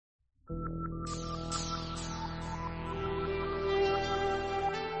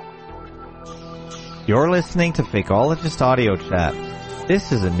You're listening to Fakeologist Audio Chat.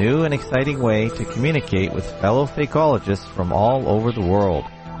 This is a new and exciting way to communicate with fellow fakeologists from all over the world.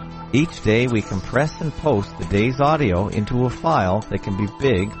 Each day we compress and post the day's audio into a file that can be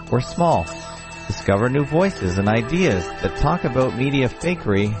big or small. Discover new voices and ideas that talk about media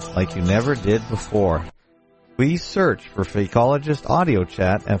fakery like you never did before. Please search for Fakeologist Audio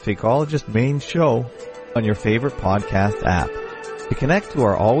Chat and Fakeologist Main Show on your favorite podcast app. To connect to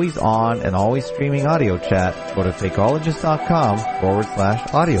our always on and always streaming audio chat, go to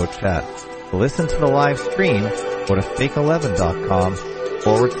fakeologist.com/audio chat. To listen to the live stream, go to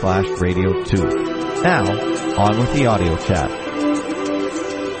fake11.com/radio 2. Now, on with the audio chat.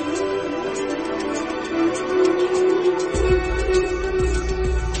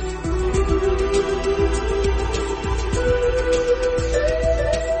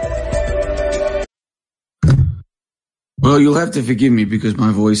 Well, you'll have to forgive me because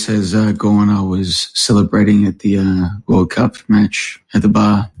my voice has gone. I was celebrating at the World Cup match at the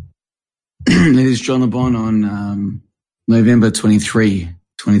bar. It is John LeBon on November 23,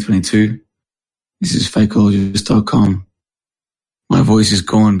 2022. This is fakeologist.com. My voice is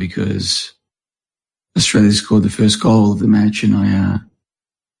gone because Australia scored the first goal of the match, and I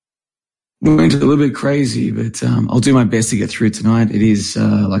went a little bit crazy, but I'll do my best to get through tonight. It is,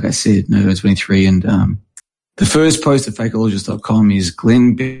 like I said, November 23, and the first post at fakeologist.com is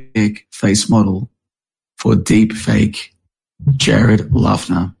Glenn Beck face model for deep fake Jared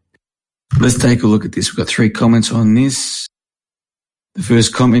Luffner. Let's take a look at this. We've got 3 comments on this. The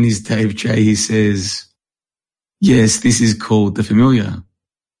first comment is Dave J. He says, yes, this is called the familiar,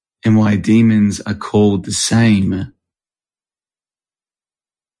 and why demons are called the same.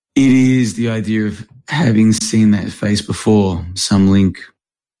 It is the idea of having seen that face before. Some link,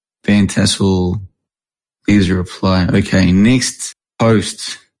 fantastical. Please reply. Okay, next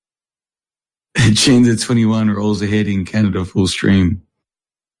post. Agenda 21 rolls ahead in Canada full stream.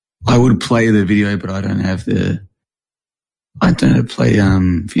 I would play the video, but I don't have to play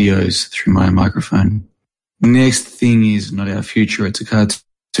videos through my microphone. Next thing is not our future. It's a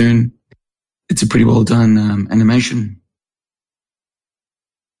cartoon. It's a pretty well done animation.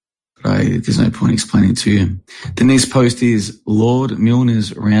 But there's no point explaining it to you. The next post is Lord Milner's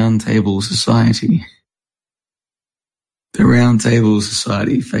Roundtable Society. The Roundtable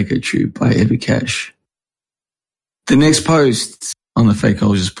Society Fakeotube by Evercash. The next post on the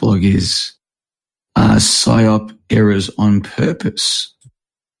Fakeologist blog is PSYOP errors on purpose.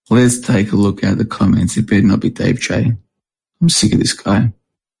 Let's take a look at the comments. It better not be Dave J. I'm sick of this guy.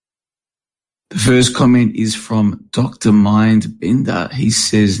 The first comment is from Dr. Mindbender. He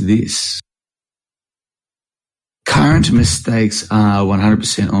says this. Current mistakes are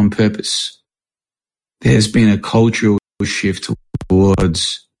 100% on purpose. There's been a cultural shift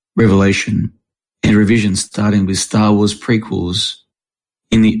towards revelation and revision, starting with Star Wars prequels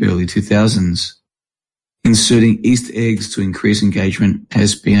in the early 2000s. Inserting Easter eggs to increase engagement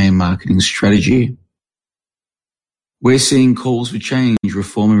has been a marketing strategy. We're seeing calls for change,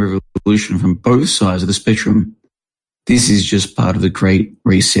 reform, and revolution from both sides of the spectrum. This is just part of the Great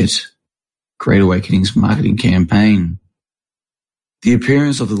Reset, Great Awakening's marketing campaign. The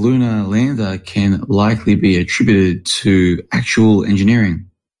appearance of the lunar lander can likely be attributed to actual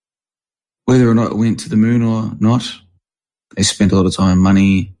engineering. Whether or not it went to the moon or not, they spent a lot of time and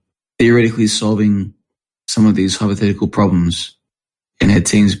money theoretically solving some of these hypothetical problems and had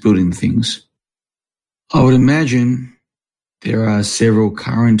teams building things. I would imagine there are several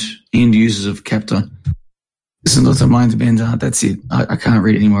current end users of Captor. This is not a mind bender. That's it. I can't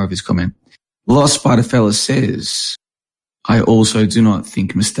read any more of his comment. Lost Spider Fella says, I also do not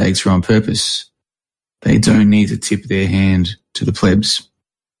think mistakes are on purpose. They don't need to tip their hand to the plebs.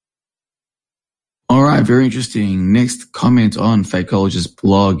 All right, very interesting. Next comment on Fakeologist's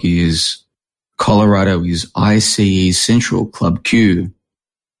blog is Colorado is ICE Central Club Q.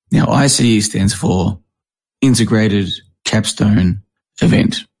 Now, ICE stands for Integrated Capstone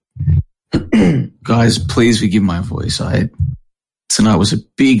Event. Guys, please forgive my voice. Tonight was a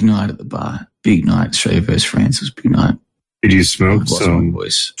big night at the bar. Big night. Australia versus France was a big night. Did you smoke some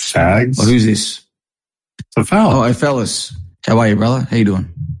fags? Well, who's this? It's a fella. Oh, hey, fellas. How are you, brother? How you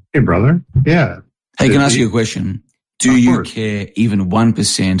doing? Hey, brother. Yeah. Hey, can I ask you a question? Do you care even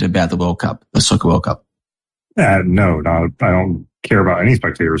 1% about the World Cup, the Soccer World Cup? No, I don't care about any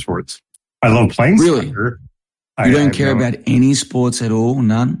spectator sports. I love playing soccer. You don't care about any sports at all?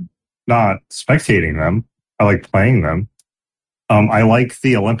 None? Not spectating them. I like playing them. I like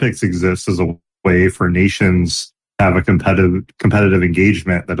the Olympics exist as a way for nations have a competitive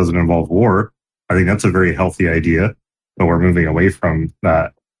engagement that doesn't involve war. I think that's a very healthy idea, but we're moving away from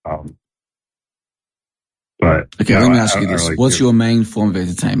that. But okay, let me ask you this: what's your main form of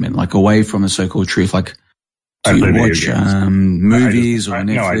entertainment, like away from the so-called truth? Like, do you watch movies or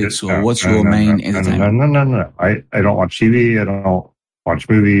Netflix, or what's your main entertainment? No. I don't watch TV. I don't watch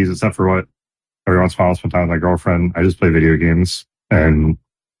movies, except for what every once in a while, spend time with my girlfriend. I just play video games and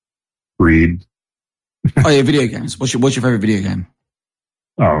read. Oh yeah, video games. What's your favorite video game?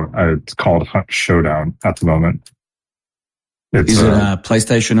 Oh, it's called Hunt Showdown at the moment. Is it a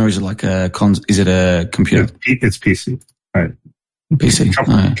PlayStation or is it like is it a computer? It's PC. Right. PC. Come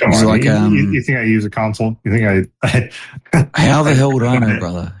on. Like, you think I use a console? You think I How the hell would I know,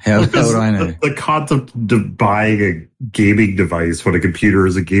 brother? How the hell would I know? The concept of buying a gaming device when a computer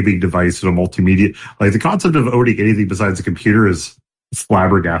is a gaming device and a multimedia, like the concept of owning anything besides a computer is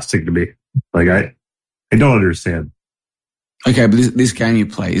flabbergasting to me. Like I don't understand. Okay, but this game you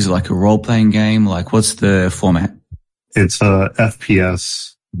play, is it like a role-playing game? Like, what's the format? It's a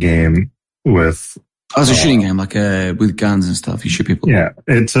FPS game with... Oh, it's a shooting game, like with guns and stuff. You shoot people. Yeah,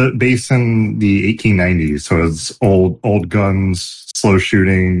 it's based in the 1890s, so it's old guns, slow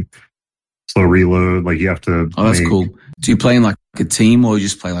shooting, slow reload. Like you have to... Oh, that's cool. Do you play in like a team or you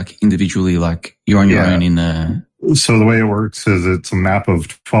just play like individually, like you're on your own in the... So the way it works is it's a map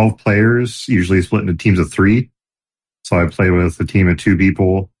of 12 players, usually split into teams of 3. So I play with a team of 2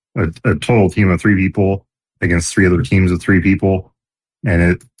 people, a total team of 3 people against 3 other teams of 3 people.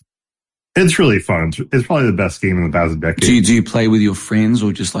 And it's really fun. It's probably the best game in the past decade. Do you play with your friends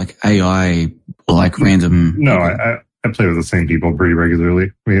or just like AI or like random? No, I play with the same people pretty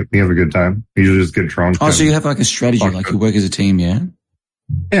regularly. We have a good time. We usually just get drunk. Oh, so you have like a strategy, like you work as a team, yeah?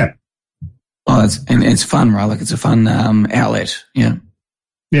 Yeah. Oh, it's fun, right? Like it's a fun outlet, yeah.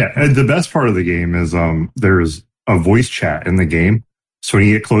 Yeah, and the best part of the game is there's a voice chat in the game. So when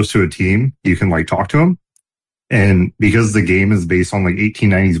you get close to a team, you can like talk to them. And because the game is based on like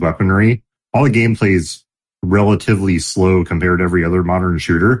 1890s weaponry, all the gameplay is relatively slow compared to every other modern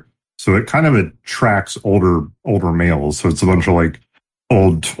shooter. So it kind of attracts older males. So it's a bunch of like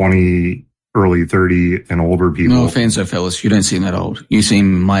old 20, early 30 and older people. No offense, though, fellas. You don't seem that old. You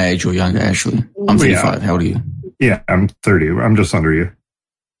seem my age or younger, actually. I'm 35. Yeah. How old are you? Yeah, I'm 30. I'm just under you.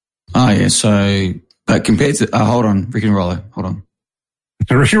 Oh, yeah. So, but compared to... hold on. Rick and Rollo. Hold on.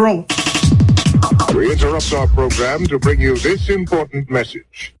 Rick and Roll. We interrupt our program to bring you this important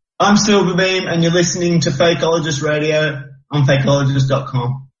message. I'm Silverbeam, and you're listening to Fakeologist Radio on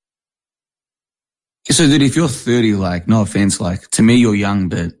fakeologist.com. So, dude, if you're 30, like, no offense, like, to me, you're young,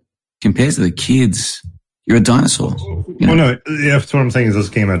 but compared to the kids, you're a dinosaur. You know? Well, no, that's what I'm saying is this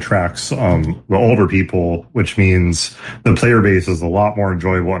game attracts the older people, which means the player base is a lot more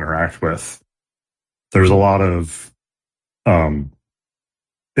enjoyable to interact with. There's a lot of...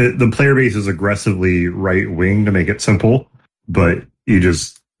 the player base is aggressively right-wing to make it simple, but you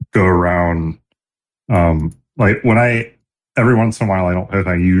just go around... like, when every once in a while, I don't have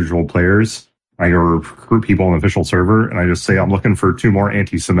my usual players. I go recruit people on the official server, and I just say, I'm looking for 2 more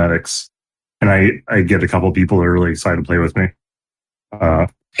anti-Semitics. And I get a couple of people that are really excited to play with me.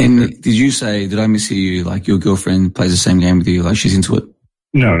 And did I mishear you, like your girlfriend plays the same game with you, like she's into it?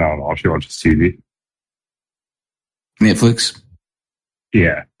 No. She watches TV. Netflix?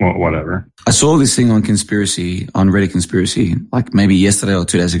 Yeah, well, whatever. I saw this thing on Reddit Conspiracy, like maybe yesterday or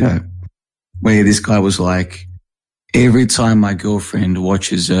 2 days ago, where this guy was like, every time my girlfriend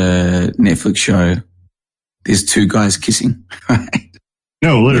watches a Netflix show, there's 2 guys kissing, right?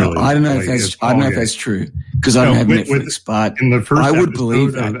 No, literally. I don't know if that's true because I don't have Netflix, but in the first I would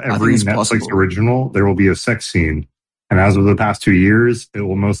believe that. Of every Netflix possible. Original, there will be a sex scene. And as of the past 2 years, it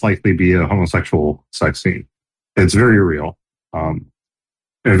will most likely be a homosexual sex scene. It's very real.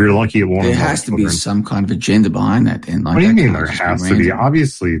 If you're lucky, it won't. There has to be some kind of agenda behind that. Then, like, what do you mean there has to be?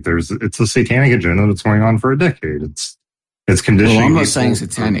 Obviously, it's a satanic agenda that's going on for a decade. It's conditioning. Well, I'm not saying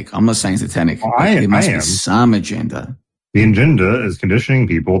satanic. Well, there must be some agenda. The agenda is conditioning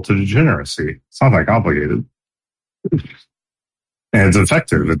people to degeneracy. It's not that complicated. And it's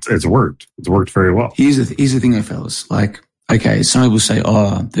effective. It's worked. It's worked very well. Here's the thing, though, fellas. Like, okay, some people say,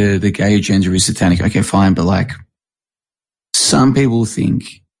 oh, the gay agenda is satanic. Okay, fine. But like, some people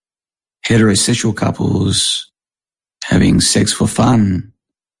think heterosexual couples having sex for fun,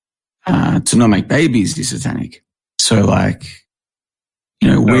 to not make babies is satanic. So like,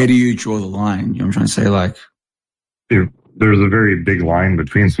 where do you draw the line? You know what I'm trying to say? Like, there's a very big line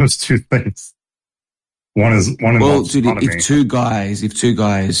between those 2 things. One involves sodomy. if two guys, do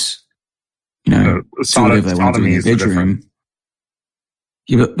whatever they want to do in their bedroom,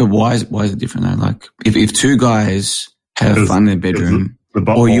 Yeah, but why is it different though? Like, if two guys have fun in their bedroom,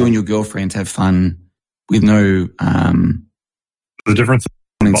 or you and your girlfriend have fun with no the difference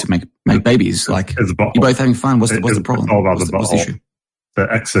wanting to make babies, like you're both having fun. What's the problem? It's all about what's the issue? The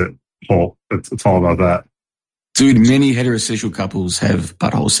exit hole. It's all about that. Dude, many heterosexual couples have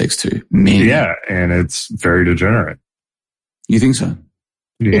butthole sex too. Many. Yeah, and it's very degenerate. You think so?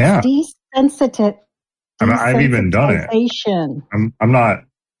 Yeah. It's desensitive. I've even done it. I'm not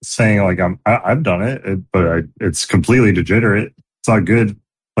saying like I've done it, but it's completely degenerate. It's not good.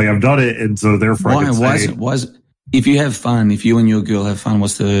 Like I've done it, and so therefore why is it? If you have fun, if you and your girl have fun,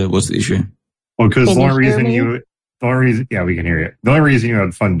 what's the issue? Well, because the only reason yeah, we can hear you. The only reason you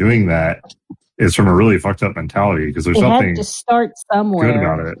had fun doing that is from a really fucked up mentality, because there's something had to start somewhere. Good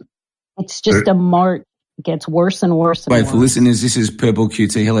about it. It's just a march. It gets worse and worse. Wait, for listeners, this is Purple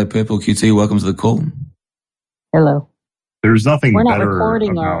QT. Hello, Purple QT. Welcome to the call. Hello. There's nothing better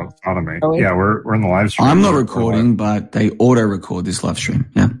about sodomy. Yeah, we're in the live stream. I'm not recording, but they auto-record this live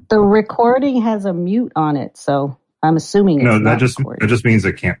stream. Yeah. The recording has a mute on it, so I'm assuming it's not recording. That just means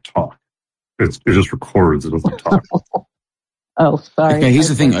it can't talk. It just records. It doesn't talk. Oh, sorry. Okay, here's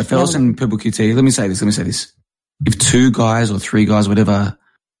the thing. Fellas and Purple QT, let me say this. If two guys or three guys, whatever,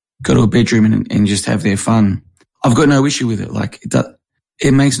 go to a bedroom and just have their fun, I've got no issue with it. Like,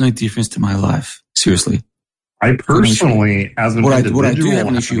 it makes no difference to my life. Seriously. I personally, as an individual, what I do have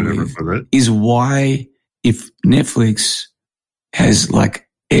an issue with is why, if Netflix has, like,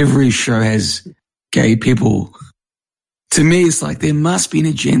 every show has gay people, to me it's like there must be an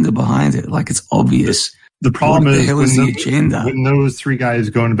agenda behind it. Like, it's obvious. The problem is the agenda? When those three guys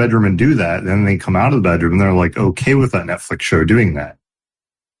go in the bedroom and do that, then they come out of the bedroom and they're like okay with that Netflix show doing that.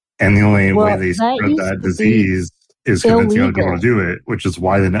 And the only way they spread that disease is convincing other people to do it, which is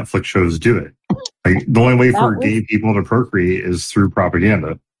why the Netflix shows do it. Like, the only way for gay people to procreate is through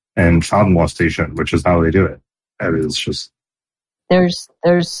propaganda and child molestation, which is how they do it. That is just there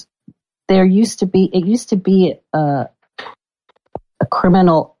used to be a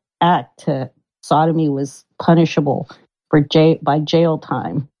criminal act. Sodomy was punishable by jail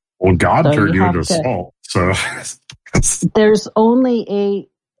time. Well, God turned you into assault. So there's only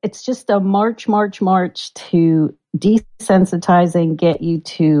it's just a march to desensitize and get you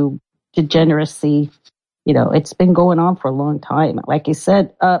to degeneracy. You know, it's been going on for a long time. Like I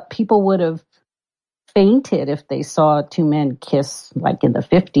said, people would have fainted if they saw two men kiss, like in the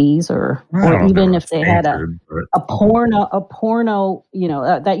 50s, or even if they had a porno. You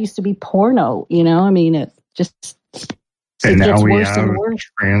know, that used to be porno. You know, I mean, it just. And now we have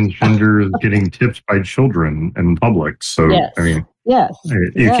transgenders getting tips by children in public. So, yes. I mean, yes.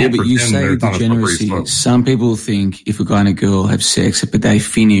 But you say degeneracy. Some people think if a guy and a girl have sex, but they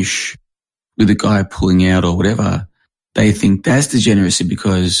finish with a guy pulling out or whatever, they think that's degeneracy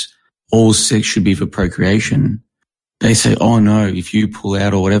because all sex should be for procreation. They say, oh no, if you pull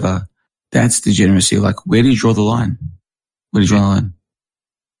out or whatever, that's degeneracy. Like, where do you draw the line? Where do you draw the line?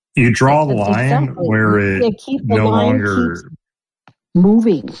 You draw the line where it no longer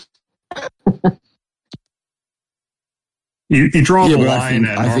moving. you draw the line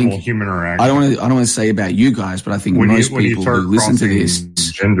at normal human interaction. I don't want to say about you guys, but I think most people who listen to this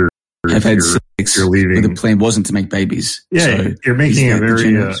have had sex where the plan wasn't to make babies. Yeah, so you're making it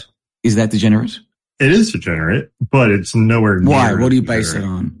very. Is that degenerate? It is degenerate, but it's nowhere near. Why? What do you base that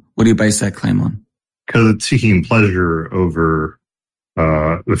on? What do you base that claim on? Because it's seeking pleasure over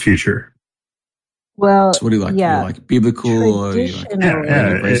the future. Well, so what do you like? Yeah. You like biblical or you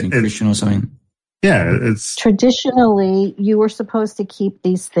like raising Christian or something? Yeah, it's traditionally you were supposed to keep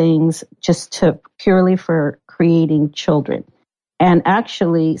these things just purely for creating children. And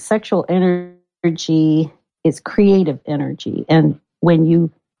actually, sexual energy is creative energy. And when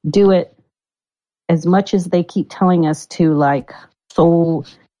you do it, as much as they keep telling us to, like, so,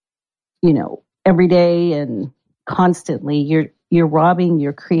 you know, every day and constantly, you're robbing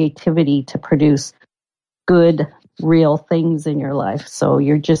your creativity to produce good, real things in your life. So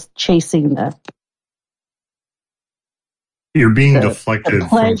you're just chasing you're being deflected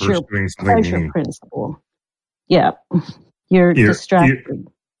from pursuing something principle. Yeah. You're distracted.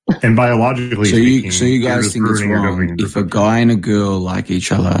 And biologically so you guys think it's wrong if a guy and a girl like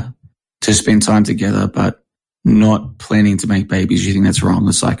each other to spend time together but not planning to make babies? You think that's wrong?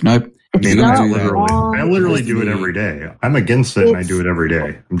 It's like, nope. I literally do it every day. I'm against it, and I do it every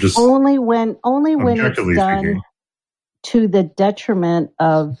day. I'm just only when it's done to the detriment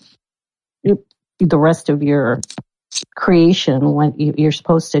of the rest of your creation. When you're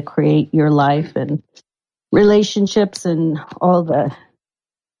supposed to create your life and relationships and all the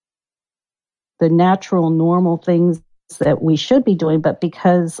natural, normal things that we should be doing, but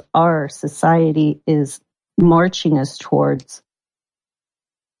because our society is marching us towards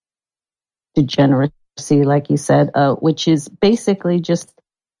degeneracy, like you said, which is basically just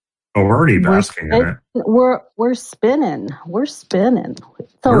we're already basking in it. We're spinning. It's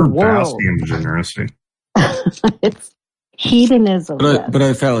We're world. basking in degeneracy. It's hedonism.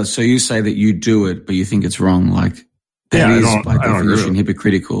 But fellas, so you say that you do it, but you think it's wrong. Like that is by definition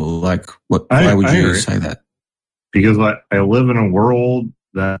hypocritical. Like why would you say that? Because I live in a world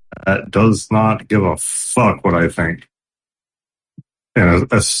that does not give a fuck what I think.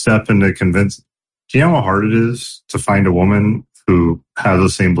 And a step into convince. Do you know how hard it is to find a woman who has the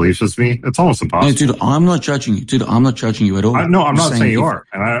same beliefs as me? It's almost impossible. No, dude, I'm not judging you. Dude, I'm not judging you at all. I'm not saying you are.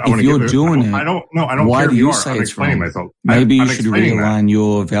 And if you're doing it, I don't why care do if you are. say I'm it's wrong? myself. Maybe you should explaining realign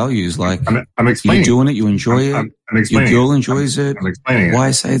your values. Like I'm explaining. You're doing it. You enjoy it. I'm explaining. Your girl enjoys it. I'm explaining.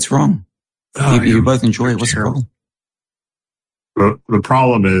 Why say it's wrong? You both enjoy it. What's the problem? The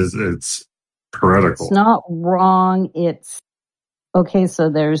problem is it's heretical. It's not wrong. It's okay. So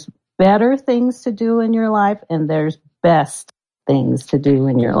there's better things to do in your life, and there's best things to do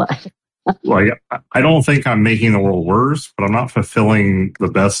in your life. Like, I don't think I'm making the world worse, but I'm not fulfilling the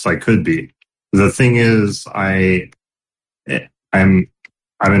best I could be. The thing is, I'm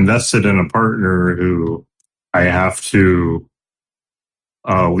invested in a partner who I have to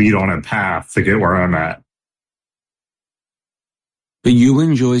lead on a path to get where I'm at. But you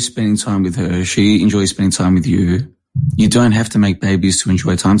enjoy spending time with her. She enjoys spending time with you. You don't have to make babies to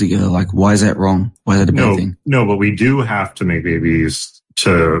enjoy time together. Like, why is that wrong? Why is that a bad thing? No, but we do have to make babies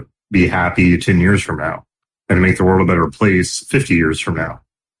to be happy 10 years from now and to make the world a better place 50 years from now.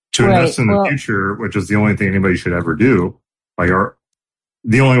 To invest in the future, which is the only thing anybody should ever do. Like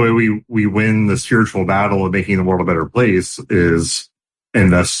the only way we win the spiritual battle of making the world a better place is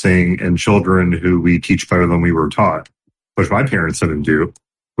investing in children who we teach better than we were taught, which my parents didn't do,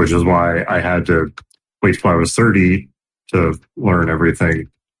 which is why I had to wait till I was 30 to learn everything.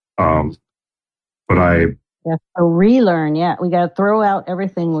 So relearn, we got to throw out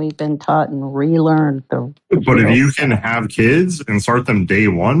everything we've been taught and relearn. But if you can have kids and start them day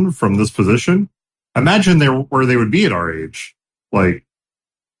one from this position, imagine where they would be at our age. Like,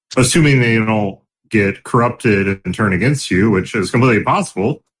 assuming they don't get corrupted and turn against you, which is completely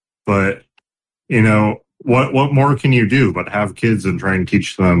possible. But, what more can you do but have kids and try and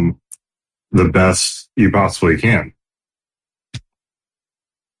teach them the best you possibly can?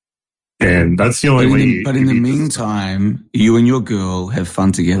 And that's the only way. But in the meantime, you and your girl have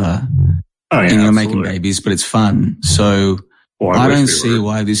fun together. And you're making babies, but it's fun. So I don't see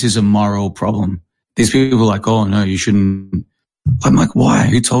why this is a moral problem. These people are like, oh, no, you shouldn't. I'm like, why?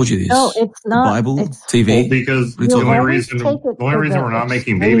 Who told you this? No, it's not. The Bible? TV? Well, because the only reason we're not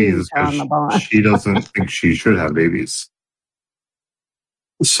making babies is because she doesn't think she should have babies.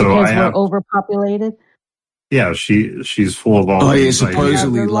 So because we're overpopulated? Yeah, she's full of all. Oh yeah,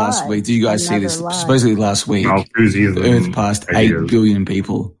 supposedly last week. Do you guys see this? Supposedly last week, the Earth passed 8 billion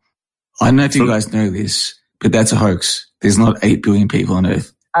people. I don't know if you guys know this, but that's a hoax. There's not 8 billion people on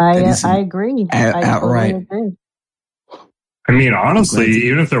Earth. I agree. Outright. I agree. I mean, honestly,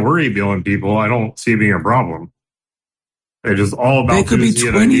 even if there were 8 billion people, I don't see it being a problem. It's just all about. There could be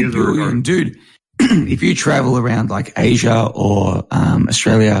 20 billion, dude. If you travel around like Asia or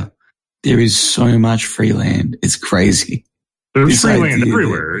Australia, there is so much free land. It's crazy. There's free land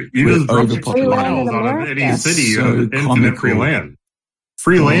everywhere. You just drop 60 miles out of any city and infinite free land.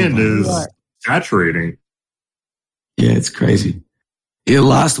 Free land is saturating. Yeah, it's crazy. Yeah,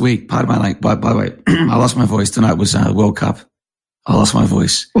 last week, by the way, I lost my voice. Tonight was World Cup. I lost my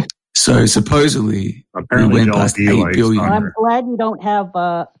voice. So supposedly, we went past 8 billion. I'm glad you don't have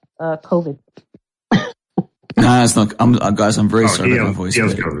COVID. No, it's not. Guys, I'm very sorry about my voice. He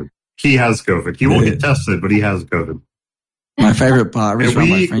has COVID. He has COVID. He won't get tested, but he has COVID. My favorite part is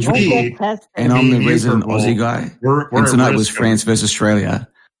my French people, and I'm the resident Aussie guy. And tonight was France versus Australia.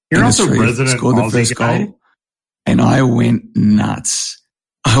 You're also resident scored the first goal, and I went nuts.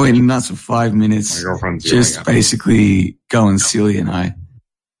 I went nuts for 5 minutes, just basically going silly, and I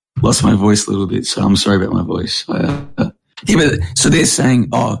lost my voice a little bit. So I'm sorry about my voice. So they're saying,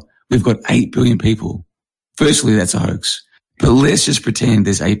 "Oh, we've got 8 billion people." Firstly, that's a hoax. But let's just pretend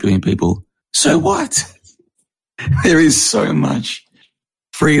there's 8 billion people. So what? There is so much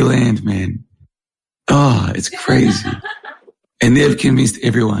free land, man. Oh, it's crazy. And they've convinced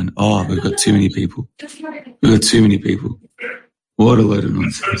everyone, oh, we've got too many people. We've got too many people. What a load of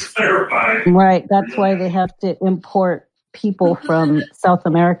nonsense. Right. That's why they have to import people from South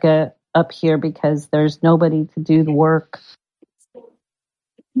America up here because there's nobody to do the work.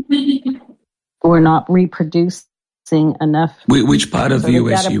 We're not reproducing producing enough. Which part of So the they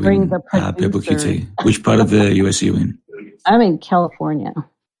US gotta are you bring in, the Purple producers. QT? Which part of the US are you in? I'm in California.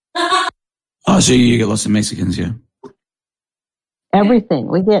 Oh, so you get lots of Mexicans, yeah. Everything.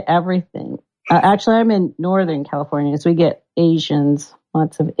 We get everything. Actually, I'm in Northern California, so we get Asians,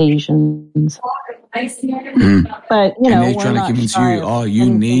 lots of Asians. Mm. But, And you know, they're we're trying to not convince shy you, of you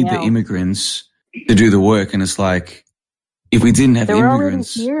anything need the else. immigrants to do the work. And it's like, if we didn't have They're already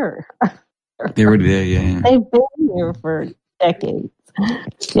immigrants, here. they're already there, yeah. They've been here for decades.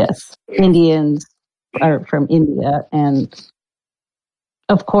 Yes. Indians are from India. And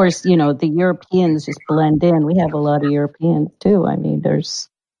of course, you know, the Europeans just blend in. We have a lot of Europeans too. I mean, there,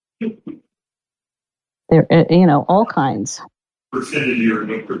 you know, all kinds.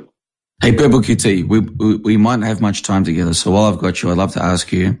 Hey, Purple QT, we might not have much time together, so while I've got you, I'd love to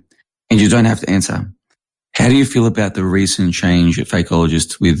ask you, and you don't have to answer, how do you feel about the recent change at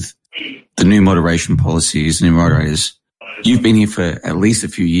Fakeologist with the new moderation policies, new moderators? You've been here for at least a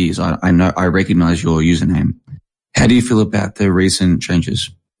few years. I know, I recognize your username. How do you feel about the recent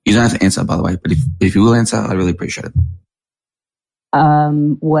changes? You don't have to answer, by the way, but if you will answer, I'd really appreciate it.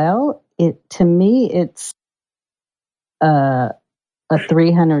 Well, to me, it's a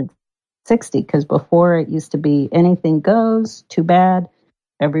 360, because before it used to be anything goes, too bad.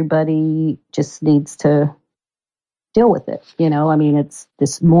 Everybody just needs to deal with it. You know, I mean, it's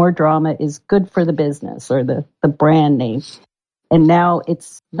this more drama is good for the business or the brand name. And now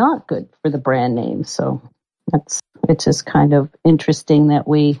it's not good for the brand name. So it's just kind of interesting that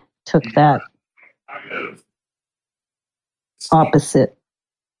we took that opposite.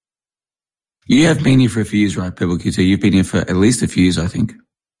 You have been here for a few years, right, Purple QT? You've been here for at least a few years, I think.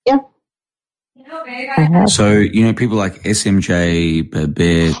 Yeah. So, you know, people like SMJ,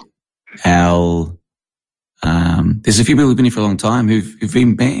 Babette, Al, there's a few people who've been here for a long time who've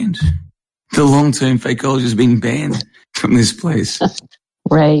been banned. The long-term Fakeologist has been banned from this place.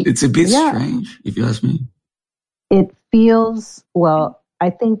 Right. It's a bit strange, if you ask me. It feels, well, I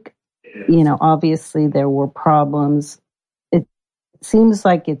think, you know, obviously there were problems. It seems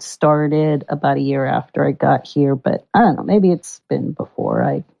like it started about a year after I got here, but I don't know, maybe it's been before.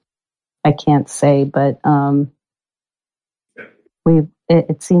 I can't say, but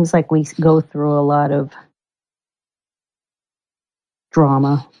it seems like we go through a lot of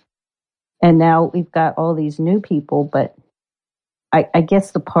drama. And now we've got all these new people, but I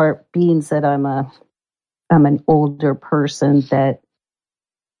guess the part being that I'm an older person that,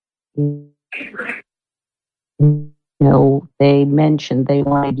 you know, they mentioned they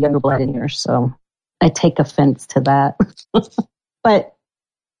wanted younger blood in here, so I take offense to that. But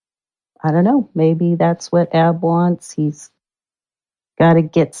I don't know, maybe that's what Ab wants. He's got to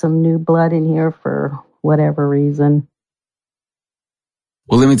get some new blood in here for whatever reason.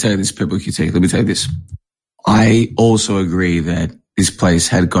 Well, let me tell you this, Purple QT. Let me tell you this. I also agree that this place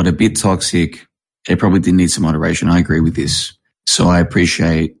had got a bit toxic. It probably did need some moderation. I agree with this. So I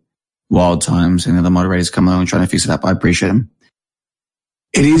appreciate Wild Times and other moderators coming along and trying to fix it up. I appreciate them.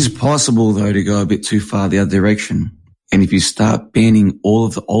 It is possible, though, to go a bit too far the other direction. And if you start banning all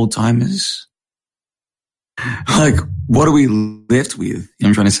of the old timers, like, what are we left with? You know what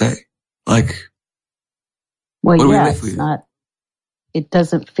I'm trying to say? Like, well, what are we yeah, left it's with? not. It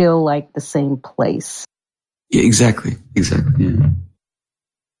doesn't feel like the same place. Yeah, exactly. Yeah.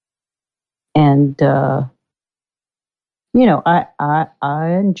 And you know, I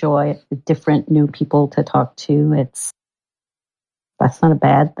enjoy different new people to talk to. That's not a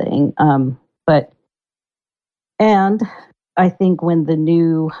bad thing. And I think when the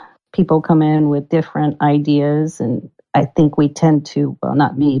new people come in with different ideas, and I think we tend to, well,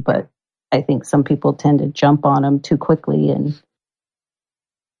 not me, but I think some people tend to jump on them too quickly and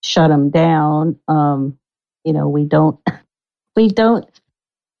shut them down. You know, we don't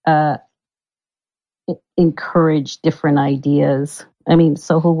encourage different ideas. I mean,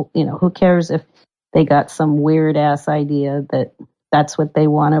 so who cares if they got some weird ass idea that's what they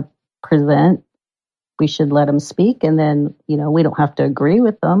want to present? We should let them speak, and then, you know, we don't have to agree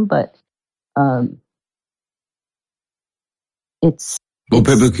with them, but it's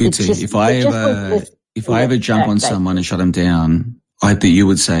Purple QT, if I ever jump on someone and shut them down, I hope that you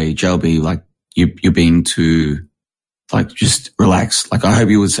would say, JLB, like, you're being too, like, just relax. Like, I hope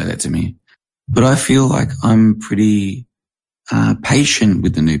you would say that to me. But I feel like I'm pretty patient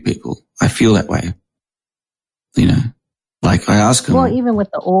with the new people. I feel that way. You know, like, I ask them, well, even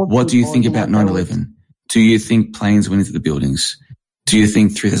with the old what people, do you think about 9/11? Do you think planes went into the buildings? Do you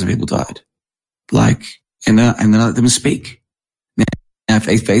think 3,000 people died? Like, and then I let them speak. Now,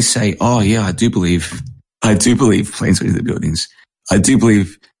 if they say, oh yeah, I do believe planes went into the buildings. I do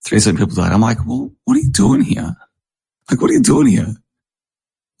believe 3,000 people died. I'm like, well, what are you doing here? Like, what are you doing here?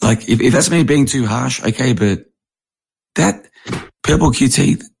 Like, if that's me being too harsh, okay, but that Purple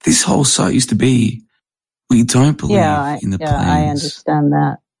QT, this whole site used to be, we don't believe in the planes. I understand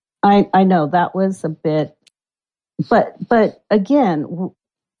that. I know that was a bit, but again,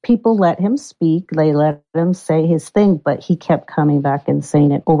 people let him speak. They let him say his thing, but he kept coming back and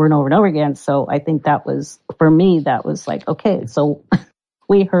saying it over and over and over again. So I think that was, for me, that was like, okay, so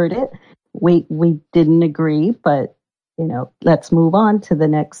we heard it. We didn't agree, but, you know, let's move on to the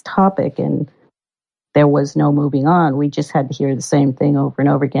next topic. And there was no moving on. We just had to hear the same thing over and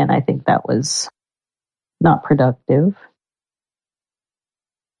over again. I think that was not productive.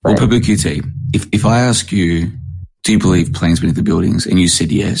 Well, Purple QT, if I ask you, do you believe planes beneath the buildings? And you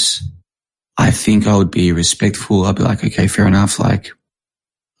said yes, I think I would be respectful. I'd be like, okay, fair enough. Like,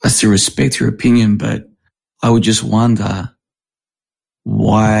 I still respect your opinion, but I would just wonder,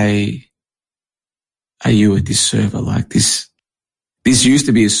 why are you at this server? Like, this used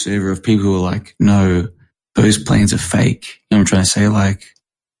to be a server of people who were like, no, those planes are fake. You know what I'm trying to say? Like,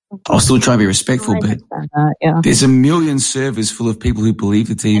 I'll still try to be respectful, but there's a million servers full of people who believe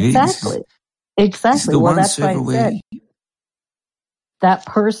the TV. Exactly. Well, that's why I said that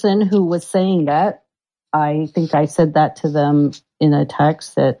person who was saying that, I think I said that to them in a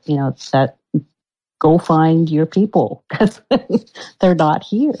text that, you know, that go find your people because they're not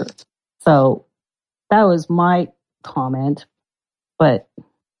here. So that was my comment, but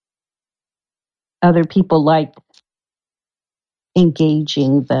other people liked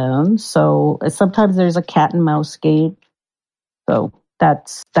engaging them. So sometimes there's a cat and mouse game. So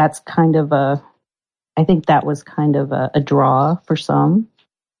that's kind of I think that was kind of a draw for some.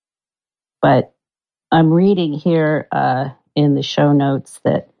 But I'm reading here in the show notes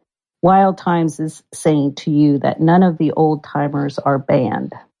that Wild Times is saying to you that none of the old timers are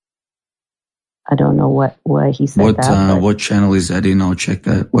banned. I don't know why he said that. What channel is that in? I'll check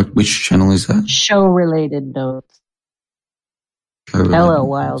that. Which channel is that? Show related notes. Hello,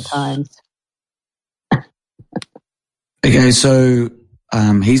 Wild Times. Okay, so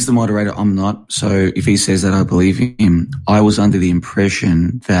he's the moderator. I'm not. So if he says that, I believe him. I was under the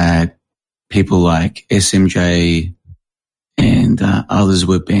impression that people like SMJ and others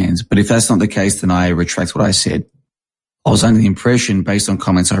were banned. But if that's not the case, then I retract what I said. I was under the impression, based on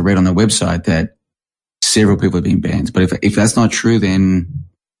comments I read on the website, that several people have been banned. But if that's not true, then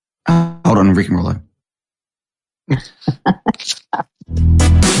hold on, Rick and Rollo. They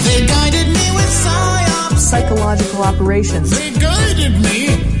guided me with psyops. Psychological operations. They guided me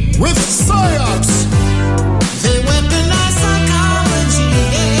with psyops. They weaponized psychology.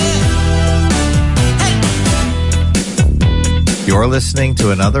 Hey. You're listening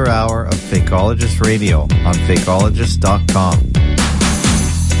to another hour of Fakeologist Radio on Fakeologist.com.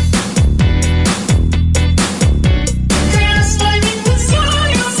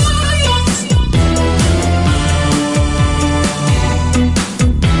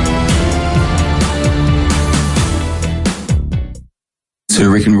 So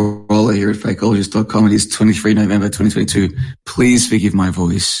Rick and Roller here at Fakeologist.com. It is 23 November 2022. Please forgive my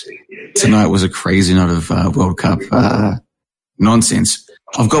voice. Tonight was a crazy night of World Cup nonsense.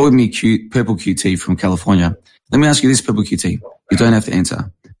 I've got with me Purple QT from California. Let me ask you this, Purple QT. You don't have to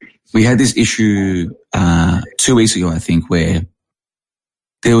answer. We had this issue 2 weeks ago, I think, where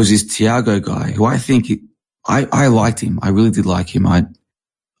there was this Tiago guy who I think I liked him. I really did like him. I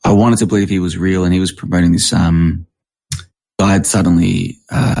wanted to believe he was real, and he was promoting this died suddenly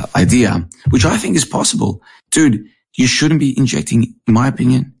idea, which I think is possible. Dude, you shouldn't be injecting, in my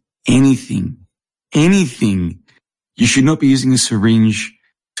opinion, anything. You should not be using a syringe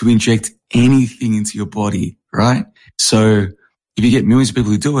to inject anything into your body, right? So if you get millions of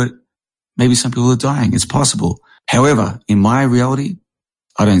people who do it, maybe some people are dying. It's possible. However, in my reality,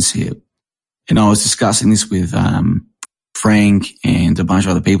 I don't see it. And I was discussing this with Frank and a bunch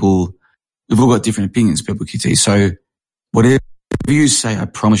of other people. We've all got different opinions, Purple QT. So whatever you say, I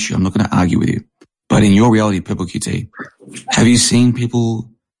promise you, I'm not going to argue with you. But in your reality, Purple QT, have you seen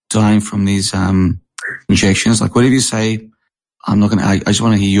people dying from these injections? Like, whatever you say, I'm not going to argue. I just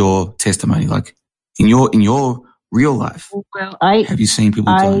want to hear your testimony. Like, in your real life, well, have you seen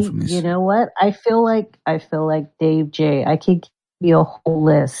people dying from this? You know what? I feel like Dave J. I could give you a whole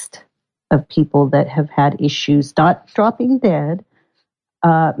list of people that have had issues, not dropping dead.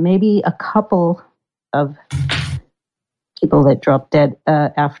 Maybe a couple of people that dropped dead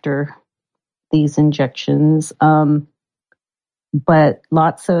after these injections, but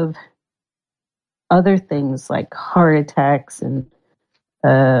lots of other things like heart attacks and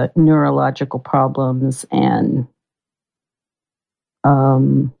neurological problems and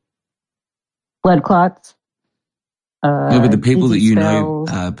blood clots. No, but the people that dizzy you know,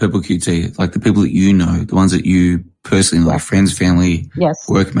 spells. Purple QT, like the people that you know, the ones that you personally, like Yes. friends, family, Yes.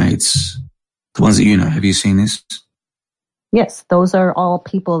 workmates, the ones that you know. Have you seen this? Yes, those are all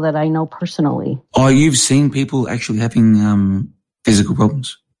people that I know personally. Oh, you've seen people actually having physical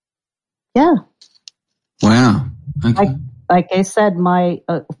problems? Yeah. Wow. Okay. Like I said,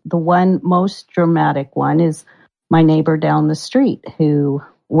 the one most dramatic one is my neighbor down the street who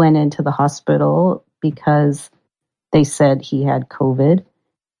went into the hospital because they said he had COVID,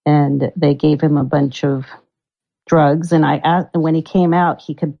 and they gave him a bunch of drugs. And I asked, when he came out,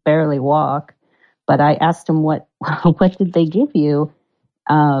 he could barely walk, but I asked him what did they give you,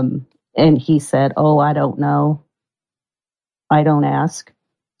 and he said, "Oh, I don't know. I don't ask."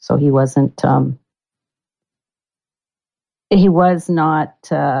 So he wasn't. He was not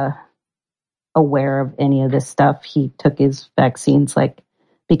aware of any of this stuff. He took his vaccines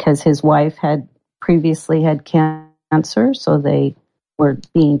because his wife had previously had cancer, so they were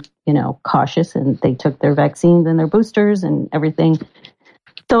being, cautious, and they took their vaccines and their boosters and everything.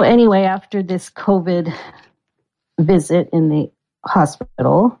 So anyway, after this COVID visit in the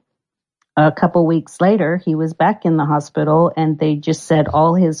hospital, a couple weeks later, he was back in the hospital, and they just said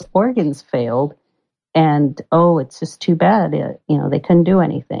all his organs failed. And, it's just too bad. They couldn't do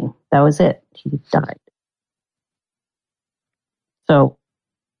anything. That was it. He died. So.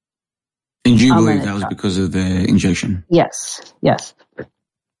 And you believe that was because of the injection? Yes.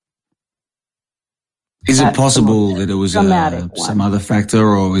 Is it possible that it was some other factor,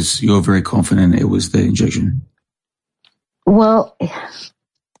 or you're very confident it was the injection? Well,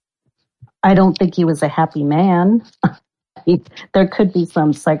 I don't think he was a happy man. There could be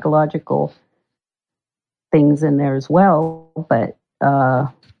some psychological things in there as well, but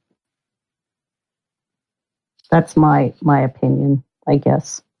that's my opinion, I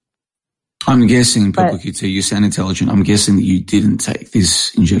guess. I'm guessing, Purple QT, you sound intelligent. I'm guessing that you didn't take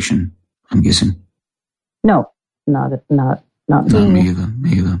this injection. I'm guessing. No, not No, me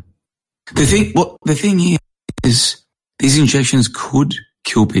either. The thing here is these injections could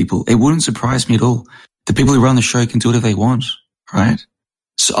kill people. It wouldn't surprise me at all. The people who run the show can do whatever they want, right?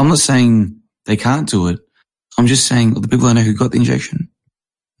 So I'm not saying they can't do it. I'm just saying the people I know who got the injection,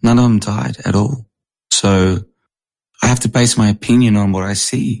 none of them died at all. So I have to base my opinion on what I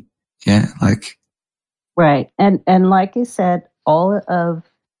see. Yeah, right. And like you said, all of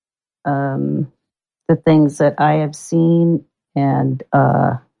the things that I have seen, and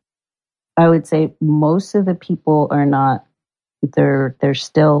I would say most of the people are not. They're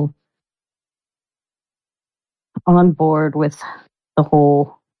still on board with the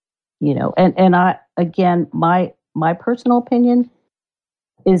whole, and I, again, my personal opinion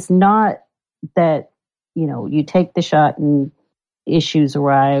is not that, you take the shot and issues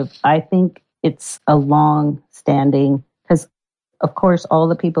arrive. I think it's a long standing, because of course all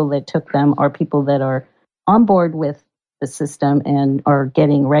the people that took them are people that are on board with the system and are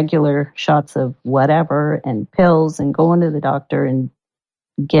getting regular shots of whatever and pills and going to the doctor and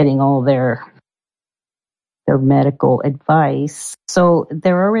getting all their medical advice. So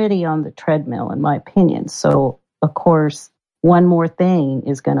they're already on the treadmill, in my opinion. So of course, one more thing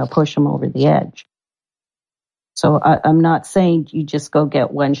is going to push them over the edge. So I'm not saying you just go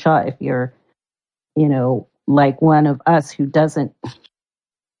get one shot if you're, like one of us who doesn't,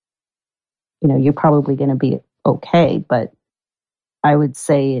 you're probably going to be okay. But I would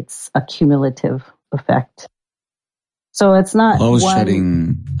say it's a cumulative effect. So it's not. I was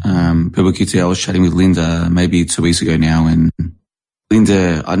chatting, Purple QT, I was chatting with Linda maybe 2 weeks ago now, and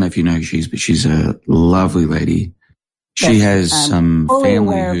Linda, I don't know if you know who she is, but she's a lovely lady. She has some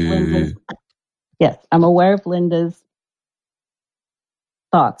family who. Yes, I'm aware of Linda's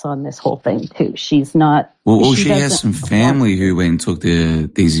thoughts on this whole thing too. She's not. Well, she has some family who went and took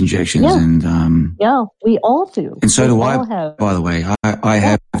these injections, and yeah, we all do. And so do I. By the way, I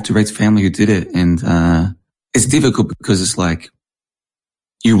have direct family who did it, and it's difficult because it's like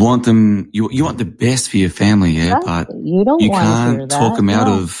you want them, you want the best for your family, yeah, but you can't talk them out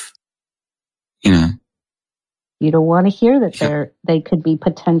of, You don't want to hear that they could be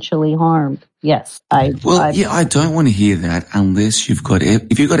potentially harmed. Yes, I don't want to hear that unless if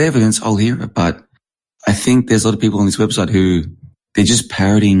you've got evidence, I'll hear it. But I think there's a lot of people on this website who they're just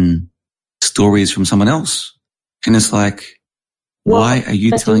parroting stories from someone else, and it's like, why are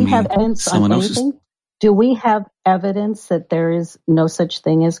you telling me someone else's? Do we have evidence that there is no such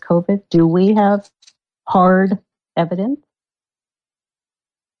thing as COVID? Do we have hard evidence?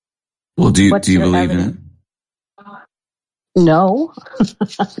 Well, do you believe in it? No.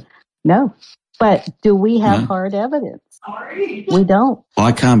 No. But do we have No. hard evidence? We don't.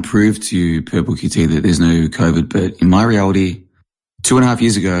 I can't prove to you, Purple QT, that there's no COVID, but in my reality, 2.5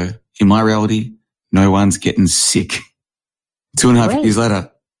 years ago, in my reality, no one's getting sick. 2.5 Right. years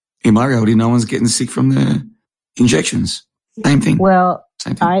later, in my reality, no one's getting sick from the injections. Same thing. Well,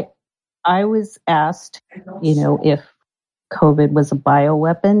 Same thing. I was asked, if COVID was a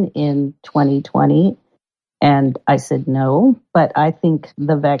bioweapon in 2020, and I said no, but I think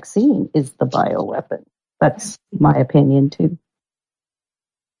the vaccine is the bioweapon. That's my opinion too.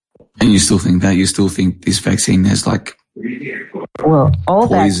 And you still think that? You still think this vaccine has like Well, all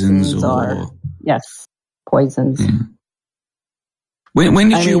poisons vaccines or are, yes, poisons. Yeah. When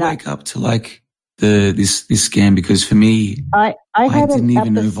did you mean, wake up to like this scam? Because for me, I had didn't an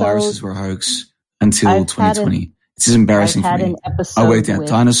even know episode. viruses were a hoax until I've had 2020. This is embarrassing I've for had me. an episode I worked out with-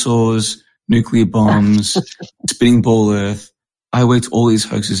 dinosaurs, nuclear bombs, spinning ball Earth. I worked all these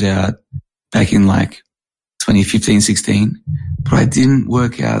hoaxes out back in like 2015, 16, but I didn't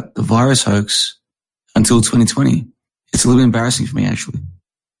work out the virus hoax until 2020. It's a little embarrassing for me, actually.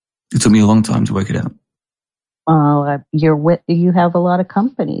 It took me a long time to work it out. You have a lot of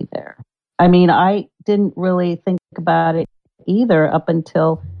company there. I mean, I didn't really think about it either up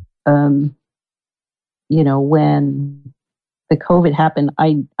until, when the COVID happened.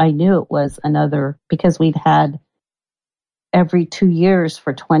 I knew it was another, because we'd had every 2 years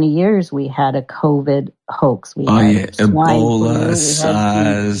for 20 years, we had a COVID hoax. We had swine Ebola, flu,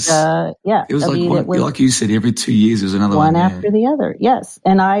 SARS. It was it was like you said, every 2 years there's another one. one after the other. Yes.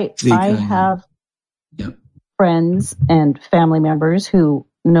 And I have friends and family members who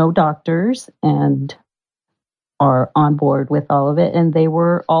know doctors and are on board with all of it. And they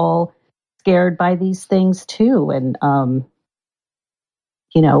were all scared by these things too. And,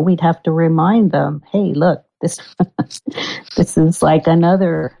 we'd have to remind them, hey, look, this is like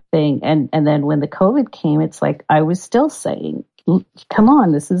another thing. And then when the COVID came, it's like I was still saying, come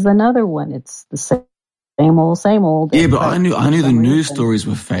on, this is another one. It's the same old. Yeah, but I knew the news stories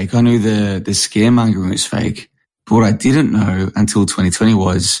were fake. I knew the scaremongering was fake. But what I didn't know until 2020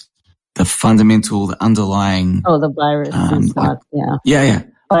 was the fundamental, the underlying. Oh, the virus is not. Yeah. Yeah.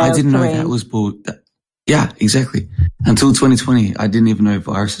 I didn't know that was bull. Yeah, exactly. Until 2020, I didn't even know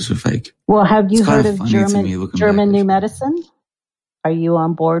viruses were fake. Well, have you It's heard kind of funny German New Medicine? Are you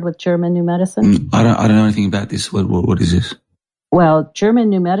on board with German New Medicine? I don't know anything about this. What is this? Well, German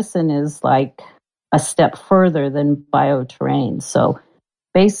New Medicine is like a step further than Bioterrain. So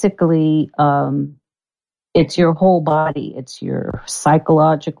basically, it's your whole body. It's your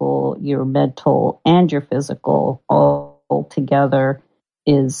psychological, your mental, and your physical all together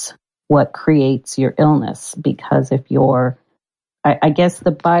is what creates your illness. Because if I guess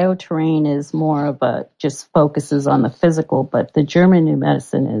the Bioterrain is more of just focuses on the physical, but the German New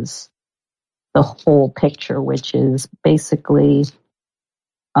Medicine is the whole picture, which is basically,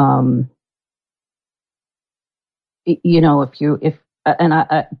 there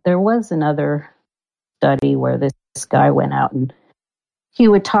was another study where this guy went out and he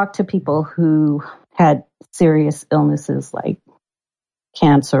would talk to people who had serious illnesses like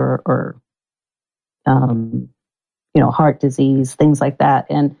cancer or, heart disease, things like that.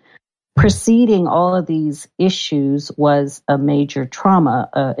 And preceding all of these issues was a major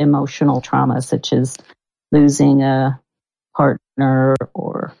trauma, emotional trauma, such as losing a partner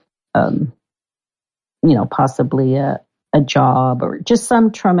or, possibly a job or just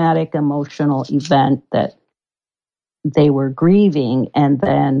some traumatic emotional event that they were grieving. And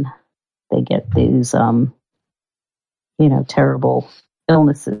then they get these, terrible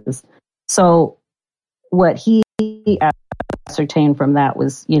illnesses. So what he ascertained from that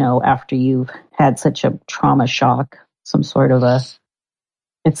was, after you've had such a trauma shock, some sort of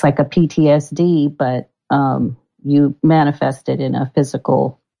it's like a PTSD, but you manifest it in a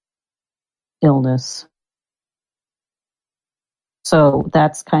physical illness. So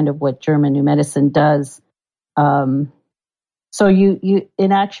that's kind of what German New Medicine does. So you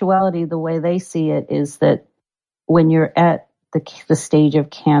in actuality, the way they see it is that when you're at the stage of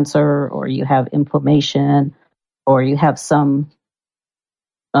cancer, or you have inflammation, or you have some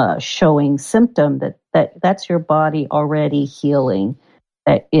showing symptom that's your body already healing,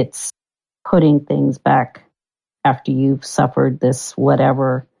 that it's putting things back after you've suffered this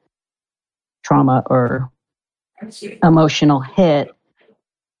whatever trauma or emotional hit.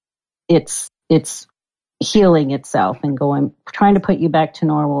 It's healing itself and trying to put you back to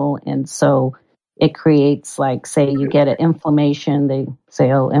normal. And so it creates, like, say you get an inflammation, they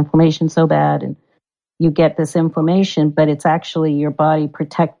say, oh, inflammation's so bad, and you get this inflammation, but it's actually your body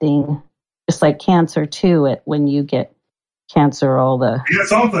protecting, just like cancer too. When you get cancer, You got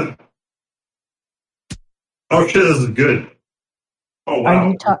something. Oh shit, this is good. Oh wow. Are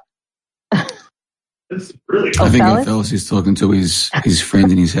you talking? It's really I think Ophalis? Ophalis is talking to his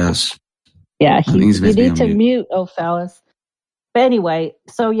friend in his house. Yeah, I think he's you supposed to be need on to mute. mute Ophalis. But anyway,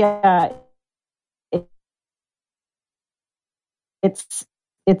 so yeah, it's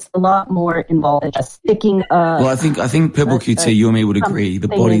a lot more involved than just sticking. Well, I think Purple QT, you and me would agree. The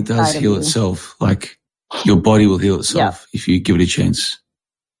something body does inside of heal you. itself. Like your body will heal itself if you give it a chance.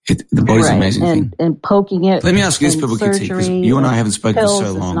 The body's an amazing thing. And poking it. Let me ask you this, and Purple QT, because surgery you and I and haven't spoken for pills so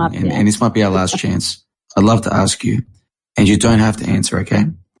is long, not the and this might be our last chance. I'd love to ask you, and you don't have to answer, okay?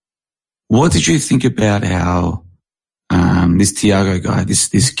 What did you think about how this Tiago guy,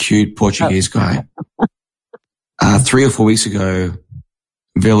 this cute Portuguese guy, 3 or 4 weeks ago,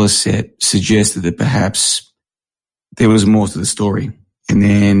 Vela suggested that perhaps there was more to the story, and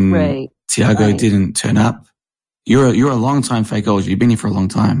then Tiago didn't turn up. You're a long time fakeologist. You've been here for a long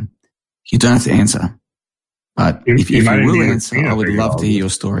time. You don't have to answer, but if you will answer, I would love to hear your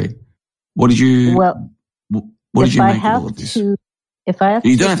story. What did you? Well, what did you make of all of this? If I have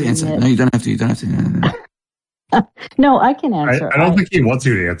You to don't have to answer. No, you don't have to. You don't have to. No. No, I can answer. I don't think he wants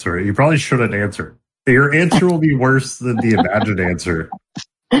you to answer it. You probably shouldn't answer. Your answer will be worse than the imagined answer.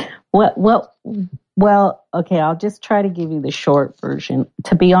 Well, okay, I'll just try to give you the short version.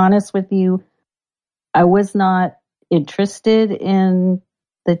 To be honest with you, I was not interested in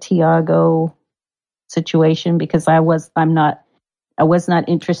the Tiago situation because I was not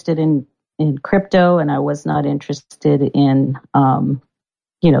interested in crypto, and I was not interested in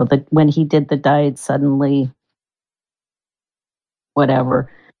when he did the died suddenly whatever.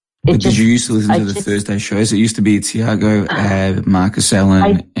 Did you used to listen to the Thursday shows? It used to be Tiago, Ab, Marcus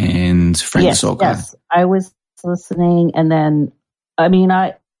Allen, and Frank Solka. Yes, I was listening, and then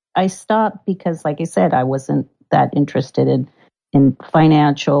I stopped because, like I said, I wasn't that interested in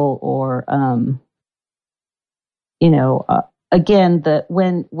financial or again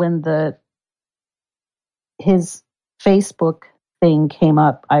when his Facebook thing came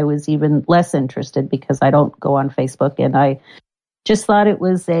up, I was even less interested because I don't go on Facebook, and I just thought it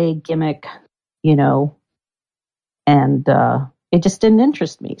was a gimmick, and it just didn't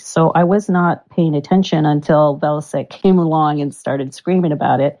interest me. So I was not paying attention until Velasek came along and started screaming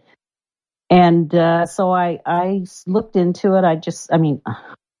about it. And so I looked into it.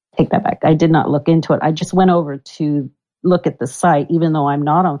 Take that back. I did not look into it. I just went over to look at the site, even though I'm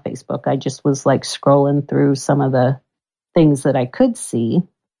not on Facebook. I just was like scrolling through some of the things that I could see.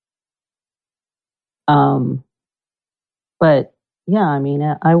 But yeah,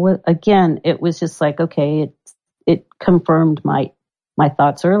 it was just like, okay, it confirmed my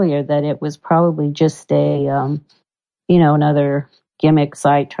thoughts earlier that it was probably just a, another gimmick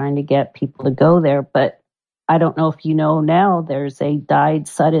site trying to get people to go there. But I don't know if you know now, there's a Died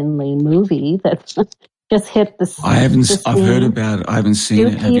Suddenly movie that just hit the scene. I've heard about it. I haven't seen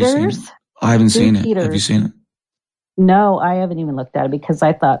it. Have you seen it? I haven't seen it. Have you seen it? No, I haven't even looked at it because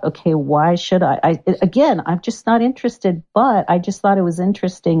I thought, okay, why should I? Again, I'm just not interested, but I just thought it was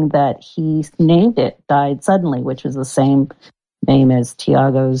interesting that he named it Died Suddenly, which was the same name as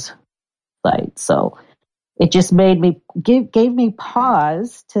Tiago's site. So it just gave me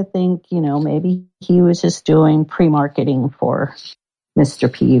pause to think, maybe he was just doing pre-marketing for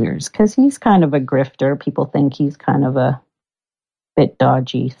Mr. Peters because he's kind of a grifter. People think he's kind of a bit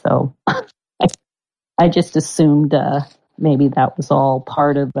dodgy. So I just assumed maybe that was all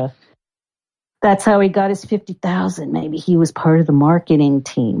part of that's how he got his $50,000. Maybe he was part of the marketing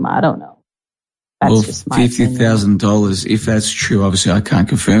team. I don't know. That's just my $50,000. If that's true, obviously I can't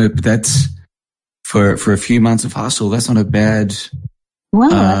confirm it, but that's for a few months of hustle. That's not a bad. Well,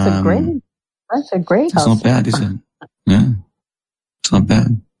 that's a great hustle. It's not bad, is it? Yeah, it's not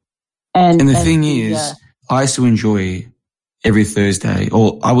bad. And the thing is, I used to enjoy every Thursday,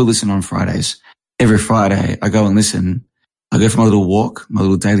 or I would listen on Fridays. Every Friday, I go and listen. I go for my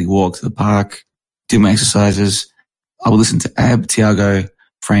little daily walk to the park, do my exercises. I would listen to Ab, Tiago,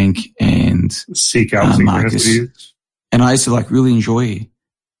 Frank, and seek out Marcus. And I used to really enjoy,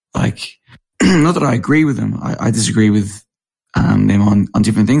 not that I agree with them. I disagree with them on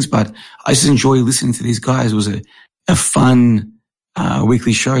different things, but I just enjoy listening to these guys. It was a fun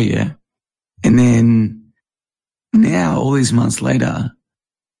weekly show, yeah. And then now, all these months later,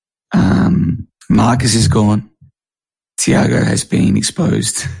 Marcus is gone. Tiago has been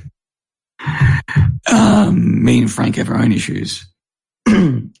exposed. Me and Frank have our own issues.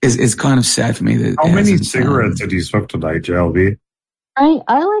 It's kind of sad for me that. How many cigarettes did you smoke tonight, JLB? I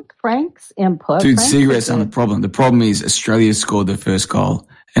like Frank's input. Dude, cigarettes aren't the problem. The problem is Australia scored their first goal,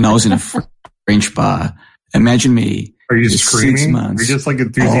 and I was in a French bar. Imagine me Are you for 6 screaming? Are months. you just like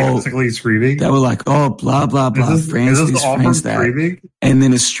enthusiastically screaming? They were like, oh, blah, blah, blah. France is this, all from France that. screaming? And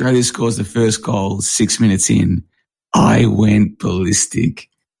then Australia scores the first goal 6 minutes in. I went ballistic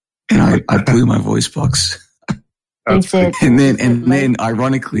and I blew my voice box. They said, And then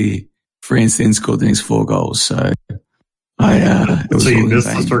ironically, France then scored the next 4 goals. So it was So you all in missed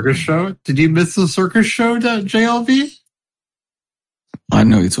the vain. circus show? Did you miss the circus show, JLV? I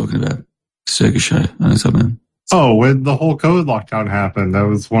know what you're talking about. Circus show. I know what you're talking about. Oh, when the whole COVID lockdown happened, that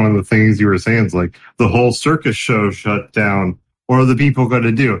was one of the things you were saying. It's like the whole circus show shut down. What are the people going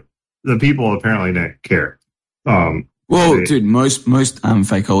to do? The people apparently didn't care. Dude, most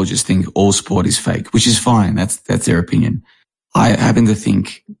fakeologists think all sport is fake, which is fine. That's their opinion. I happen to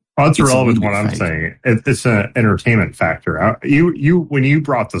think that's it's irrelevant a to what little I'm bit saying. It's an entertainment factor. You when you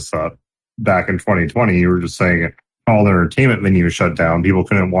brought this up back in 2020, you were just saying all the entertainment venues shut down. People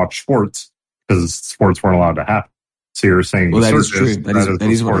couldn't watch sports because sports weren't allowed to happen. So you're saying, well, that is circus, true. That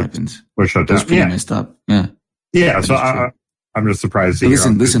is what happened. Was shut That was down. pretty messed up. Yeah. Yeah. So I'm just surprised. To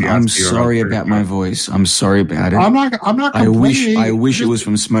listen. I'm sorry about my voice. I'm sorry about it. I'm not. I wish it was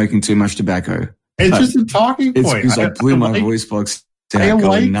from smoking too much tobacco. It's just a talking point. It's because I blew my voice box out. I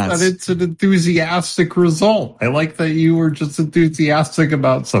like nuts. that it's an enthusiastic result. I like that you were just enthusiastic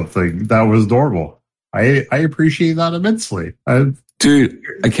about something that was normal. I appreciate that immensely. Dude,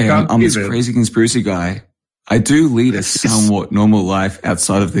 okay, I'm this crazy conspiracy guy. I do lead a somewhat normal life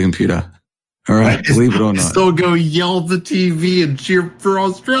outside of the computer. All right, believe it or not. Still go yell at the TV and cheer for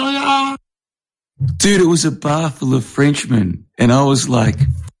Australia. Dude, it was a bar full of Frenchmen, and I was like,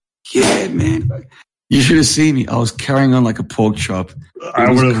 yeah, man. You should have seen me. I was carrying on like a pork chop. I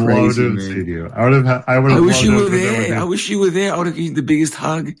would have loved to have seen you. I wish you were there. I wish you were there. I would have given you the biggest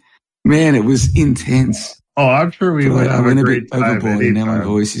hug. Man, it was intense. Oh, I'm sure we would have I went a a great bit time. overboard, and now my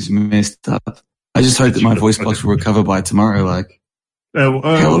voice is messed up. I just hope that my voice box will recover by tomorrow. Like, how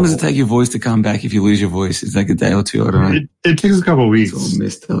long does it take your voice to come back if you lose your voice? It's like a day or two. I don't know. It takes a couple of weeks. It's all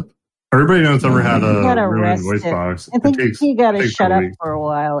messed up. Everybody knows ever had a ruined voice it. box. I think you got to shut up for a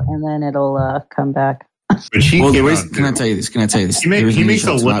while, and then it'll come back. Well, the reason, can I tell you this? He makes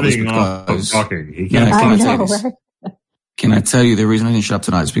a living off of talking. Can I tell you the reason I didn't shut up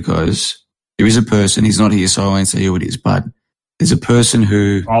tonight is because there is a person, he's not here, so I won't say who it is, but there's a person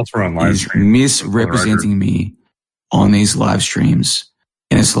who is misrepresenting me on these live streams.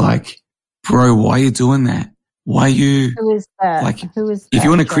 And it's like, bro, why are you doing that? Why are you... Who is that? Like, who is that, if you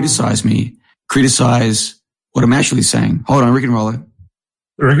want to John? criticize me, criticize what I'm actually saying. Hold on, Rick and Rollo.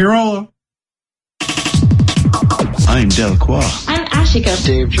 Rick and Rollo. I'm Delacroix. I'm Ashika.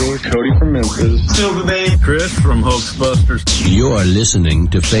 Dave James. Cody from Memphis. Silverman. Chris from Hoaxbusters. You're listening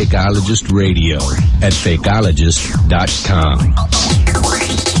to Fakeologist Radio at fakeologist.com.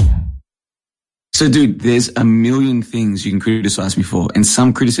 So, dude, there's a million things you can criticize me for, and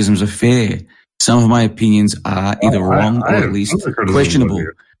some criticisms are fair. Some of my opinions are either wrong or at least questionable.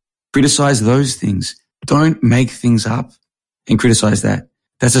 Criticize those things. Don't make things up and criticize that.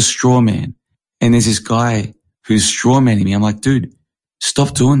 That's a straw man. And there's this guy who's straw manning me. I'm like, dude,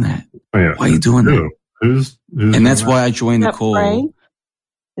 stop doing that. Oh, yeah. Why are you doing that? Who's and that's why I joined the call. Frank?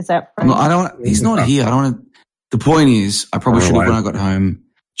 Is that Frank? He's not here. I don't want to. The point is, I probably should have, when I got home,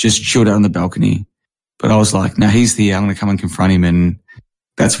 just chilled out on the balcony. But I was like, no, he's here. I'm going to come and confront him. And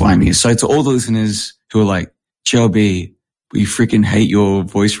that's why I'm here. So to all the listeners who are like, JLB, we freaking hate your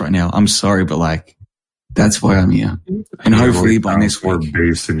voice right now. I'm sorry, but like, that's why I'm here. And hopefully by next week,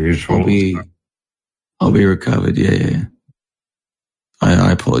 I'll be recovered. Yeah.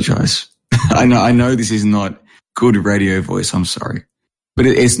 I apologize. I know this is not good radio voice. I'm sorry. But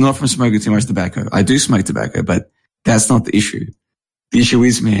it's not from smoking too much tobacco. I do smoke tobacco, but that's not the issue. The issue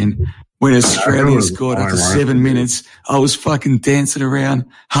is, man, when Australia scored after 7 minutes, I was fucking dancing around,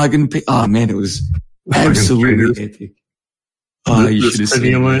 hugging people. Oh, man, it was absolutely epic. Oh, you should have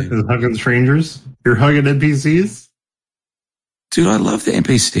seen it. Hugging strangers? You're hugging NPCs? Dude, I love the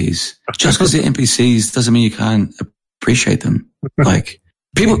NPCs. Just because they're NPCs doesn't mean you can't appreciate them. Like,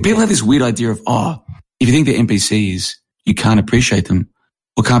 people have this weird idea of, if you think they're NPCs, you can't appreciate them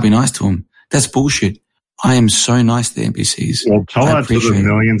or can't be nice to them. That's bullshit. I am so nice to the NPCs. Well, tell that to the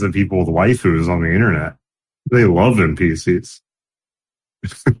millions of people with waifus on the internet. They love NPCs.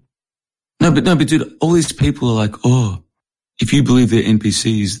 No, but dude, all these people are like, if you believe they're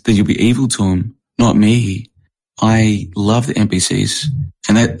NPCs, then you'll be evil to them. Not me. I love the NPCs,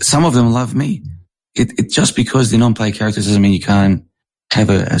 and that some of them love me. It just because they're non-player characters doesn't mean you can't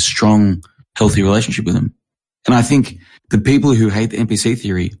have a strong, healthy relationship with them. And I think the people who hate the NPC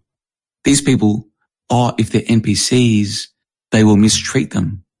theory, these people are, if they're NPCs, they will mistreat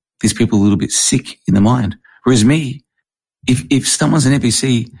them. These people are a little bit sick in the mind. Whereas me, if someone's an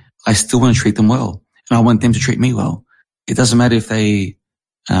NPC, I still want to treat them well, and I want them to treat me well. It doesn't matter if they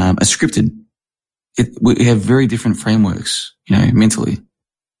are scripted. We have very different frameworks, mentally.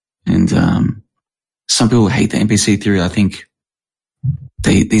 And some people hate the NPC theory. I think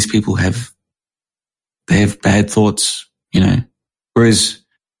these people have bad thoughts, Whereas,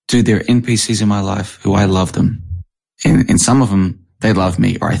 dude, there are NPCs in my life who I love them, and some of them they love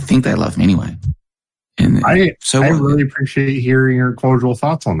me, or I think they love me anyway. And I really appreciate hearing your cordial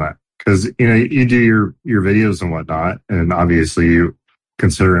thoughts on that, because you do your videos and whatnot, and obviously you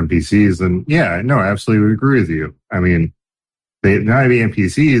consider NPCs, and yeah, no, I absolutely agree with you. I mean, they might be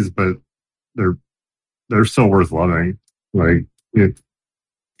NPCs, but they're still worth loving. Like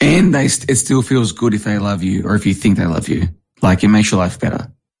and it still feels good if they love you, or if you think they love you. Like, it makes your life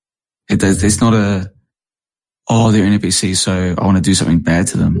better. It does. It's not they're an NPC, so I want to do something bad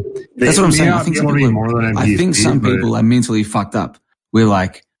to them. That's what I'm saying. I think some people are mentally fucked up. We're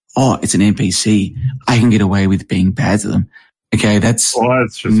like, it's an NPC. I can get away with being bad to them. Okay, that's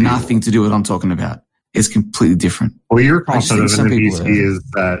just nothing to do with what I'm talking about. It's completely different. Well, your concept of an NPC is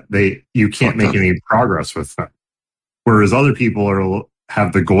that you can't make any progress with them, whereas other people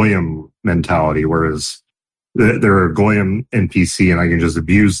have the Goyim mentality, whereas they're a Goyim NPC and I can just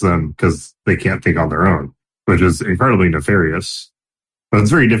abuse them because they can't think on their own, which is incredibly nefarious. But it's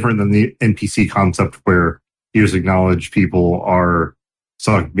very different than the NPC concept where you just acknowledge people are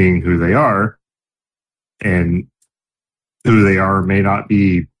stuck being who they are, and who they are may not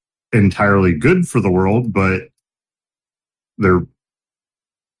be entirely good for the world, but they're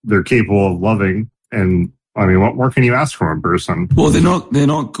capable of loving. And I mean, what more can you ask from a person? Well, they're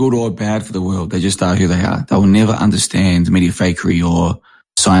not good or bad for the world. They just are who they are. They will never understand media fakery or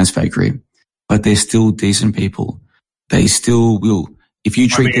science fakery, but they're still decent people. They still will. If you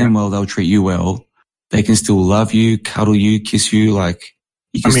treat them well, they'll treat you well. They can still love you, cuddle you, kiss you. Like,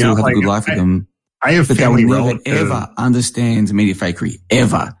 you can still have a good life with them. I have but family they will never ever understand media fakery,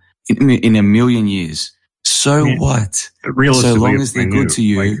 ever, in a million years. So what? So long as they're good to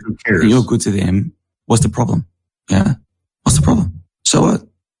you, and you're good to them, what's the problem? Yeah? What's the problem? So what?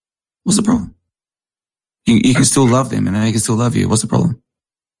 What's the problem? You can still love them, and they can still love you. What's the problem?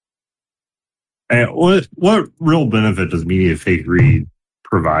 What real benefit does media fakery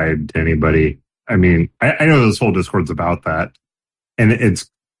provide to anybody? I mean, I know this whole Discord's about that, and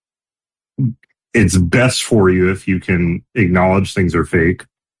it's best for you if you can acknowledge things are fake.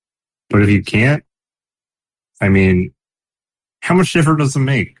 But if you can't, I mean, how much difference does it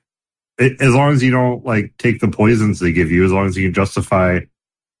make? As long as you don't take the poisons they give you, as long as you can justify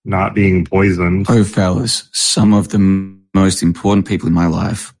not being poisoned. Oh, fellas, some of the most important people in my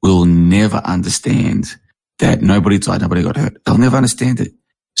life will never understand that nobody died, nobody got hurt. They'll never understand it.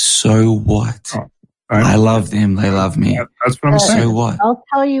 So what? I love them. They love me. That's what I'm saying. So what? I'll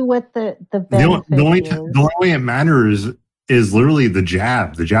tell you what the benefit the only is. way it matters is literally the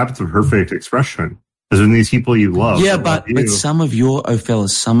jab. The jab is the perfect expression. Is when these people you love. Yeah, but some of your,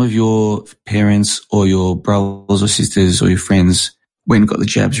 fellas, some of your parents or your brothers or sisters or your friends went and got the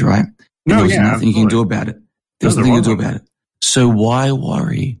jabs, right? And there was nothing you can do about it. There's nothing you can do about it. So why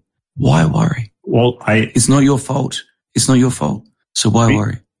worry? Why worry? Well, it's not your fault. It's not your fault. So why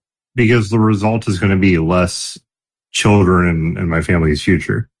worry? Because the result is going to be less children in my family's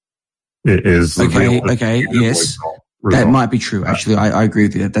future. It is. Okay, yes. That might be true. Actually, I agree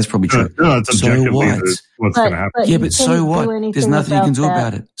with you. That's probably true. No, it's objectively what's going to happen. Yeah, but so what? There's nothing you can do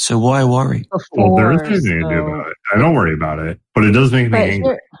about it. So why worry? Well, there is nothing to do about it. I don't worry about it, but it does make me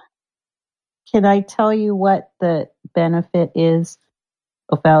angry. Can I tell you what the benefit is,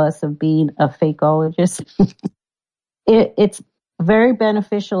 Ophelis, of being a fakeologist? It's very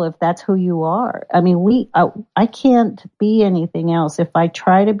beneficial if that's who you are. I mean, I can't be anything else. If I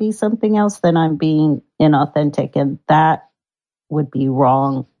try to be something else, then I'm being inauthentic, and that would be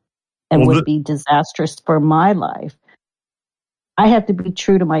wrong and would be disastrous for my life. I have to be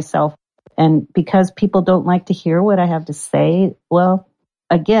true to myself, and because people don't like to hear what I have to say, well,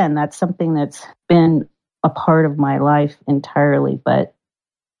 again, that's something that's been a part of my life entirely. But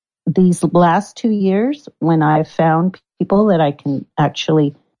these last 2 years, when I've found people that I can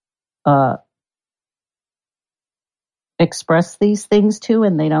actually express these things to,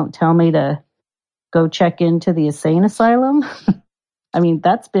 and they don't tell me to go check into the insane asylum. I mean,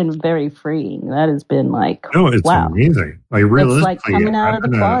 that's been very freeing. That has been it's wow. amazing. Realistically, it's like coming out of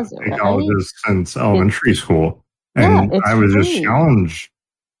the closet, I've been a psychologist since elementary school, and I was just challenged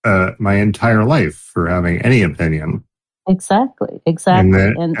my entire life for having any opinion. Exactly. And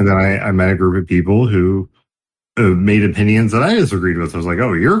then I met a group of people who made opinions that I disagreed with. I was like,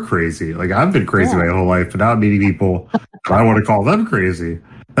 oh, you're crazy. Like, I've been crazy my whole life, but now I'm meeting people I want to call them crazy.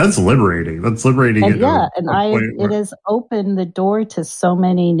 That's liberating. That's liberating. And it has opened the door to so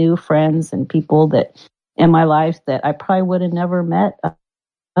many new friends and people that in my life that I probably would have never met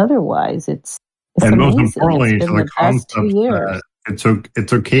otherwise. It's and amazing. Most importantly, it's to the concept that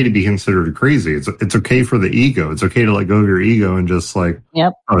it's okay to be considered crazy. It's okay for the ego. It's okay to let go of your ego and just like,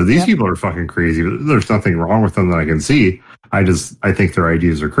 these people are fucking crazy. There's nothing wrong with them that I can see. I think their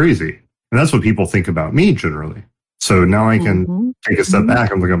ideas are crazy. And that's what people think about me generally. So now I can take a step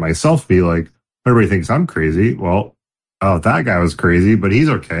back and look at myself and be like, everybody thinks I'm crazy. Well, that guy was crazy, but he's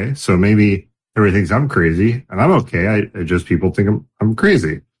okay. So maybe everybody thinks I'm crazy and I'm okay. I just people think I'm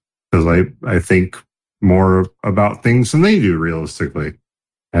crazy because I think more about things than they do realistically.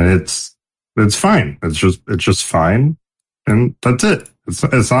 And it's fine. It's just fine. And that's it.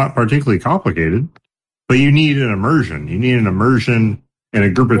 It's not particularly complicated, but you need an immersion. You need an immersion in a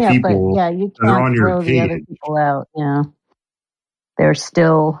group of people but, you that are on your throw the other people out. Yeah.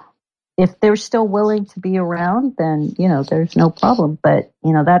 If they're still willing to be around, then, there's no problem. But,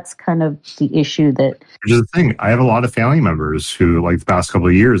 that's kind of the issue that. Which is the thing. I have a lot of family members who, like, the past couple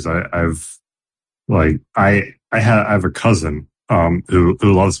of years, I have a cousin, who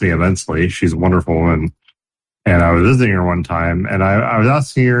loves me immensely. She's a wonderful woman. And I was visiting her one time and I was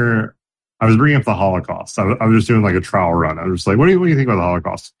asking her, I was bringing up the Holocaust. I was just doing like a trial run. I was just like, what do you think about the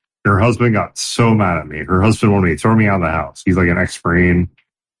Holocaust? And her husband got so mad at me. Her husband wanted me to throw me out of the house. He's like an ex-Marine.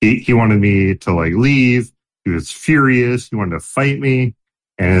 He wanted me to like leave. He was furious. He wanted to fight me.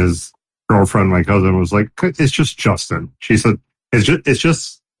 And his girlfriend, my cousin, was like, it's just Justin. She said, it's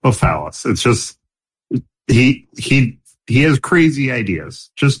just a phallus. It's just, he has crazy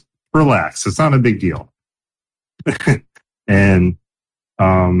ideas. Just relax. It's not a big deal. And,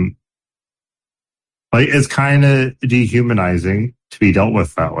 like, it's kind of dehumanizing to be dealt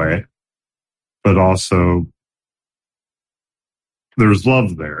with that way, but also there's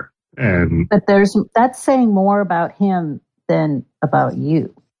love there. But that's saying more about him than about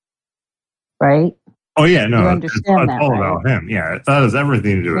you, right? Oh yeah, no, you understand it's all about him. Yeah, that has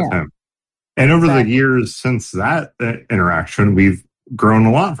everything to do with him. And over the years since that interaction, we've grown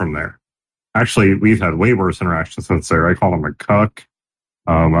a lot from there. Actually, we've had way worse interactions since there. I call him a cuck.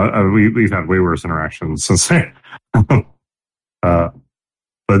 We've had way worse interactions since then.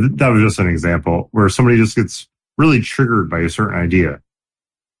 But that was just an example where somebody just gets really triggered by a certain idea.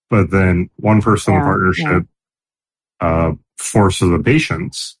 But then one person in the partnership forces the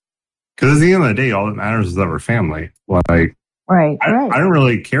patience. Because at the end of the day, all that matters is that we're family. Like, I don't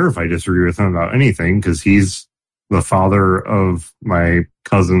really care if I disagree with him about anything because he's the father of my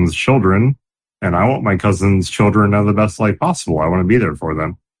cousin's children. And I want my cousin's children to have the best life possible. I want to be there for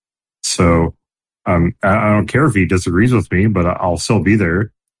them. So I don't care if he disagrees with me, but I'll still be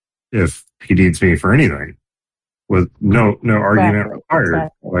there if he needs me for anything with no argument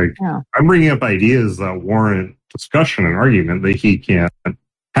required. I'm bringing up ideas that warrant discussion and argument that he can't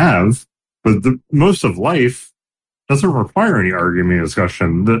have. But most of life doesn't require any argument or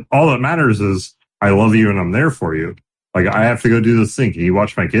discussion. All that matters is I love you and I'm there for you. Like, I have to go do this thing. Can you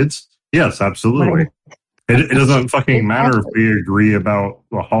watch my kids? Yes, absolutely. It doesn't fucking matter if we agree about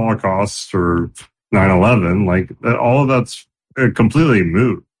the Holocaust or 9/11. Like, all of that's completely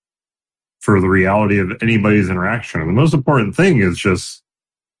moot for the reality of anybody's interaction. And the most important thing is just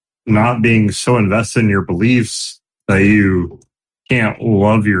not being so invested in your beliefs that you can't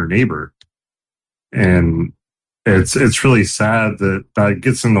love your neighbor. And it's really sad that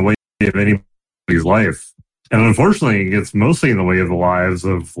gets in the way of anybody's life. And unfortunately, it gets mostly in the way of the lives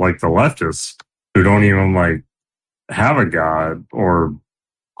of like the leftists who don't even like have a God or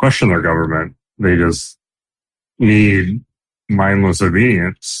question their government. They just need mindless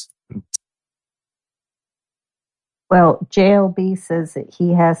obedience. Well, JLB says that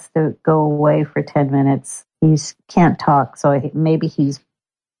he has to go away for 10 minutes. He can't talk, so maybe he's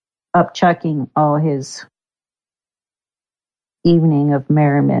up chucking all his evening of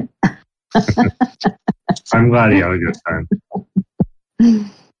merriment. I'm glad he had a good time.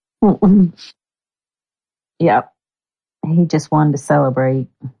 Yeah. He just wanted to celebrate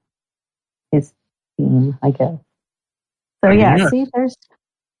his team, I guess. So, see, there's...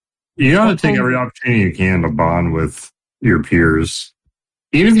 You got to take every opportunity you can to bond with your peers.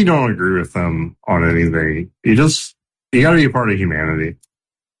 Even if you don't agree with them on anything, you got to be a part of humanity.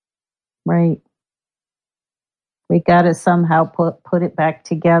 Right. We got to somehow put it back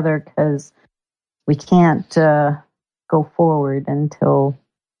together because we can't go forward until...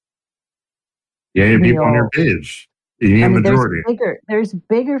 Yeah, you people on your page. You need a majority. There's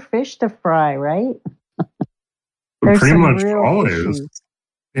bigger fish to fry, right? There's pretty some much real always. issues.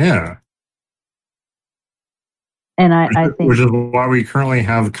 Yeah. And I think, which is why we currently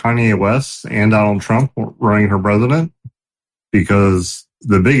have Kanye West and Donald Trump running for president, because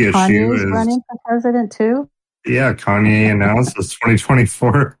the big issue Kanye's is running for president too. Yeah, Kanye announced his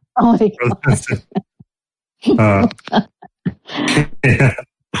 2024 Oh my presidency. Yeah.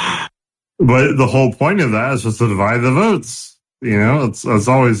 But the whole point of that is just to divide the votes. You know, that's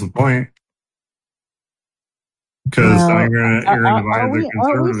always the point. Because now you're going to divide the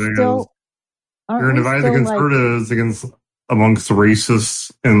conservatives. You're going to divide the conservatives against amongst the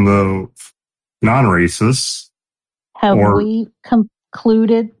racists and the non-racists. Have we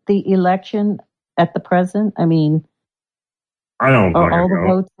concluded the election at the present? I mean, I don't are all the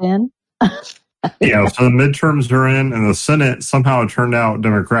votes in? Yeah, so the midterms are in, and the Senate somehow turned out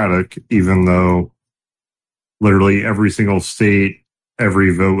Democratic, even though literally every single state,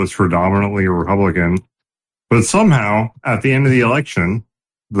 every vote was predominantly Republican. But somehow, at the end of the election,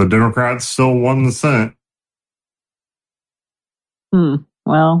 the Democrats still won the Senate.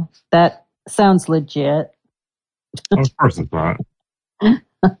 Well, that sounds legit. Of course it's not.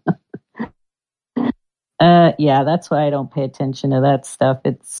 Yeah, that's why I don't pay attention to that stuff.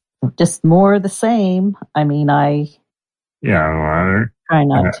 It's just more of the same. I mean, I try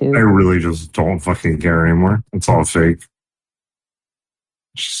not to. I really just don't fucking care anymore. It's all fake.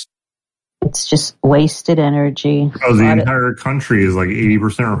 It's just wasted energy. Oh, the entire country is like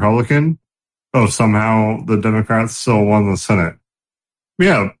 80% Republican. Oh, somehow the Democrats still won the Senate.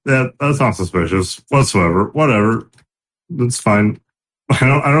 Yeah, that's not suspicious whatsoever. Whatever, that's fine.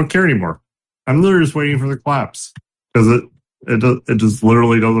 I don't care anymore. I'm literally just waiting for the collapse because it just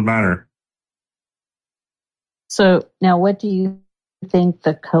literally doesn't matter. So now, what do you think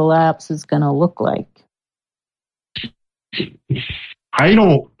the collapse is going to look like? I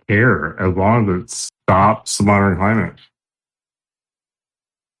don't care as long as it stops the modern climate.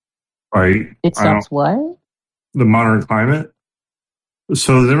 It stops what? The modern climate.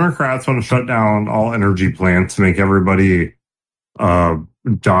 So the Democrats want to shut down all energy plants to make everybody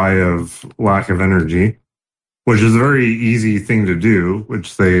die of lack of energy, which is a very easy thing to do,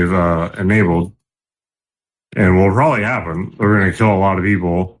 which they've enabled, and will probably happen. They're going to kill a lot of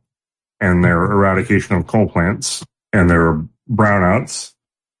people, and their eradication of coal plants and their brownouts.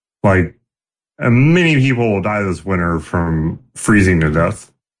 Like, many people will die this winter from freezing to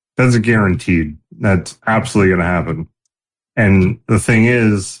death. That's guaranteed. That's absolutely going to happen. And the thing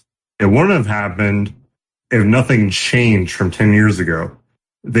is, it wouldn't have happened if nothing changed from 10 years ago.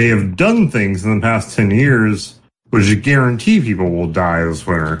 They have done things in the past 10 years which guarantee people will die this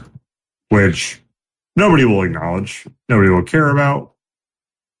winter, which nobody will acknowledge. Nobody will care about.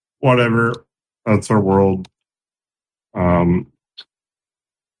 Whatever. That's our world.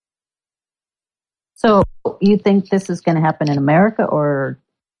 So you think this is going to happen in America or?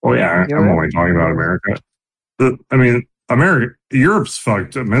 Oh yeah, I'm only talking about America. Europe's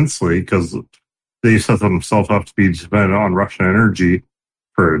fucked immensely because they set themselves up to be dependent on Russian energy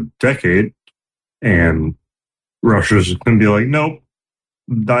for a decade, and Russia's just going to be like, nope,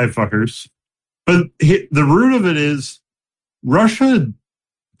 die fuckers. But the root of it is Russia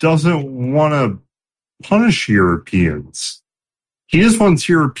doesn't want to punish Europeans. He just wants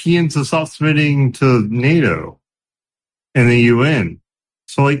Europeans to stop submitting to NATO and the UN.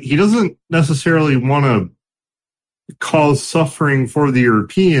 So, he doesn't necessarily want to cause suffering for the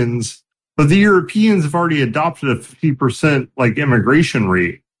Europeans, but the Europeans have already adopted a 50% immigration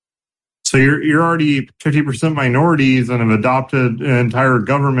rate. So you're already 50% minorities and have adopted an entire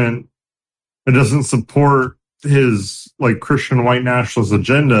government that doesn't support his Christian white nationalist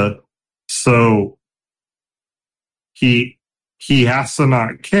agenda. So he has to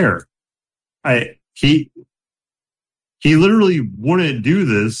not care. He literally wouldn't do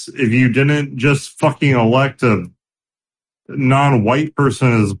this if you didn't just fucking elect a non-white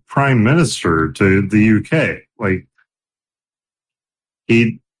person as prime minister to the UK.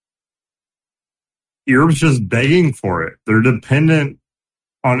 Europe's just begging for it. They're dependent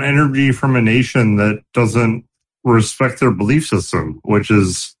on energy from a nation that doesn't respect their belief system, which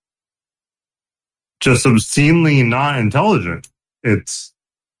is just obscenely not intelligent. It's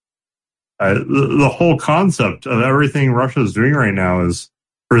the whole concept of everything Russia is doing right now is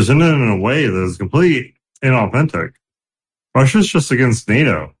presented in a way that is completely inauthentic. Russia's just against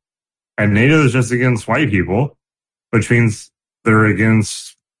NATO, and NATO is just against white people, which means they're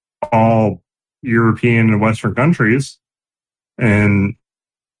against all European and Western countries. And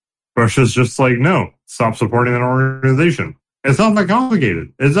Russia's just no, stop supporting that organization. It's not that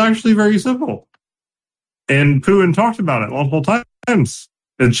complicated. It's actually very simple. And Putin talked about it multiple times.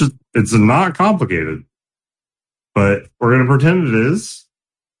 It's not complicated. But we're going to pretend it is,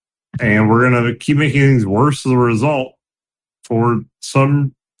 and we're going to keep making things worse as a result for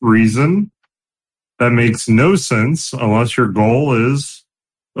some reason that makes no sense unless your goal is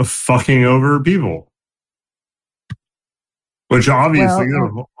fucking over people. Which obviously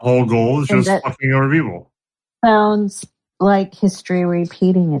the whole goal is just fucking over people. Sounds like history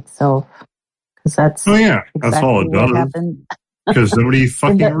repeating itself. Because that's that's all it does. Because nobody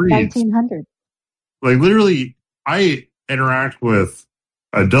fucking reads. 1900s. Like literally, I interact with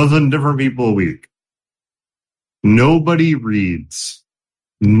a dozen different people a week. Nobody reads.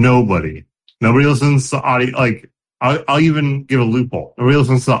 Nobody listens to audio. Like I'll even give a loophole. Nobody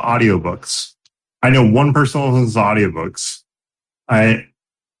listens to audiobooks. I know one person listens to audiobooks.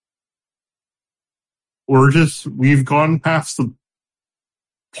 We've gone past the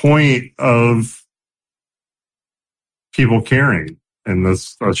point of people caring, and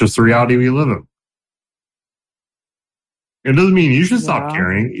that's just the reality we live in. It doesn't mean you should stop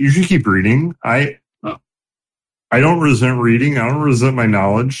caring. You should keep reading. I don't resent reading. I don't resent my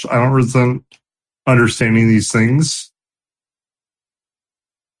knowledge. I don't resent understanding these things.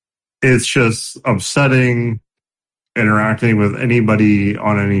 It's just upsetting interacting with anybody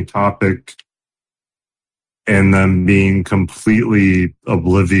on any topic and them being completely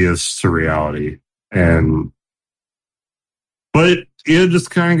oblivious to reality. But it just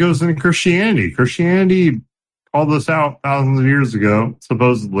kind of goes into Christianity. Christianity called this out thousands of years ago,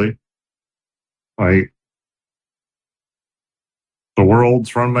 supposedly. Like, the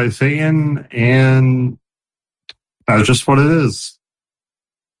world's run by Satan, and that's just what it is.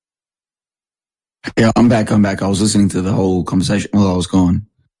 Yeah, I'm back. I was listening to the whole conversation while I was gone.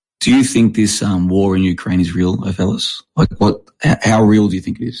 Do you think this war in Ukraine is real, fellas? Like, how real do you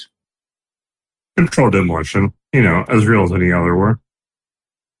think it is? Controlled demolition. As real as any other war.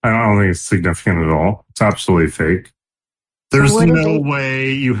 I don't think it's significant at all. It's absolutely fake. There's no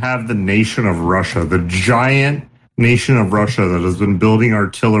way you have the nation of Russia, the giant nation of Russia that has been building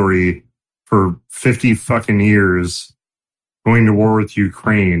artillery for 50 fucking years, going to war with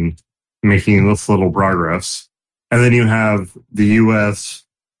Ukraine, making this little progress. And then you have the U.S.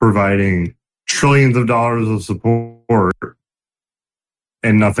 providing trillions of dollars of support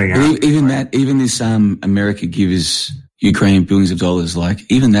and nothing happens. Even this America gives Ukraine billions of dollars. Like,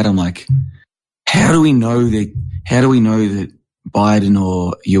 even that, I'm like, how do we know that Biden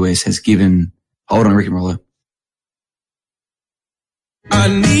or US has given? Hold on, Rick and Roller. I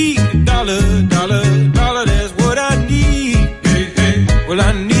need dollar, that's what I need. Hey, hey. Well,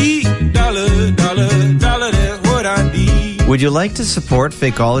 I need dollar, that's what I need. Would you like to support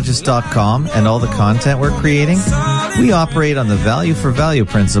Fakeologist.com and all the content we're creating? We operate on the value for value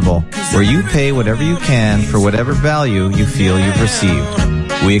principle, where you pay whatever you can for whatever value you feel you've received.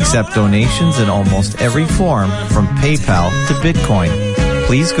 We accept donations in almost every form, from PayPal to Bitcoin.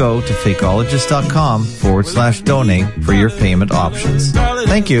 Please go to Fakeologist.com/donate for your payment options.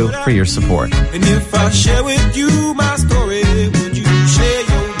 Thank you for your support. And if I share with you my story, would you share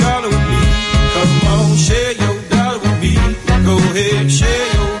your dollar with me? Come on, share your dollar with me. Go ahead,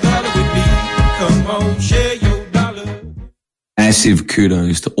 share your dollar with me. Come on, share your dollar. Massive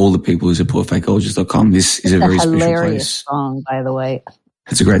kudos to all the people who support Fakeologist.com. This is a very special place. Hilarious song, by the way.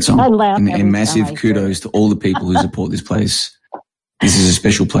 It's a great song. I laugh and massive kudos to all the people who support this place. This is a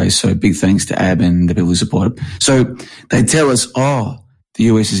special place, so big thanks to Ab and the people who support it. So they tell us, the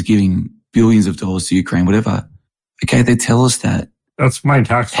US is giving billions of dollars to Ukraine, whatever. Okay, they tell us that. That's my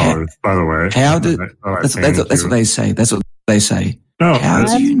tax dollars, by the way. That's what they say. That's what they say. No, how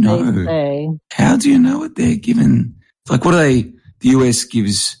do you know? How do you know what they're giving? Like, what are they? The US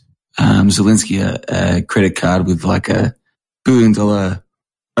gives Zelensky a credit card with like $1 billion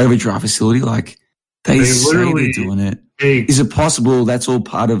overdraft facility. Like, they say they're doing it. Is it possible that's all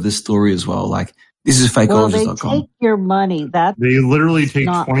part of the story as well? Like, this is Fakeologist.com. Well, they take your money. They literally take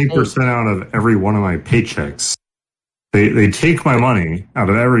 20% out of every one of my paychecks. They take my money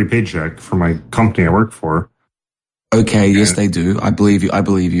out of every paycheck for my company I work for. Okay, yes, they do. I believe you.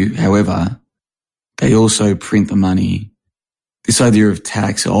 However, they also print the money. This idea of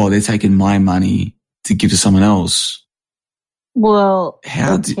tax, they're taking my money to give to someone else. Well,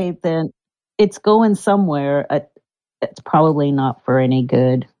 then it's going somewhere. It's probably not for any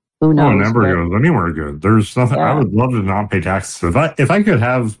good. Who knows? Oh, it never goes anywhere good. There's nothing. Yeah. I would love to not pay taxes. If I could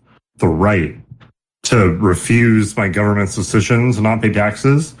have the right to refuse my government's decisions and not pay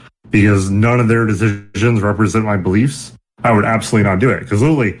taxes because none of their decisions represent my beliefs, I would absolutely not do it. Because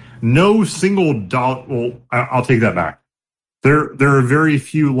literally, no single dollar. Well, I'll take that back. There are very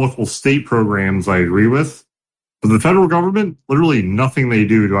few local state programs I agree with, but the federal government, literally nothing they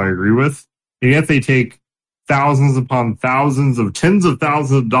do I agree with, and yet they take thousands upon thousands of tens of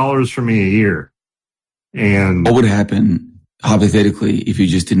thousands of dollars from me a year. And what would happen hypothetically if you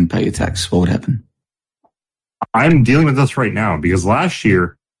just didn't pay your tax? What would happen? I'm dealing with this right now because last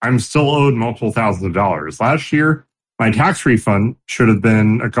year I'm still owed multiple thousands of dollars. Last year, my tax refund should have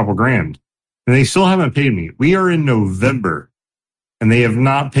been a couple grand, and they still haven't paid me. We are in November, and they have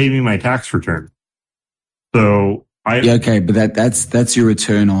not paid me my tax return. So yeah, okay, but that's your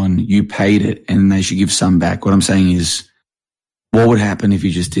return on you paid it, and they should give some back. What I'm saying is, what would happen if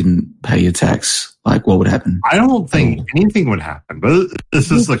you just didn't pay your tax? Like, what would happen? I don't think anything would happen, but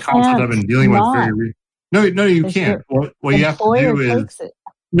this is the concept I've been dealing with very. No, you can't. What you have to do is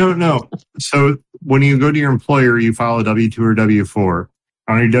no. So when you go to your employer, you file a W-2 or W-4.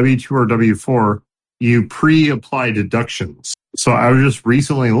 On your W-2 or W-4, you pre-apply deductions. So I was just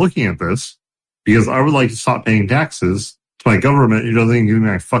recently looking at this because I would like to stop paying taxes to my government who doesn't even give me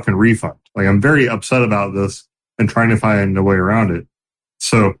my fucking refund. Like, I'm very upset about this and trying to find a way around it.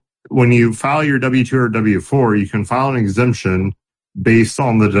 So when you file your W-2 or W-4, you can file an exemption based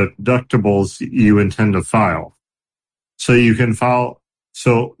on the deductibles you intend to file. So you can file,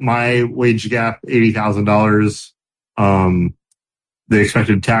 so my wage gap, $80,000. The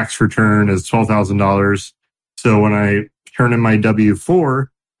expected tax return is $12,000. So when I turn in my W-4,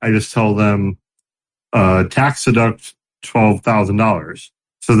 I just tell them, tax deduct $12,000.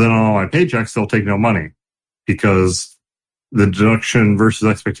 So then on all my paychecks, they'll take no money because the deduction versus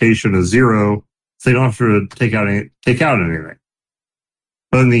expectation is zero. So they don't have to take out anything.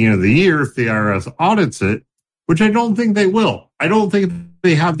 But in the end of the year, if the IRS audits it, which I don't think they will, I don't think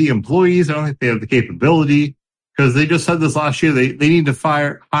they have the employees, I don't think they have the capability, because they just said this last year, they need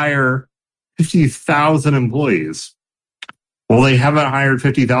to hire 50,000 employees. Well, they haven't hired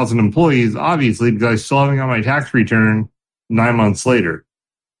 50,000 employees, obviously, because I still haven't got my tax return 9 months later.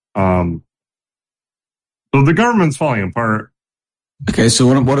 So the government's falling apart. Okay, so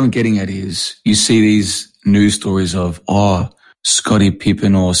what I'm getting at is you see these news stories of, Scottie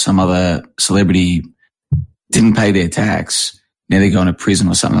Pippen or some other celebrity didn't pay their tax. Now they're going to prison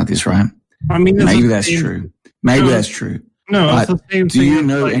or something like this, right? I mean, maybe that's true. Maybe that's true. No, it's the same thing. Do you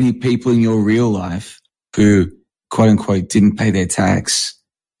know any people in your real life who, quote unquote, didn't pay their tax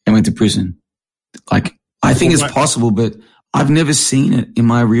and went to prison? Like, I think it's possible, but I've never seen it in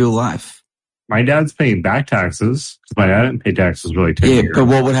my real life. My dad's paying back taxes because my dad didn't pay taxes really 10 years. Yeah, but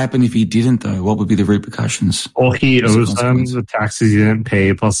what would happen if he didn't, though? What would be the repercussions? Well, he owes them the taxes he didn't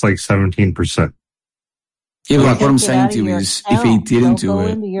pay plus like 17%. Yeah, but like what I'm saying to you is if he didn't do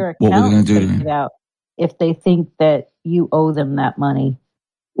it, what were they going to do to him? If they think that you owe them that money.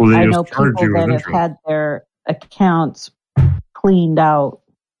 Well, I know people that have had their accounts cleaned out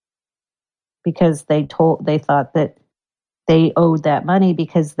because they thought that they owed that money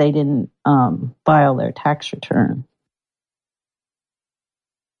because they didn't file their tax return.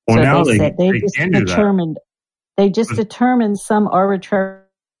 Well, so now they just determined some arbitrary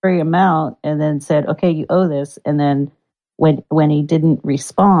amount and then said, okay, you owe this. And then when he didn't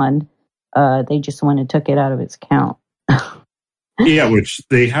respond, they just went and took it out of his account. Yeah, which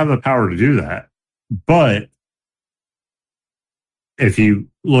they have the power to do that. But if you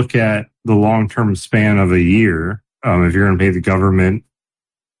look at the long-term span of a year, if you're going to pay the government,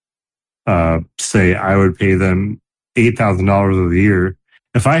 say I would pay them $8,000 a year.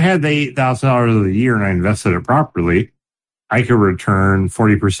 If I had the $8,000 a year and I invested it properly, I could return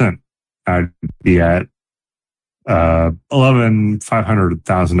 40%. I'd be at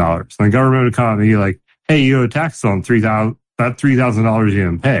 $500,000. And the government would come and be like, hey, you owe a tax on that $3,000 you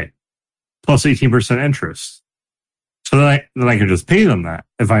didn't pay, plus 18% interest. So then I could just pay them that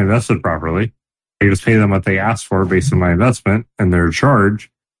if I invested properly. I just pay them what they asked for based on my investment and their charge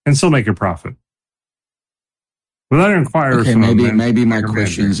and still make a profit. But that requires... Okay, maybe my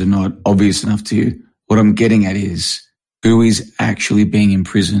questions are not obvious enough to you. What I'm getting at is who is actually being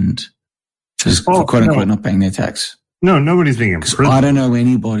imprisoned for quote-unquote not paying their tax? No, nobody's being imprisoned. I don't know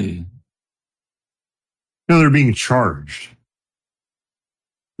anybody. No, they're being charged.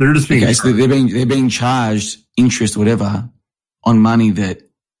 They're just being charged. So they're being charged interest, whatever, on money that...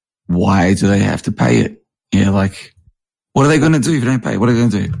 Why do they have to pay it? Yeah, like, what are they going to do if you don't pay? What are they going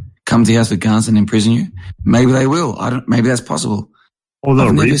to do? Come to your house with guns and imprison you? Maybe they will. Maybe that's possible. Although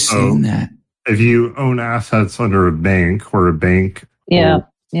I've never seen that. If you own assets under a bank or a bank, a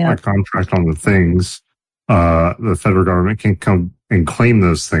contract on the things, the federal government can come and claim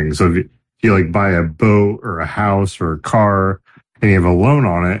those things. So if you like buy a boat or a house or a car and you have a loan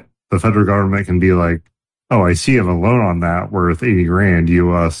on it, the federal government can be like, oh, I see you have a loan on that worth $80,000.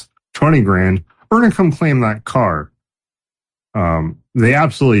 You owe us $20,000. We're going to come claim that car. They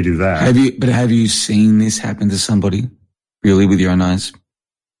absolutely do that. Have you seen this happen to somebody really with your own eyes?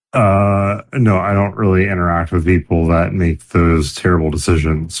 No, I don't really interact with people that make those terrible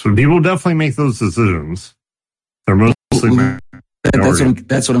decisions. But people definitely make those decisions. They're mostly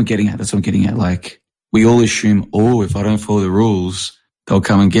that's what I'm getting at. That's what I'm getting at. Like, we all assume, if I don't follow the rules, they'll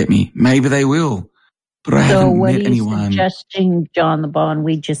come and get me. Maybe they will, but I haven't met anyone. So what are you suggesting, John the Bond?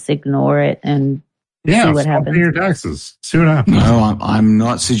 We just ignore it and see what happens. Pay your taxes. See what happens. No, I'm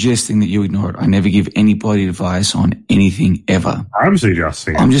not suggesting that you ignore it. I never give anybody advice on anything ever. I'm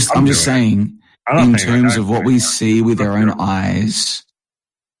suggesting. I'm just saying, in terms of what we see with our own eyes,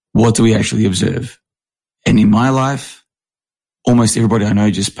 what do we actually observe? And in my life, almost everybody I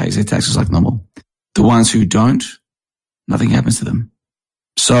know just pays their taxes like normal. The ones who don't, nothing happens to them.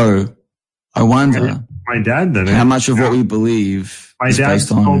 So I wonder, my dad did how much of what we believe is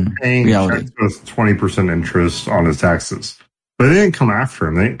based on reality. With 20% interest on his taxes, but they didn't come after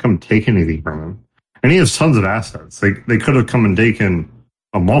him. They didn't come take anything from him, and he has tons of assets. They could have come and taken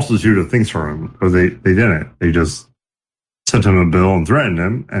a multitude of things from him, but they didn't. They just sent him a bill and threatened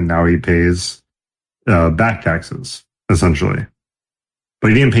him, and now he pays back taxes essentially. But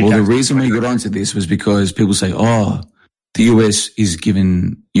he didn't pay. Well, the reason we got onto this was because people say, the US is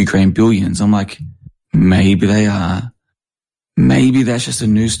giving Ukraine billions. I'm like, maybe they are. Maybe that's just a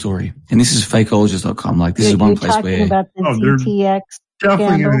news story. And this is fakeologist.com. Like, this is one place where... About the TTX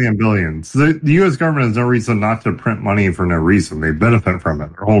definitely giving them billions. The U.S. government has no reason not to print money for no reason. They benefit from it.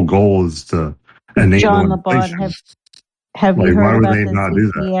 Their whole goal is to enable John the inflation. Bond, have you heard about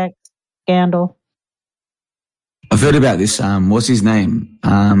the TTX scandal? I've heard about this. What's his name?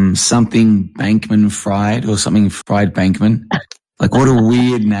 Something Bankman-Fried or something Fried-Bankman. Like, what a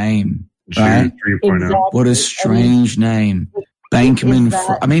weird name. Right? Exactly. What a strange name. Bankman.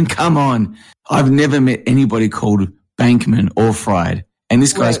 I mean, come on. I've never met anybody called Bankman or Fried. And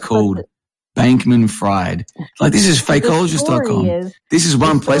this guy's called Bankman Fried. Like, this is fakeologist.com. This is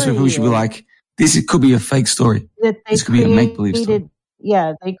one place where people should be like, could be a fake story. This could be a make-believe story.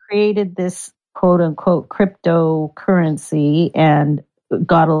 Yeah, they created this quote-unquote cryptocurrency and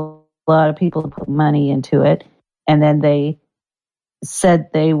got a lot of people to put money into it. And then they said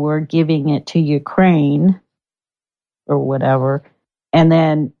they were giving it to Ukraine or whatever. And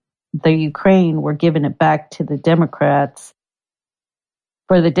then the Ukraine were giving it back to the Democrats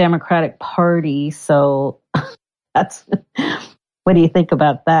for the Democratic Party. So what do you think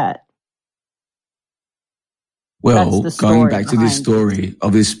about that? Well, going back to this story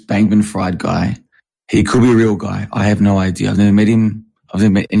of this Bankman-Fried guy, he could be a real guy. I have no idea. I've never met him. I've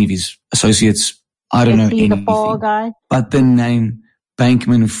never met any of his associates. I don't know anything. Is he the fall guy? But the name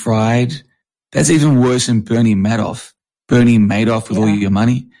Bankman-Fried, that's even worse than Bernie Madoff. Bernie Madoff with all your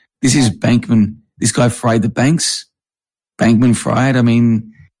money. This is Bankman. This guy fried the banks. Bankman-Fried. I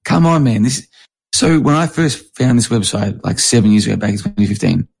mean, come on, man. So when I first found this website like 7 years ago, back in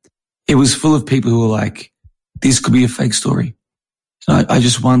 2015, it was full of people who were like, this could be a fake story. So I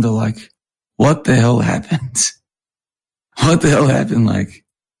just wonder, like, what the hell happened? What the hell happened? Like,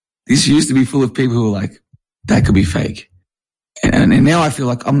 this used to be full of people who were like, that could be fake. And now I feel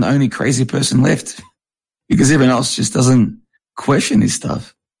like I'm the only crazy person left because everyone else just doesn't question this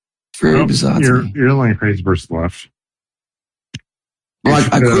stuff. It's very bizarre to me. You're the only crazy person left.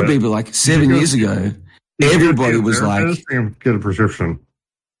 Like, I could be, but like 7 years ago, everybody was like, get a prescription.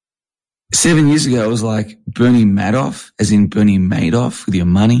 7 years ago, it was like Bernie Madoff, as in Bernie Madoff with your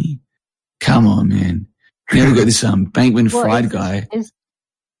money. Come on, man. Now we've got this Bankman-Fried guy.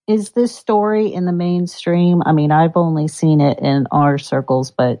 Is this story in the mainstream? I mean, I've only seen it in our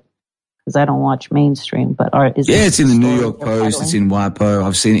circles, but because I don't watch mainstream. But it's in the New York Post. It's in WIPO.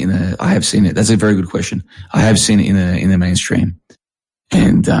 I have seen it. That's a very good question. I have seen it in the mainstream.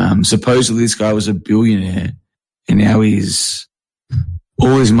 And supposedly this guy was a billionaire, and now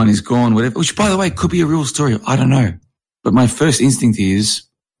all his money's gone, whatever, which, by the way, could be a real story. I don't know. But my first instinct is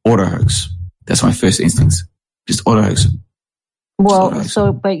auto hoax. That's my first instinct. Just auto hoax.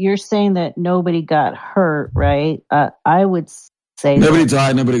 Well, but you're saying that nobody got hurt, right? I would say nobody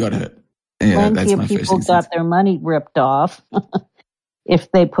died, nobody got hurt. Yeah, plenty of people got their money ripped off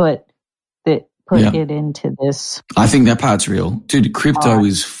if they put it into this. I think that part's real. Dude, crypto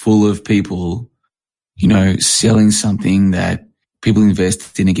is full of people, selling something that people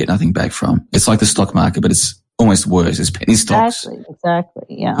invest in and get nothing back from. It's like the stock market, but it's almost worse. It's penny stocks. Exactly.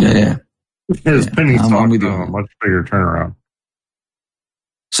 Yeah. Yeah. It's penny stocks, a much bigger turnaround.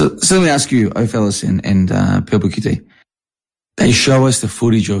 So let me ask you, fellas and Purple QT. They show us the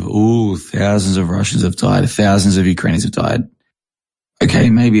footage of, thousands of Russians have died, thousands of Ukrainians have died. Okay,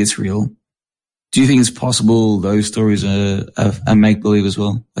 maybe it's real. Do you think it's possible those stories are make-believe as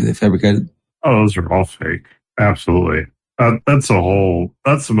well? Like they're fabricated? Oh, those are all fake. Absolutely. That's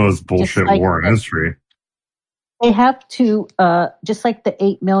the most bullshit like war in history. They have to, just like the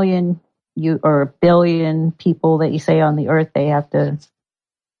 8 million or billion people that you say on the earth, they have to,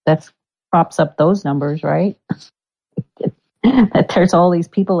 that props up those numbers, right? That there's all these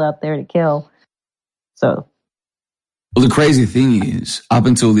people out there to kill. So. Well, the crazy thing is, up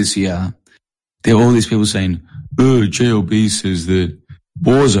until this year, there were all these people saying, oh, JLB says that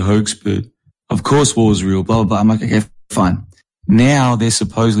war's a hoax, but of course war's real, blah, blah, blah. I'm like, okay, fine. Now there's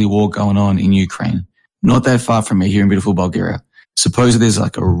supposedly war going on in Ukraine, not that far from here in beautiful Bulgaria. Supposedly there's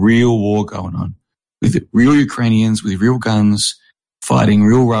like a real war going on with real Ukrainians with real guns fighting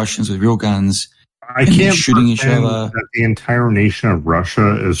real Russians with real guns. I can't shooting each other. That the entire nation of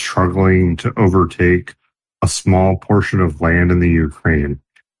Russia is struggling to overtake a small portion of land in the Ukraine.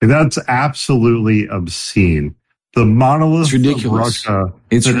 That's absolutely obscene. The monolith of Russia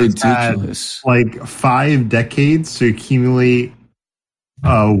it's ridiculous. Had like 5 decades to accumulate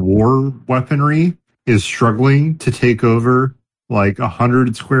war weaponry is struggling to take over like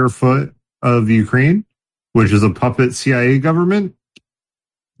 100 square foot of Ukraine, which is a puppet CIA government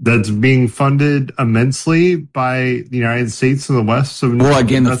that's being funded immensely by the United States and the West. Well,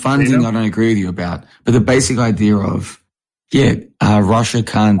 again, the funding I don't agree with you about, but the basic idea of, Russia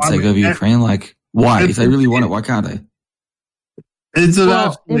can't take over Ukraine. Like, why? If they really want it, why can't they? It's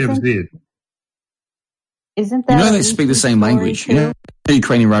absolutely obscene. Isn't that? They speak the same language.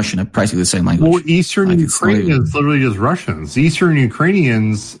 Ukrainian and Russian are practically the same language. Well, Eastern Ukraine is literally just Russians. Eastern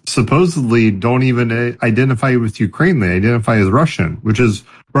Ukrainians supposedly don't even identify with Ukraine. They identify as Russian, which is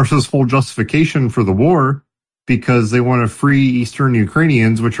Russia's whole justification for the war, because they want to free Eastern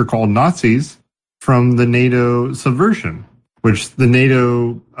Ukrainians, which are called Nazis, from the NATO subversion, which the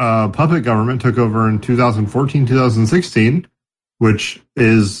NATO puppet government took over in 2014, 2016, which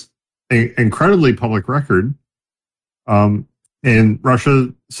is an incredibly public record. And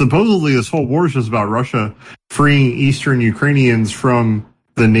Russia, supposedly this whole war is just about Russia freeing Eastern Ukrainians from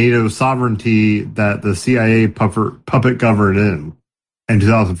the NATO sovereignty that the CIA puppet governed in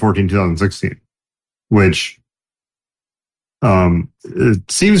 2014, 2016, which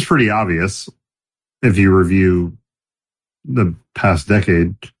it seems pretty obvious if you review the past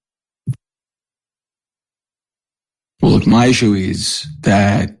decade. Well, look, my issue is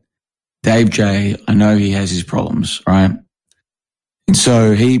that Dave J, I know he has his problems, right? And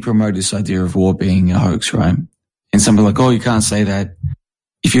so he promoted this idea of war being a hoax, right? And some people are like, oh, you can't say that.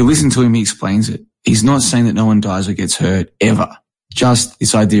 If you listen to him, he explains it. He's not saying that no one dies or gets hurt ever. Just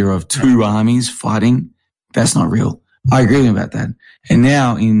this idea of two armies fighting, that's not real. I agree with him about that. And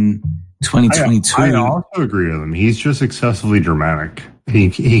now in 2022... I also agree with him. He's just excessively dramatic.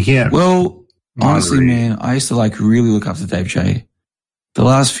 He can't... Well, honestly, man, I used to really look up to Dave J. The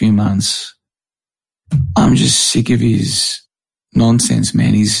last few months, I'm just sick of his nonsense,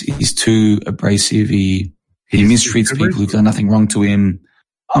 man. He's too abrasive. He mistreats people who've done nothing wrong to him.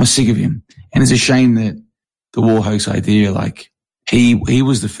 I'm sick of him. And it's a shame that the war hoax idea, he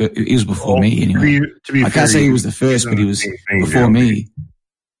was the first, he was before me anyway. I can't say he was the first, but he was before me.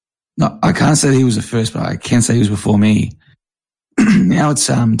 No, I can't say that he was the first, but I can say he was before me. Now it's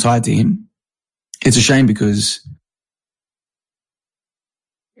tied to him. It's a shame because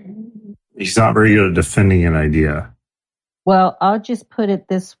he's not very good at defending an idea. Well, I'll just put it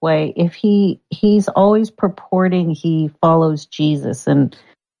this way. If he's always purporting he follows Jesus, and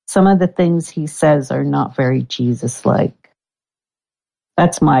some of the things he says are not very Jesus-like.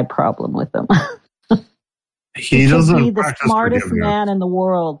 That's my problem with him. He doesn't be the smartest man in the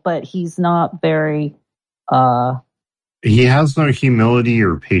world, but he's not very... he has no humility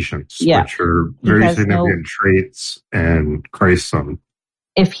or patience, which are very significant traits in Christ's son.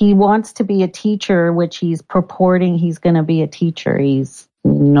 If he wants to be a teacher, which he's purporting he's going to be a teacher, he's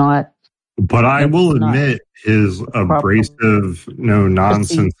not. But I will admit his abrasive,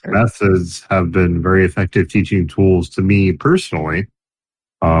 no-nonsense methods have been very effective teaching tools to me personally.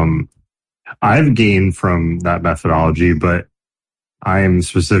 I've gained from that methodology, but I am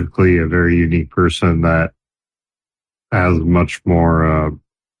specifically a very unique person that has much more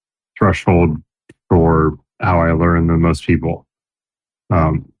threshold for how I learn than most people.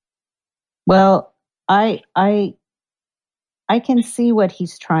 Well, I can see what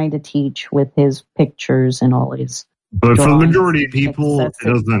he's trying to teach with his pictures and all his. But for the majority of people, it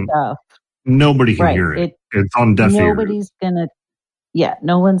doesn't. Stuff. Nobody can hear it. It's on deaf ears. Nobody's gonna. Yeah,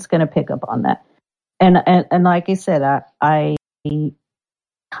 no one's gonna pick up on that. And like I said, I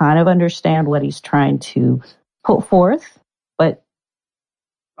kind of understand what he's trying to put forth, but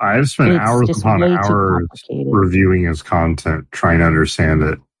I've spent It's hours just upon way too hours complicated. reviewing his content, trying to understand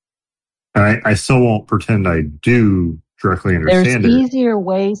it. And I still won't pretend I do directly understand There's it. easier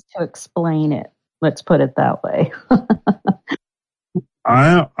ways to explain it. Let's put it that way.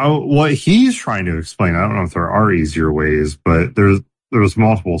 What he's trying to explain, I don't know if there are easier ways, but there's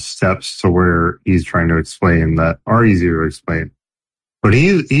multiple steps to where he's trying to explain that are easier to explain. But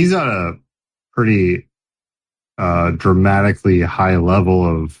he's at a pretty dramatically high level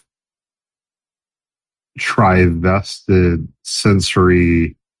of tri-vested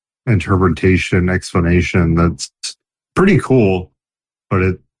sensory interpretation explanation that's pretty cool,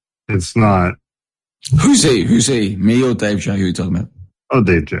 but it's not. Who's he? Me or Dave J? Who are you talking about? Oh,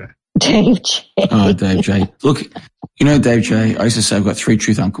 Dave J. Dave J. Oh, Dave J. Look, you know Dave J. I used to say I've got 3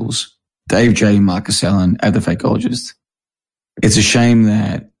 truth uncles: Dave J, Marcus Allen, and the Fakeologist. It's a shame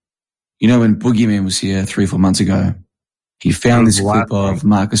that, you know, when Boogeyman was here 3 or 4 months ago, he found this clip of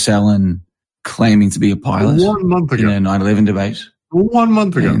Marcus Allen claiming to be a pilot 1 month ago in a 9/11 debate. 1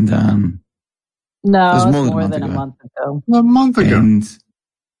 month ago. And, No, it was it's more more than than a month ago. A month ago. And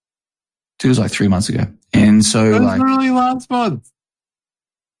it was like 3 months ago. And so, It was like, literally last month.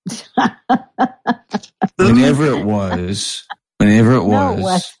 whenever it was,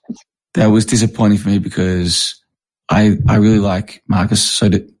 that was disappointing for me because I really like Marcus. So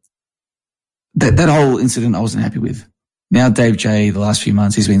that whole incident I wasn't happy with. Now Dave J, the last few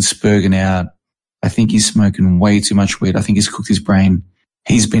months, he's been spurging out. I think he's smoking way too much weed. I think he's cooked his brain.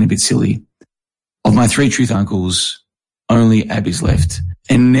 He's been a bit silly. Of my 3 truth uncles, only Abby's left.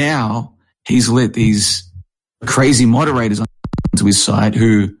 And now he's let these crazy moderators onto his side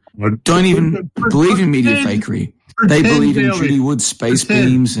who don't even believe in media fakery. They believe in Judy Wood's space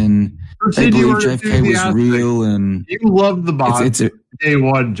beams, and they believe JFK was real. And you love the bot. It's day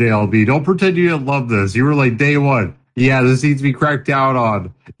one, JLB. Don't pretend you didn't love this. You were like, day one. Yeah, this needs to be cracked down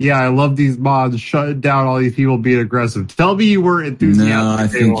on. Yeah, I love these mods. Shut down all these people being aggressive. Tell me you weren't enthusiastic. No, I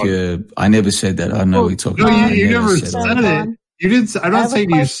think I never said that. I don't know what you're talking about. No, you never said it. You didn't. I'm not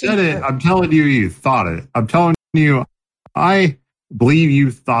saying you said it. I'm telling you thought it. I'm telling you, I believe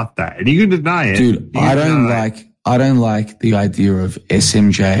you thought that, and you can deny it. Dude, I don't like the idea of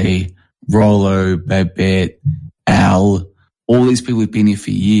SMJ, Rollo, Babette, Al, all these people who've been here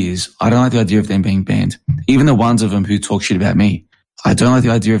for years. I don't like the idea of them being banned. Even the ones of them who talk shit about me. I don't like the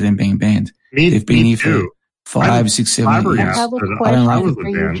idea of them being banned. They've been here for 5, 6, 7 years. I have a question for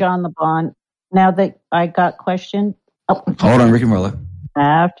you, John LeBon. Now that I got questioned. Oh. Hold on, Rick and Rollo.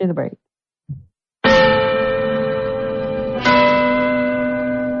 After the break.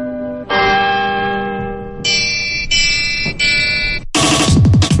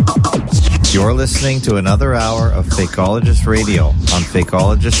 You're listening to another hour of Fakeologist Radio on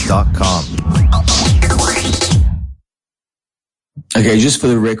Fakeologist.com. Okay, just for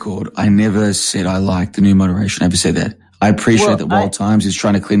the record, I never said I liked the new moderation. I never said that. I appreciate that Wild Times is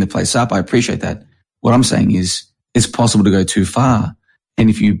trying to clean the place up. I appreciate that. What I'm saying is it's possible to go too far. And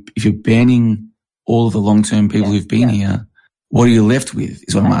if you're banning all of the long-term people who've been here, what are you left with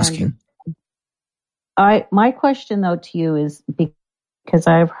is what I'm asking. My question, though, to you is because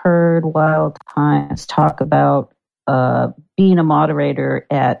I've heard Wild Times talk about being a moderator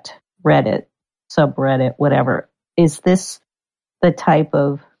at Reddit, subreddit, whatever. Is this the type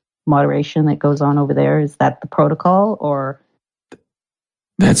of moderation that goes on over there? Is that the protocol, or?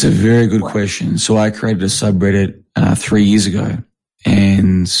 That's a very good question. So I created a subreddit 3 years ago,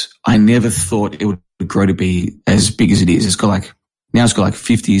 and I never thought it would grow to be as big as it is. It's got like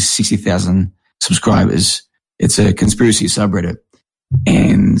 50, 60,000 subscribers. It's a conspiracy subreddit,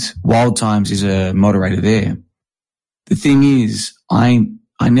 and Wild Times is a moderator there. The thing is, I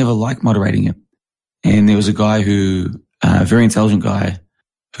never liked moderating it, and there was a guy a very intelligent guy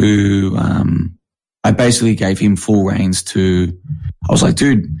who I basically gave him full reins to. I was like,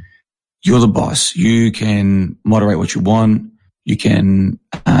 dude, you're the boss. You can moderate what you want. You can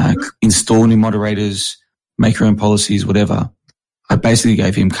install new moderators, make your own policies, whatever. I basically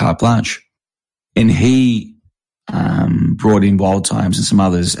gave him carte blanche. And he brought in Wild Times and some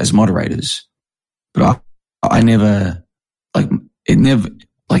others as moderators. But I never, even though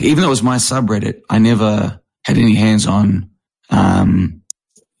it was my subreddit, I never had any hands-on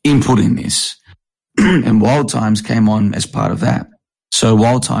input in this. And Wild Times came on as part of that. So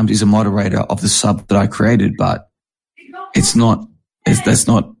Wild Times is a moderator of the sub that I created, but that's not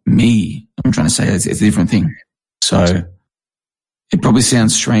me. I'm trying to say it's a different thing. So it probably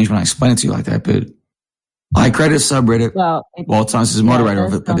sounds strange when I explain it to you like that, but I created a subreddit. Wild Times is a moderator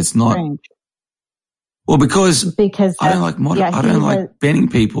of it, but it's not. Strange. Well, because I don't like banning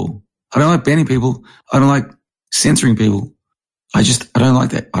people. I don't like banning people. I don't like censoring people. I don't like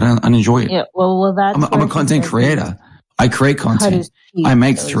that. I don't enjoy it. Yeah, well, that's. I'm a content creator. I create content. I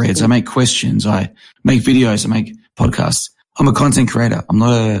make threads. I make questions. I make videos. I make podcasts. I'm a content creator. I'm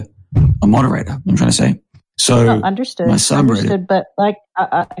not a moderator. I'm trying to say. So understood. My subreddit. Understood, but like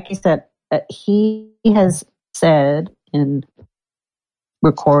you said, he has said in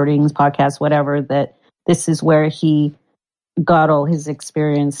recordings, podcasts, whatever, that this is where he got all his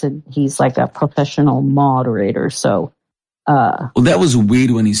experience, and he's like a professional moderator. So, well, that was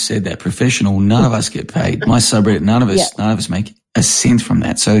weird when he said that. Professional. None of us get paid. My subreddit. None of us make a cent from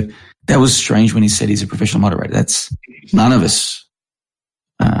that. So that was strange when he said he's a professional moderator. That's none of us.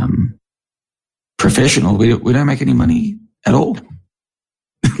 Professional. We don't make any money at all.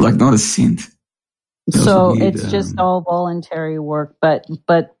 Like not a cent. So weird, it's just all voluntary work, but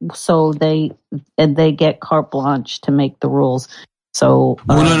so they get carte blanche to make the rules. So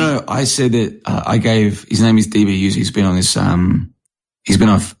no. I said that I gave his name is DB Hughes. He's been on this. He's been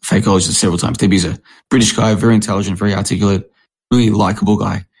on Fakeologist several times. DB's a British guy, very intelligent, very articulate, really likable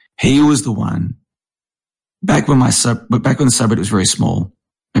guy. He was the one back when the subreddit was very small,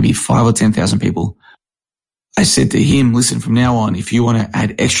 maybe 5,000 or 10,000 people. I said to him, listen, from now on, if you want to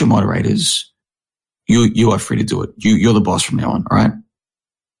add extra moderators, you are free to do it. You're the boss from now on, all right?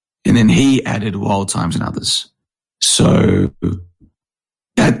 And then he added Wild Times and others. So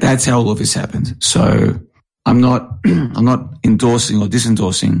that's how all of this happened. So I'm not endorsing or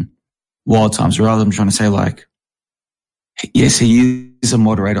disendorsing Wild Times. Rather, I'm trying to say, like, yes, he is a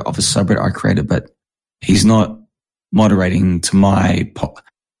moderator of a subreddit I created, but he's not moderating to my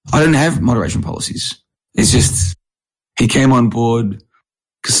I don't have moderation policies. It's just he came on board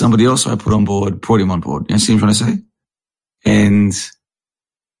because somebody else I put on board brought him on board. You know, see what I'm trying to say? And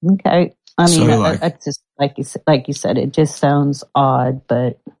okay, I mean, so it's just like you said, it just sounds odd,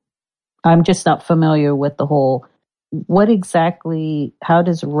 but I'm just not familiar with the whole. What exactly? How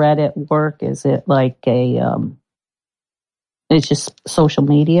does Reddit work? Is it like it's just social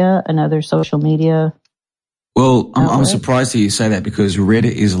media, another social media? Well, I'm surprised that you say that because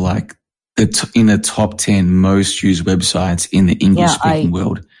Reddit is like in the top 10 most used websites in the English-speaking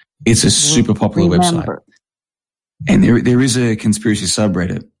world. It's a super popular website. And there is a conspiracy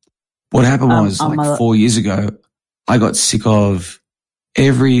subreddit. What happened was 4 years ago, I got sick of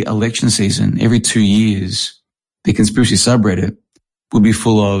every election season, every 2 years, the conspiracy subreddit would be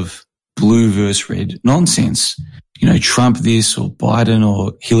full of blue versus red nonsense. You know, Trump this or Biden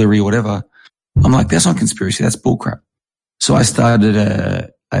or Hillary or whatever. I'm like, that's not conspiracy. That's bullcrap. So I started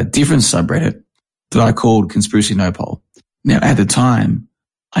a different subreddit that I called Conspiracy No Poll. Now, at the time,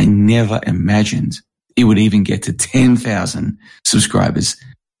 I never imagined it would even get to 10,000 subscribers,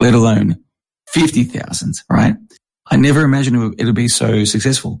 let alone 50,000, right? I never imagined it would be so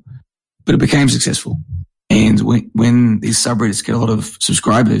successful, but it became successful. And when these subreddits get a lot of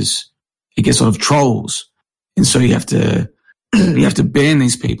subscribers, it gets a lot of trolls. And so you have to ban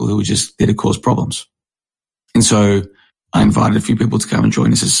these people who are just there to cause problems. And so I invited a few people to come and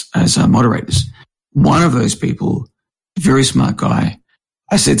join us as moderators. One of those people, a very smart guy,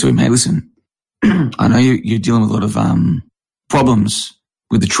 I said to him, hey, listen, I know you're dealing with a lot of problems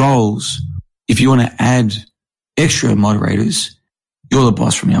with the trolls. If you want to add extra moderators, you're the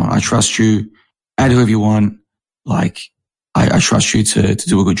boss from now on. I trust you. Add whoever you want. Like, I trust you to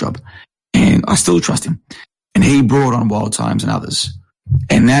do a good job. And I still trust him. And he brought on Wild Times and others.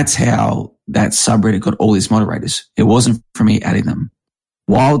 And that's how that subreddit got all these moderators. It wasn't for me adding them.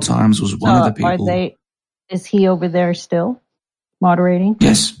 Wild Times was one of the people. Is he over there still moderating?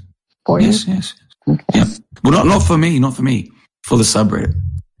 Yes. For you? Yes. Okay. Yeah. Well, not for me. For the subreddit.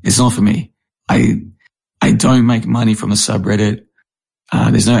 It's not for me. I don't make money from the subreddit.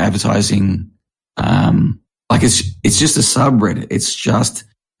 There's no advertising. It's just a subreddit. It's just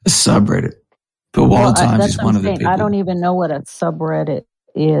a subreddit. But Wild Times is one of the people. I don't even know what a subreddit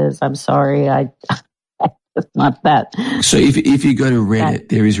is. I'm sorry. It's not that. So if you go to Reddit,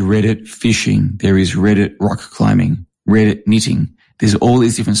 there is Reddit fishing. There is Reddit rock climbing, Reddit knitting. There's all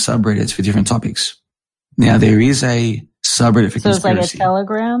these different subreddits for different topics. Now, there is a subreddit for conspiracy. So it's like a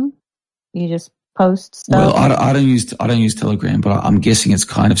Telegram? You just post stuff? Well, I don't use Telegram, but I'm guessing it's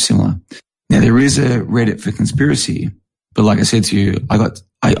kind of similar. Now, there is a Reddit for conspiracy, but like I said to you,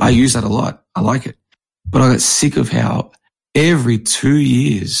 I use that a lot. I like it. But I got sick of how every 2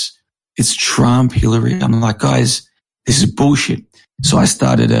 years it's Trump, Hillary. I'm like, guys, this is bullshit. So I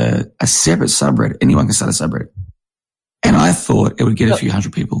started a separate subreddit. Anyone can start a subreddit. And I thought it would get a few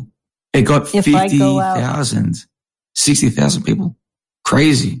hundred people. It got 50,000, 60,000 people.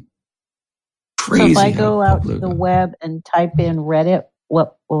 Crazy. So if I go out to the web and type in Reddit,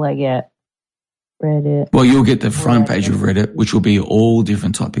 what will I get? Reddit. Well, you'll get the front page of Reddit, which will be all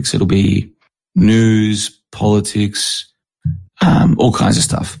different topics. It'll be news, politics, all kinds of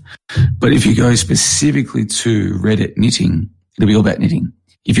stuff. But if you go specifically to Reddit knitting, it'll be all about knitting.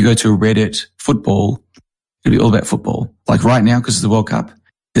 If you go to Reddit football, it'll be all about football. Like right now, because of the World Cup,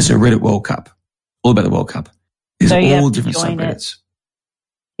 there's a Reddit World Cup, all about the World Cup. There's So you all have to different join subreddits.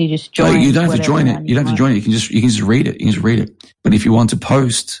 You just join. You don't have to whatever join it. one You don't have to join it. You can just read it. You can just read it. But if you want to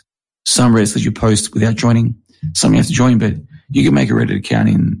post, some Reddits that you post without joining, some you have to join, but you can make a Reddit account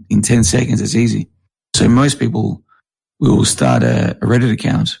in 10 seconds. It's easy. So most people will start a Reddit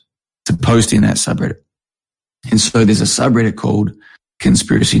account to post in that subreddit. And so there's a subreddit called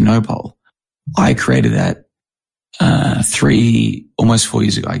Conspiracy No Poll. I created that almost 4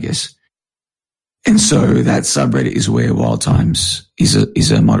 years ago, I guess. And so that subreddit is where Wild Times is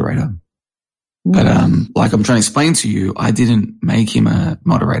a moderator. But like I'm trying to explain to you, I didn't make him a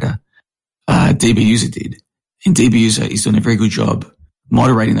moderator. DB User did. And DB User is doing a very good job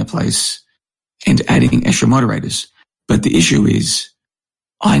moderating the place and adding extra moderators. But the issue is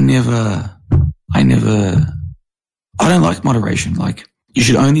I don't like moderation. Like, you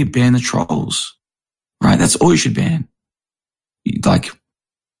should only ban the trolls, right? That's all you should ban. Like,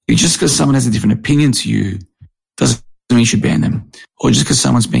 just because someone has a different opinion to you doesn't mean you should ban them. Or just because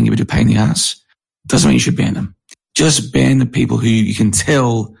someone's being a bit of a pain in the ass doesn't mean you should ban them. Just ban the people who you can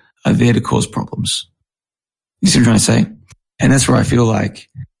tell are there to cause problems. You see what I'm trying to say? And that's where I feel like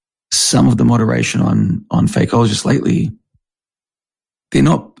some of the moderation on Fakeologists lately, they're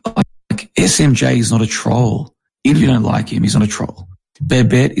not, like, SMJ is not a troll. Even if you don't like him, he's not a troll.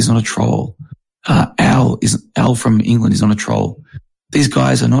 Babette is not a troll. Al from England is not a troll. These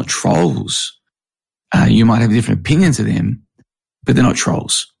guys are not trolls. You might have a different opinion to them, but they're not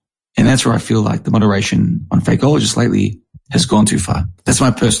trolls. And that's where I feel like the moderation on Fakeologists lately has gone too far. That's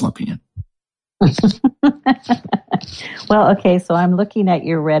my personal opinion. Well, okay, so I'm looking at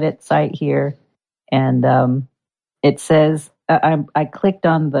your Reddit site here, and it says, I clicked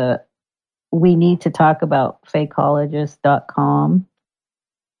on the we need to talk about fakeologist.com,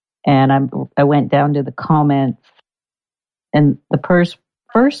 and I went down to the comments, and the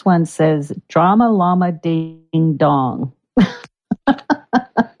first one says, drama llama ding dong.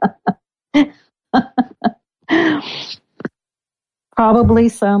 Probably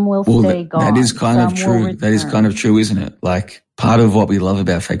some will stay gone. That is kind of true. That is kind of true, isn't it? Like, part of what we love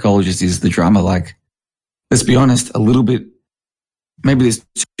about Fakeologists is the drama. Like, let's be honest, a little bit, maybe there's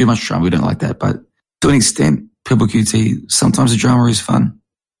too much drama. We don't like that. But to an extent, Purple QT, sometimes the drama is fun.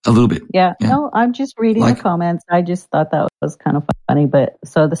 A little bit. Yeah. No, I'm just reading the comments. I just thought that was kind of funny. But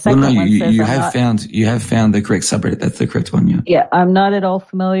so the second one says, you have found the correct subreddit. That's the correct one. Yeah. Yeah. I'm not at all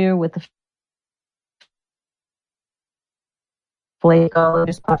familiar with the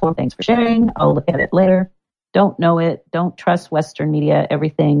Fakeologist platform. Thanks for sharing. I'll look at it later. Don't know it. Don't trust Western media.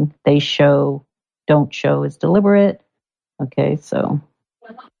 Everything they don't show is deliberate. Okay, so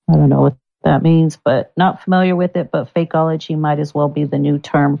I don't know what that means, but not familiar with it. But Fakeology might as well be the new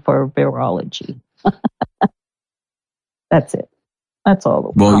term for virology. That's it. That's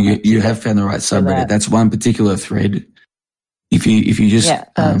all. Well, you have found the right subreddit. That's one particular thread. If you just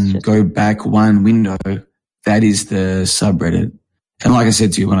go back one window, that is the subreddit. And like I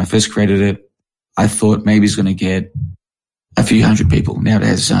said to you, when I first created it, I thought maybe it's going to get a few hundred people. Now it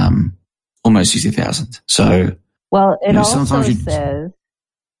has almost 60,000. So, well, it also says.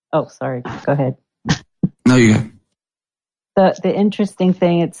 Oh, sorry. Go ahead. No, you go. The interesting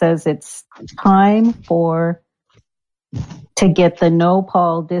thing, it says it's time to get the No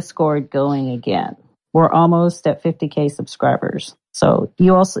Paul Discord going again. We're almost at 50K subscribers. So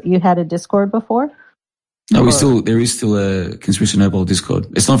you had a Discord before? No, there is still a Conspiracy No Poll Discord.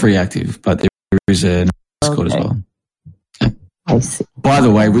 It's not very active, but there is a Discord as well. Yeah. I see. By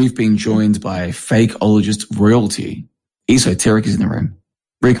the way, we've been joined by Fakeologist royalty. Esoteric is in the room.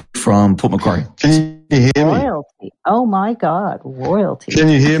 Rick from Port Macquarie. Can you hear me? Royalty. Oh my God, royalty. Can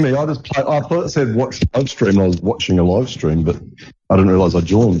you hear me? I thought it said watch live stream. I was watching a live stream, but I didn't realise I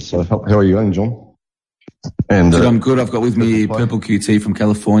joined. So how are you going, John? And I'm good. I've got with me Purple QT from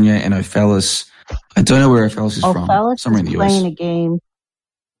California and Ophelis. I don't know where Ophelis is from. Somewhere in the US. Playing a game.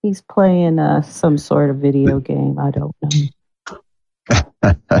 He's playing some sort of video game. I don't know.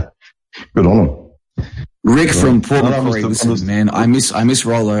 Good on him. Rick from Port Macquarie. Listen, man, I miss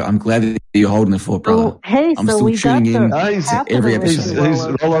Rollo. I'm glad that you're holding the fort, brother. Oh, hey, I'm so still we tuning in every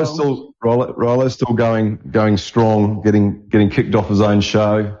episode. Rollo's still going strong, getting kicked off his own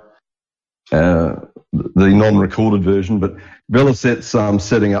show, the non-recorded version. But Velocet's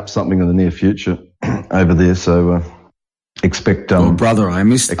setting up something in the near future over there. So expect. Brother, I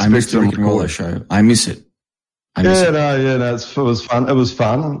missed the Rick and Roller show. I miss it. It was fun. It was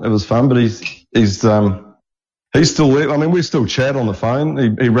fun. But he's still there. I mean, we still chat on the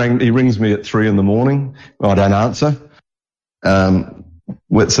phone. He rings me at 3 a.m. I don't answer. And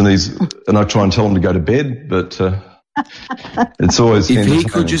I try and tell him to go to bed, but it's always. If he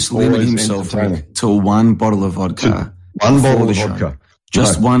could just limit himself to one bottle of vodka,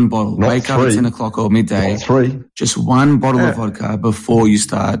 just one bottle. Wake up at 10 o'clock or midday. Not 3. Just one bottle of vodka before you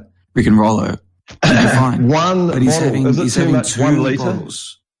start Rick and Rollo. You're fine. But he's having 2 1 litre?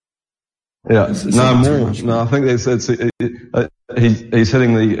 bottles. Yeah, no more. No, I think he's hitting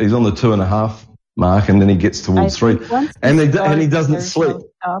he's on the 2.5 mark, and then he gets towards 3, and he doesn't sleep.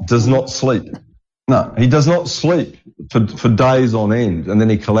 Does not sleep. No, he does not sleep for days on end, and then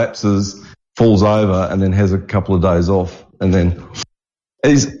he collapses, falls over, and then has a couple of days off, and then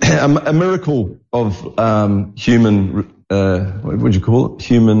he's a miracle of human. What would you call it?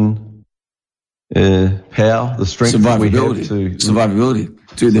 Human. Power, the strength that we have to survivability.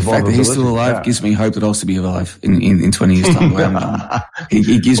 Dude, the fact that he's still alive gives me hope that I'll still be alive in 20 years' time.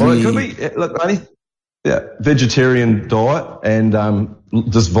 He gives me. It could be, look, buddy, vegetarian diet and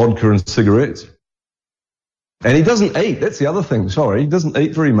just vodka and cigarettes. And he doesn't eat. That's the other thing. Sorry, he doesn't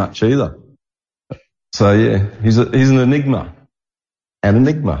eat very much either. So yeah, he's an enigma. An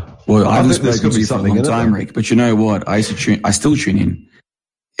enigma. Well, I haven't spoken to you for a long time, Rick. But you know what? I still tune in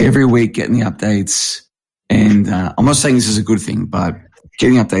every week, getting the updates. And I'm not saying this is a good thing, but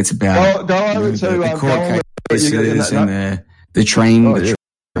getting updates about the court cases and the train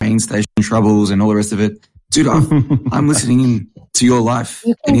station troubles and all the rest of it. Dude, I'm listening in to your life.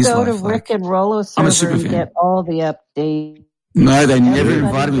 You can go to life. Rick and Rollo server and get all the updates. No, they never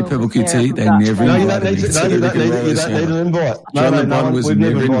invited me, Purple QT. They never invited me. You don't need an invite. No, we've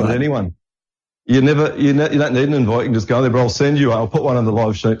never invited anyone. You don't need an invite. You can just go there, but I'll put one on the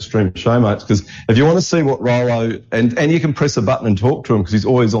live stream show, mates, because if you want to see what Rollo, and you can press a button and talk to him because he's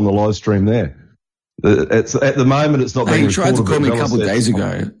always on the live stream there. It's at the moment it's not being recorded. He tried to call me a couple of days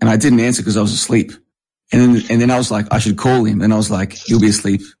ago and I didn't answer because I was asleep. And then I was like, I should call him. And I was like, he'll be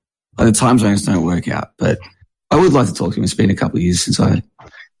asleep. Like, the time zones don't work out, but I would like to talk to him. It's been a couple of years since I.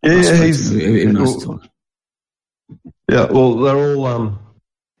 He's nice to talk. Yeah, well, they're all.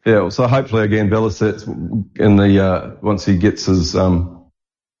 Yeah, so hopefully again, Belicet's in the once he gets his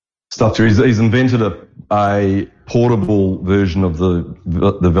stuff through. He's invented a portable version of the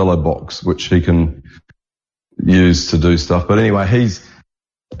Velo box, which he can use to do stuff. But anyway, he's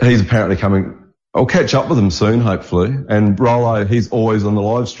apparently coming. I'll catch up with him soon, hopefully. And Rollo, he's always on the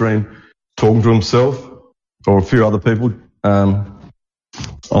live stream talking to himself or a few other people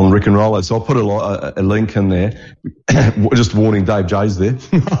on Rick and Rollo. So I'll put a link in there. Just warning, Dave J's there. So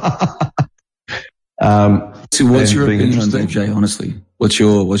what's your opinion on Dave J, honestly? What's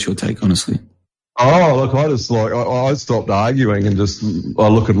your take, honestly? Oh, look, I stopped arguing and I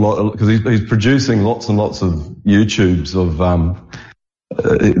look at because he's producing lots and lots of YouTubes of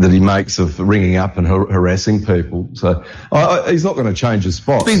that he makes of ringing up and harassing people. So he's not going to change his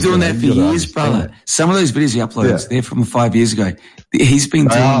spot. He's been doing that for years, brother. Some of those videos he uploads, they're from 5 years ago. He's been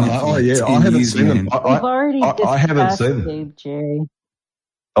doing that for 10 years, I haven't seen them. I haven't seen them. Dave J.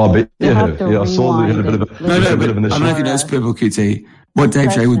 Oh, but I saw that he had a bit of a I don't know if you know Purple QT. What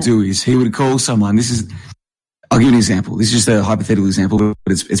Dave J would do is he would call someone. I'll give you an example. This is just a hypothetical example, but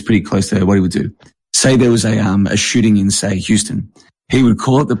it's pretty close to what he would do. Say there was a shooting in, say, Houston. He would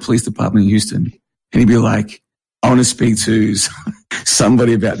call up the police department in Houston and he'd be like, I want to speak to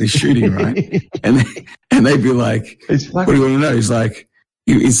somebody about this shooting, right? and they'd be like, what do you want to know? He's like,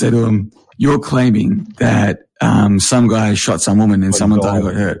 he said to him, you're claiming that some guy shot some woman and someone died and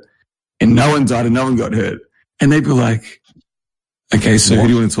got hurt. And no one died and no one got hurt. And they'd be like, okay, so who do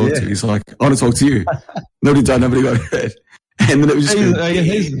you want to talk to? He's like, I want to talk to you. Nobody died, nobody got hurt. And then it was just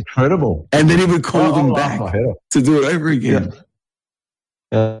he's incredible. And then he would call them back to do it over again.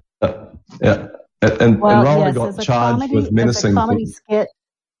 Yeah. And Rollo got charged with menacing. As a comedy skit,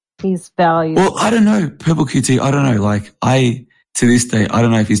 he's valued. Well, I don't know, Purple QT. I don't know. Like, to this day, I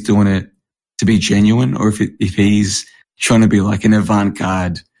don't know if he's doing it to be genuine or if he's trying to be like an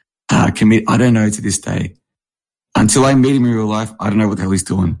avant-garde commit. I don't know to this day. Until I meet him in real life, I don't know what the hell he's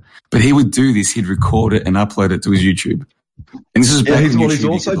doing. But he would do this. He'd record it and upload it to his YouTube. And this is back when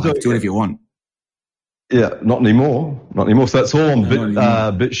YouTube, also do it if you want. Yeah, not anymore. So that's all on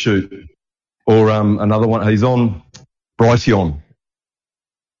BitChute or another one. He's on Brighteon.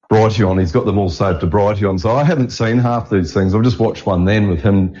 He's got them all saved to Brighteon. So I haven't seen half these things. I've just watched one then with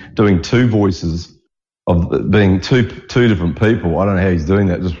him doing 2 voices of being two different people. I don't know how he's doing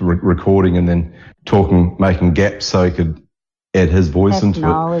that, just recording and then talking, making gaps so he could add his voice into it.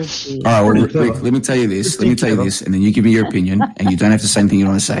 All right, well, Rick, let me tell you this. And then you give me your opinion, and you don't have to say anything you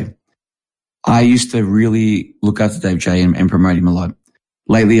want to say. I used to really look after Dave J and promote him a lot.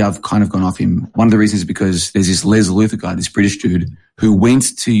 Lately, I've kind of gone off him. One of the reasons is because there's this Les Luther guy, this British dude, who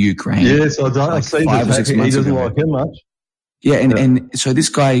went to Ukraine. Yes, I don't see 5 or 6 months ago. He doesn't like him much. Yeah, and so this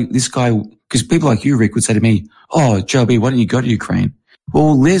guy, because people like you, Rick, would say to me, "Oh, Joe B, why don't you go to Ukraine?"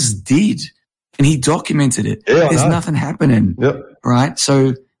 Well, Les did, and he documented it. Yeah, there's nothing happening, right?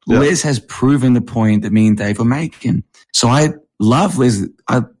 So Les has proven the point that me and Dave were making. So I love Les.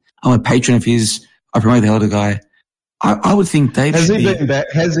 I'm a patron of his. I promote the hell out of the guy. I would think Dave has he been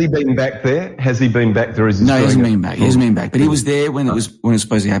back? Has he been back there? Has he been back there? No, he hasn't been back. He hasn't been back, but he was there when it was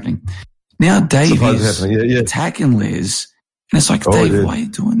supposed to be happening. Now Dave is attacking Les, and it's like, Dave, why are you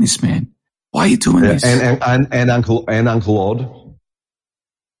doing this, man? Why are you doing this? And Uncle Odd. And Uncle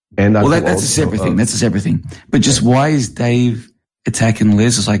Odd. That's a separate thing. That's a separate thing. But just why is Dave attacking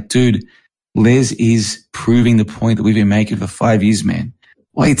Les? It's like, dude, Les is proving the point that we've been making for 5 years, man.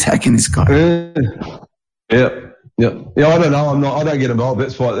 Why are you attacking this guy? Yeah, I don't know. I don't get involved.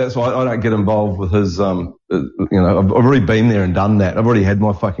 That's why I don't get involved with his. I've already been there and done that. I've already had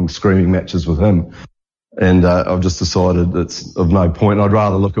my fucking screaming matches with him, and I've just decided it's of no point. I'd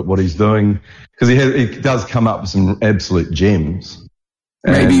rather look at what he's doing because he does come up with some absolute gems.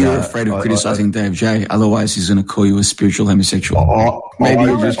 Maybe you're afraid of criticizing Dave J. Otherwise, he's going to call you a spiritual homosexual. Maybe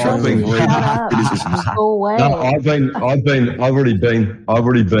you're just trying to avoid criticism. Go away. No, I've already been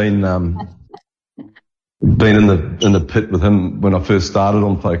in the pit with him when I first started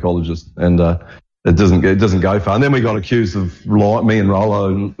on Fakeologist, and it doesn't go far. And then we got accused of me and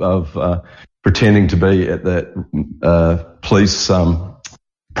Rollo of pretending to be at that police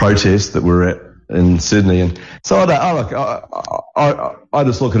protest that we're at in Sydney. And so I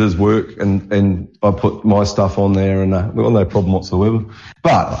just look at his work and I put my stuff on there, and I've got no problem whatsoever.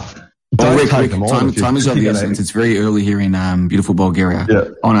 But Rick, time is of the essence. It's very early here in beautiful Bulgaria. Yeah.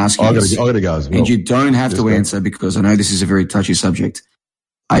 I want to ask you this. I got to go as well. And you don't have to answer because I know this is a very touchy subject.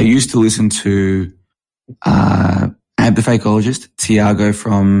 I used to listen to Ab the Fakeologist, Tiago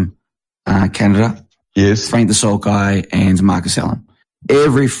from Canada, yes, Frank the Salt Guy, and Marcus Allen.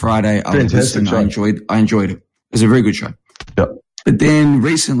 Every Friday I would listen. I enjoyed it. It was a very good show. Yeah. But then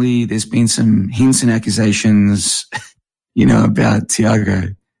recently there's been some hints and accusations, about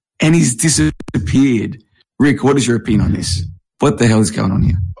Tiago. And he's disappeared. Rick, what is your opinion on this? What the hell is going on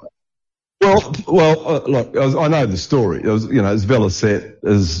here? Well, look, I know the story. As Velocet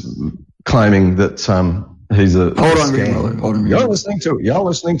is claiming that he's a Hold on. You're listening to.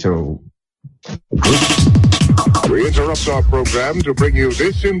 We interrupt our program to bring you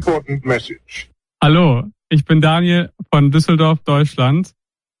this important message. Hallo, ich bin Daniel von Düsseldorf, Deutschland,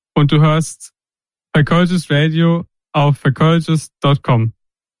 und du hörst Fakeologist Radio auf fakeologist.com.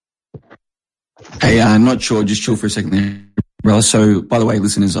 Hey, I'm not sure. Just chill for a second there, brother. So, by the way,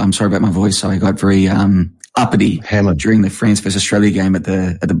 listeners, I'm sorry about my voice. I got very uppity hammered during the France vs Australia game at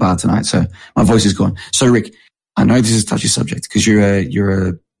the bar tonight. So my voice is gone. So, Rick, I know this is a touchy subject because you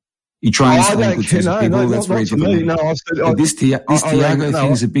try and explain good things to people. That's very different. This Tiago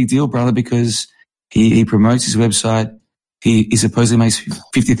thing is a big deal, brother, because he promotes his website. He supposedly makes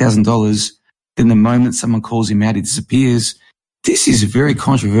 $50,000. Then the moment someone calls him out, he disappears. This is a very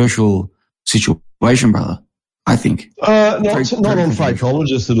controversial situation, brother. I think. Not on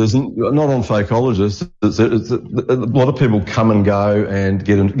Fakeologist, it isn't. Not on Fakeologist. It's a lot of people come and go and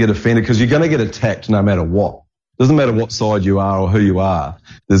get offended because you're going to get attacked no matter what. Doesn't matter what side you are or who you are.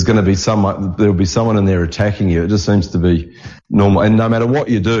 There'll be someone in there attacking you. It just seems to be normal. And no matter what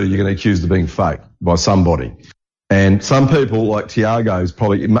you do, you're going to be accused of being fake by somebody. And some people like Tiago's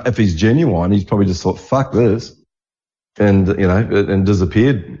probably, if he's genuine, he's probably just thought, fuck this. And, and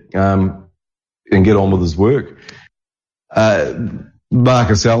disappeared, and get on with his work.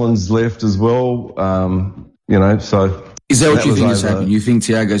 Marcus Allen's left as well, so. Is that what you think is happening? You think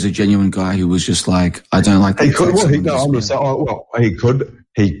Tiago's a genuine guy who was just like, I don't like that?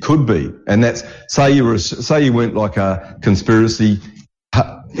 He could be. And that's, say you weren't like a conspiracy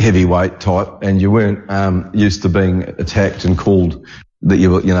heavyweight type and you weren't, used to being attacked and called that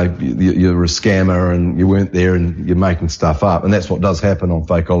you're a scammer and you weren't there and you're making stuff up. And that's what does happen on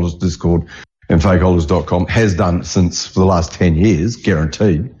Fakeologist Discord and fakeologist.com has done for the last 10 years,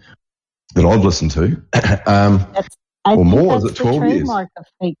 guaranteed, that I've listened to. Or more, is it 12 years? That's the trademark of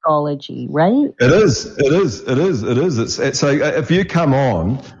Fakeology, right? It is. So if you come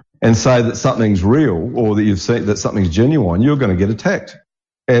on and say that something's real or that you've seen that something's genuine, you're going to get attacked.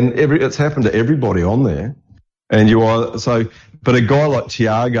 and it's happened to everybody on there. And but a guy like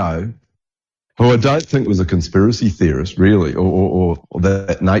Tiago, who I don't think was a conspiracy theorist really, or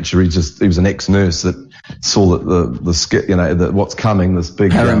that nature. He was an ex-nurse that saw that what's coming, this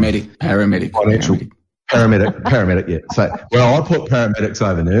big paramedic, yeah. So, well, I put paramedics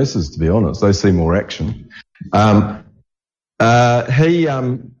over nurses, to be honest. They see more action. He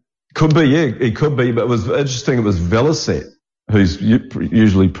could be, yeah, he could be, but it was interesting. It was Velocet, who's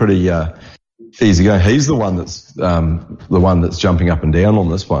usually pretty easygoing. He's the one that's jumping up and down on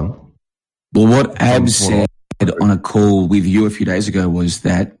this one. Well, what Abs said on a call with you a few days ago was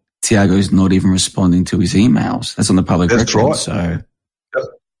that Tiago's not even responding to his emails. That's on the public record. Right. So,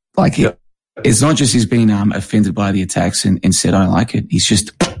 it's not just he's been offended by the attacks and said, I don't like it. He's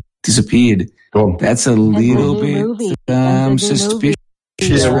just disappeared. That's a little bit suspicious.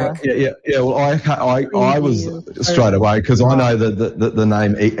 Yeah. Well, I was straight away because I know that the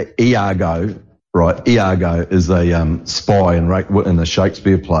name Iago, right? Iago is a spy in a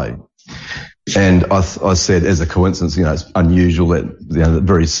Shakespeare play. And I said, as a coincidence, it's unusual that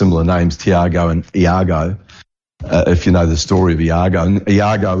very similar names, Tiago and Iago. If you know the story of Iago, and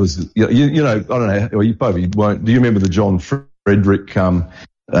Iago was, I don't know, well, you probably won't. Do you remember the John Frederick kind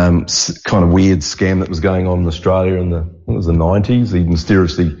of weird scam that was going on in Australia in the 90s? He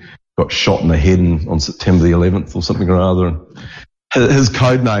mysteriously got shot in the head on September the 11th or something or other. And his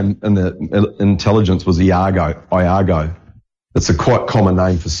code name in the intelligence was Iago. It's a quite common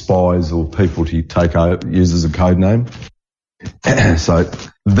name for spies or people to use as a code name. So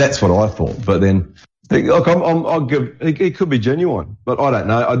that's what I thought. But then, look, he could be genuine, but I don't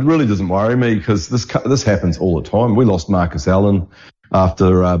know. It really doesn't worry me because this happens all the time. We lost Marcus Allen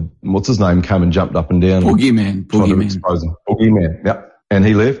after what's his name came and jumped up and down. Boogeyman. Yeah, and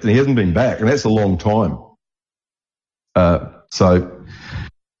he left and he hasn't been back, and that's a long time. So.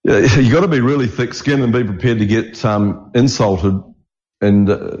 You got to be really thick-skinned and be prepared to get insulted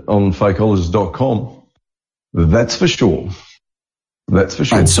on fakeologist.com. That's for sure. That's for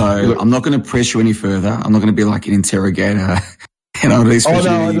sure. Right, so I'm not going to press you any further. I'm not going to be like an interrogator. Doing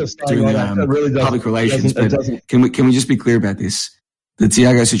public relations. But can we just be clear about this? The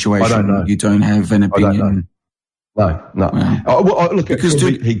Tiago situation. I don't know. You don't have an opinion. No. Look, because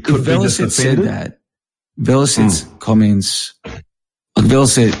he could be just offended. Said that. Velocet's comments. Like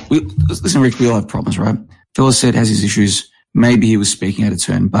Velocet, listen, Rick, we all have problems, right? Velocet has his issues. Maybe he was speaking out of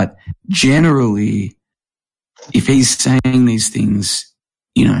turn, but generally, if he's saying these things,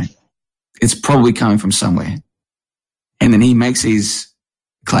 it's probably coming from somewhere. And then he makes these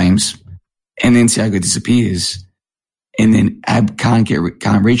claims, and then Tiago disappears, and then Ab can't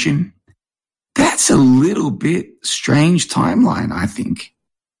reach him. That's a little bit strange timeline, I think.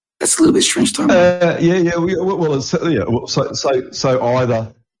 That's a little bit strange time. Yeah. Well, so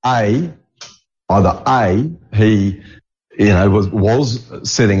either A, he, was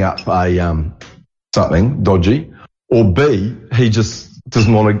setting up a something dodgy, or B, he just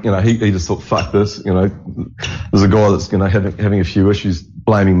doesn't want to. He just thought, fuck this. There's a guy that's having a few issues,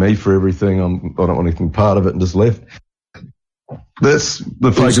 blaming me for everything. I don't want anything part of it, and just left. That's the.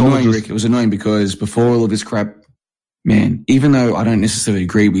 It was annoying, Rick. It was annoying because before all of this crap. Man, even though I don't necessarily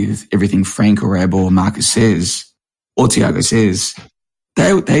agree with everything Frank or Ab or Marcus says, or Tiago says,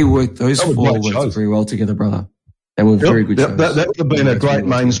 they worked, those four worked very well together, brother. They were very good shows. That would have been a great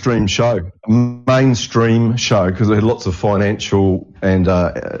mainstream show, because they had lots of financial and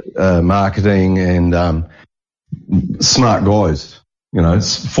marketing and smart guys,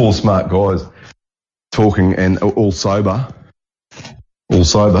 four smart guys talking and all sober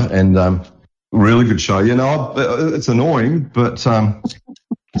and really good show. It's annoying, but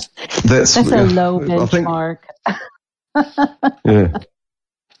that's a low benchmark. Yeah.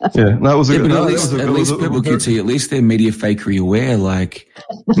 No, it was at least people can see. At least they're media fakery aware. Like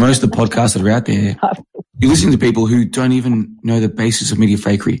most of the podcasts that are out there, you listen to people who don't even know the basis of media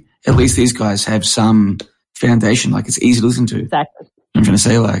fakery. At least these guys have some foundation. Like it's easy to listen to. Exactly. I'm trying to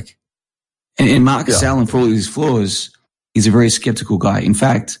say, like, and Marcus Allen, for all his flaws, he's a very skeptical guy. In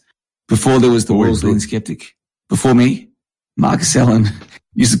fact. Before there was the world's leading skeptic, before me, Marcus Allen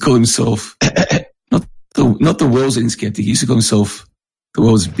used to call himself not the world's leading skeptic. He used to call himself the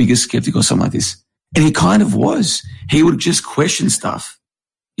world's biggest skeptic or something like this. And he kind of was. He would just question stuff.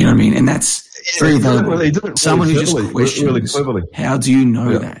 You know what I mean? And that's very valuable. Someone who just questions. Really how do you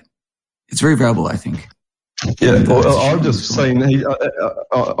know that? It's very valuable, I think. Yeah, I've just seen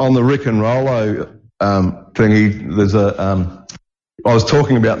on the Rick and Rollo thing. There's a. I was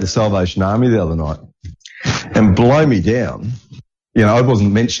talking about the Salvation Army the other night, and blow me down. I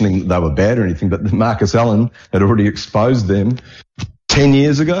wasn't mentioning they were bad or anything, but Marcus Allen had already exposed them 10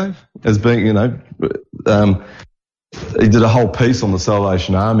 years ago as being, he did a whole piece on the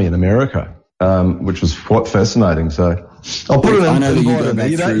Salvation Army in America, which was quite fascinating. So I'll put it in. I know that you go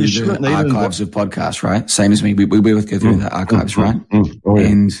back through the archives of podcasts, right? Same as me. We both go through the archives, right? Oh, yeah.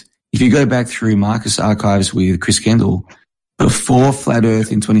 And if you go back through Marcus archives with Chris Kendall, before Flat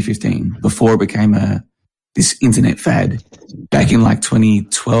Earth in 2015, before it became this internet fad, back in like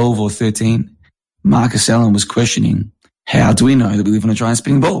 2012 or 13, Marcus Allen was questioning, how do we know that we live on a giant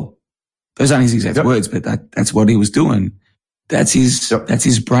spinning ball? Those aren't his exact words, but that's what he was doing. That's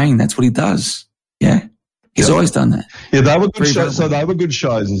his brain. That's what he does. Yeah. He's always done that. Yeah, they were good shows. So they were good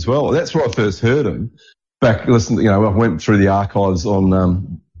shows as well. That's where I first heard him. Back, listen, I went through the archives on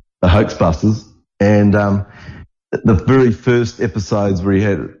the Hoaxbusters, and the very first episodes where he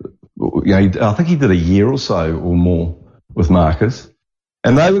had, I think he did a year or so or more with Marcus.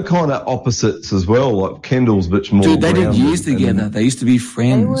 And they were kind of opposites as well, like Kendall's a bit more. Dude, they did years together. They used to be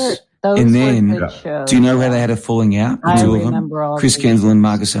friends. And then, do you know how they had a falling out? The two of them, Chris Kendall and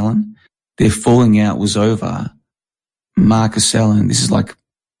Marcus Allen. Their falling out was over Marcus Allen. This is like,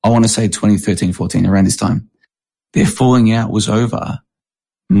 I want to say 2013, 14, around this time. Their falling out was over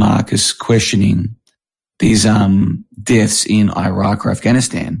Marcus questioning these deaths in Iraq or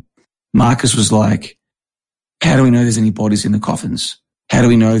Afghanistan. Marcus was like, how do we know there's any bodies in the coffins? How do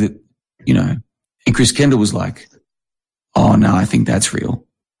we know that, and Chris Kendall was like, oh no, I think that's real.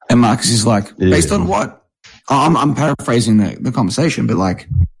 And Marcus is like, based on what? I'm paraphrasing the conversation, but like,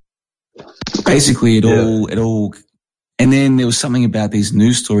 basically it all, and then there was something about these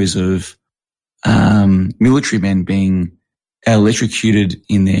news stories of, military men being electrocuted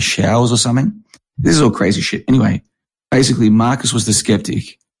in their showers or something. This is all crazy shit. Anyway, basically Marcus was the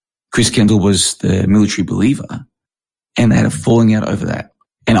skeptic. Chris Kendall was the military believer, and they had a falling out over that.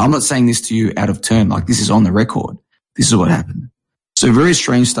 And I'm not saying this to you out of turn. Like, this is on the record. This is what happened. So very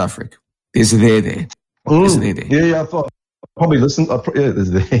strange stuff, Rick. There's a there. There's a there. Yeah, I thought probably listen. There's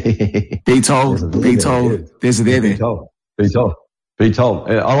a there. Be told. There's a there. Be told.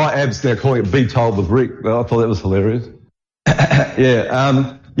 I like Abs now calling it Be Told with Rick. I thought that was hilarious.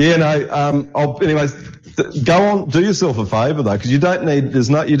 Anyways, go on, do yourself a favour though, because you don't need,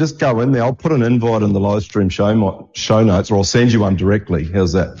 you just go in there. I'll put an invite in the live stream show notes, or I'll send you one directly.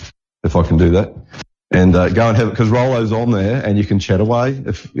 How's that? If I can do that. And, go and have it, because Rollo's on there and you can chat away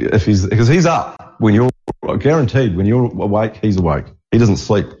because he's up when you're, guaranteed, when you're awake, he's awake. He doesn't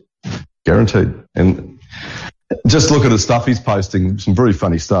sleep. Guaranteed. And just look at the stuff he's posting, some very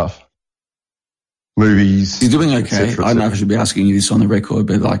funny stuff. Movies. He's doing okay. I don't know if I should be asking you this on the record,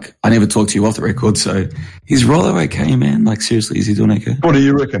 but like, I never talk to you off the record, so is Rollo okay, man? Like, seriously, is he doing okay? What do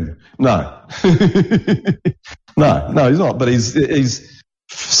you reckon? No. No, he's not, but he's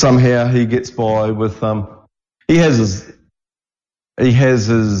somehow he gets by with, he has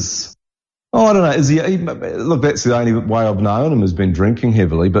his, I don't know, look, that's the only way I've known him, has been drinking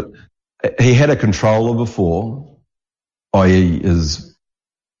heavily, but he had a controller before, i.e. his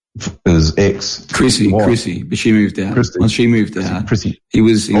ex. Chrissy, but she moved out. Once she moved out, Chrissy. He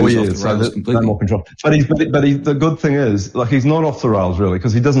was off the rails completely. No more control. But the good thing is, like, he's not off the rails really,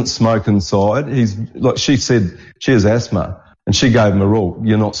 because he doesn't smoke inside. He's, like she said, she has asthma, and she gave him a rule,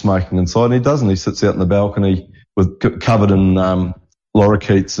 you're not smoking inside, and he doesn't. He sits out in the balcony covered in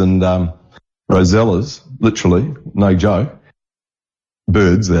lorikeets and rosellas, literally, no joke.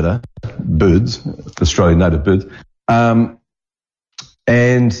 Birds, Australian native birds.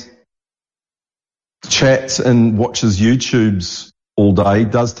 And chats and watches YouTubes all day. He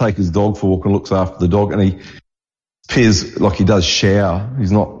does take his dog for a walk and looks after the dog, and he appears like he does shower.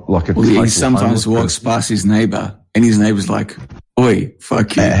 He's not like a... Well, he sometimes walks past his neighbour, and his neighbour's like, oi,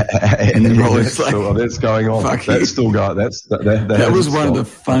 fuck you. And then Rollo's like... that's going on. That's still going. That was one of the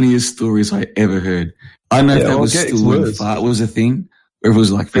funniest stories I ever heard. I don't know if that was still when fart was a thing, or if it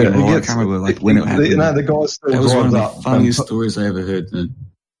was like... I can't remember like when it happened. The guy still that was one of the funniest stories I ever heard, man.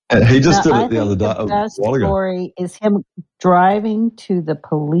 He just did it the other day. The best story is him driving to the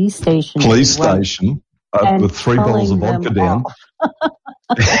police station. With 3 bottles of vodka down.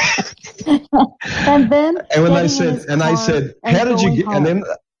 And then, they said, how did you get? Home. And then,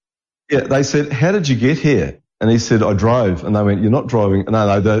 they said, how did you get here? And he said, I drove. And they went, you're not driving.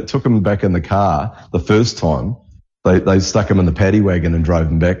 No, they took him back in the car the first time. They stuck him in the paddy wagon and drove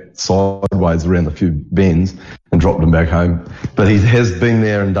him back sideways around a few bends and dropped him back home. But he has been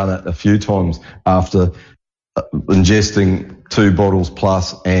there and done it a few times after ingesting 2 bottles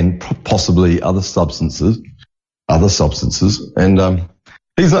plus and possibly other substances. And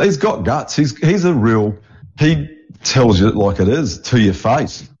he's got guts. He's a real. He tells you it like it is to your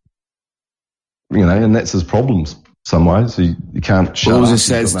face. And that's his problems. some ways. You can't shut Well, it was up. a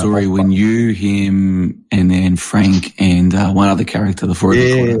sad story when you, him, and then Frank and one other character, the four of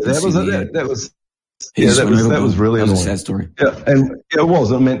you. That was really annoying. A sad story. Yeah, and it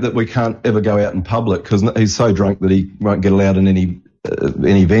was. It meant that we can't ever go out in public because he's so drunk that he won't get allowed in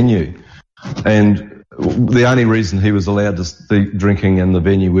any venue. And the only reason he was allowed to be drinking in the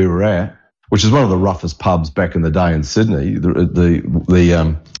venue we were at, which is one of the roughest pubs back in the day in Sydney,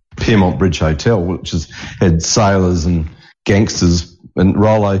 the Piermont Bridge Hotel, which had sailors and gangsters, and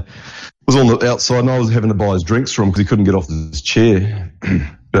Rollo was on the outside, and I was having to buy his drinks from him because he couldn't get off his chair.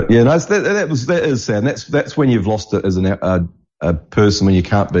 But yeah, no, that is sad. And that's when you've lost it as a person, when you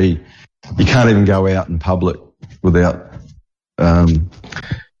can't even go out in public without and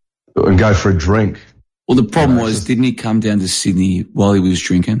go for a drink. Well, the problem was, didn't he come down to Sydney while he was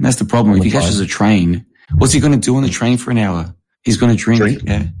drinking? That's the problem. If he catches a train, what's he going to do on the train for an hour? He's going to drink.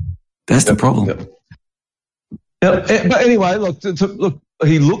 Yeah, that's the problem. But anyway, look,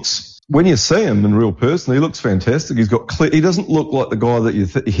 he looks. When you see him in real person, he looks fantastic. He's got clear. He doesn't look like the guy that you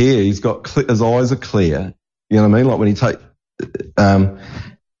hear. He's got his eyes are clear. You know what I mean? Like when he take.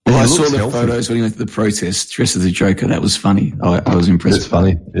 Well, I saw the photos when he went to the protest dressed as a Joker. That was funny. I was impressed. It's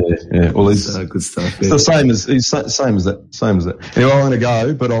funny. Yeah. Well, he's good stuff. It's the same as that. Anyway, I'm going to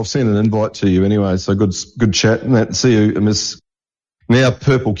go, but I'll send an invite to you anyway. So good chat. And see you, Miss. Now,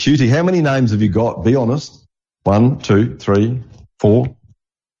 Purple Cutie. How many names have you got? Be honest. 1, 2, 3, 4.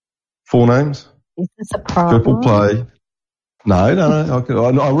 4 names? Is this a problem? Purple Play. No.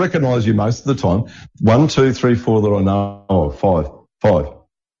 I recognise you most of the time. 1, 2, 3, 4 that I know of. 5.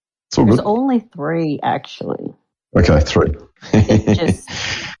 It's all good. There's only 3, actually. Okay, 3.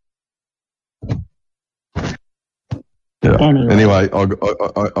 Yeah. Anyway, I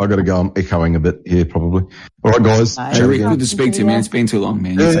got to go. I'm echoing a bit here, probably. All right, guys. Rick, good to speak to you, man. It's been too long,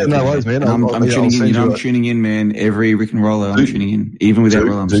 man. Yeah, no worries, man. I'm tuning in. I'm tuning in, man. Every Rick and Roller, I'm tuning in. Even without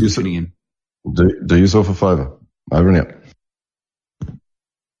Roller, I'm still tuning in. Do yourself a favour. Over and out.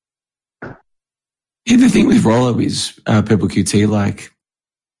 Yeah, the thing with Roller is Purple QT. Like,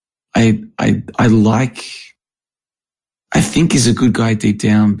 I think he's a good guy deep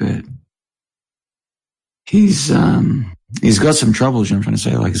down, but he's got some troubles. You know what I'm trying to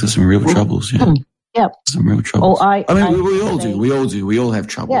say? Like, he's got some real troubles. Yeah. Yep. Some real troubles. Oh, I mean, we all do. We all do. We all have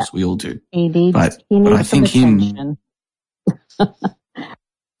troubles. Yeah. We all do. He needs I some think attention. I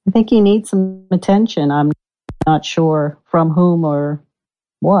think he needs some attention. I'm not sure from whom or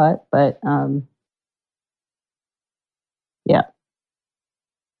what, but yeah.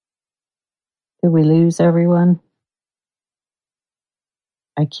 Did we lose everyone?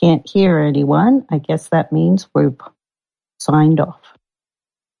 I can't hear anyone. I guess that means we've signed off.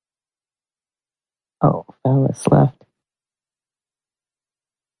 Oh, Phyllis left.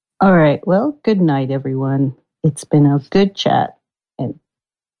 All right. Well, good night, everyone. It's been a good chat, and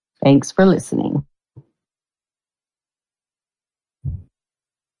thanks for listening.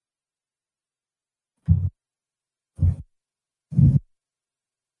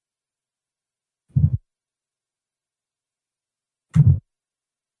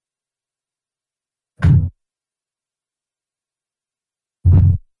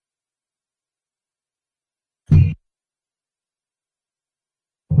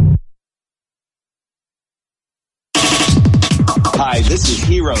 Hi, this is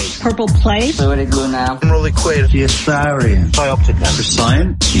Heroes. Purple Play. Fluid Glue now. Really quick. Fusarium. Bioptica. For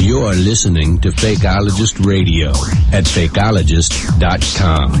science. You're listening to Fakeologist Radio at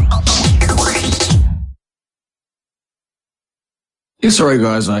fakeologist.com. Yeah, sorry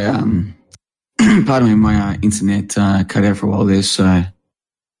guys, I pardon me, my internet cut out for a while there, so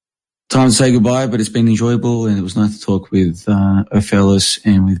time to say goodbye, but it's been enjoyable and it was nice to talk with Ophelis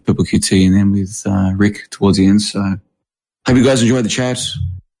and with Purple QT and then with Rick towards the end, so hope you guys enjoyed the chat.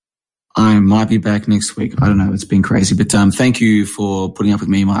 I might be back next week. I don't know. It's been crazy. But thank you for putting up with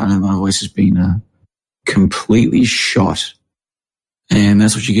me. I know my voice has been completely shot. And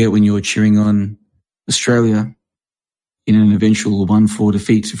that's what you get when you're cheering on Australia in an eventual 1-4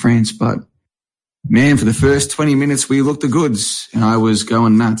 defeat to France. But, man, for the first 20 minutes, we looked the goods. And I was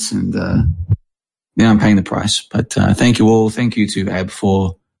going nuts. And now I'm paying the price. But thank you all. Thank you to Ab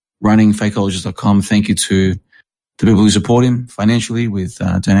for running fakeologist.com. Thank you to the people who support him financially with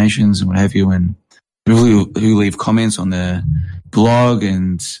donations and what have you, and people who leave comments on the blog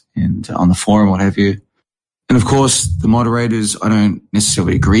and on the forum, what have you. And of course, the moderators, I don't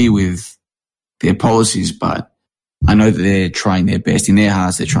necessarily agree with their policies, but I know that they're trying their best. In their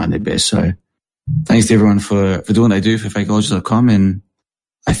hearts, they're trying their best. So thanks to everyone for doing what they do for fakeologist.com. And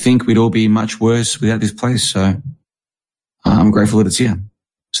I think we'd all be much worse without this place. So I'm grateful that it's here.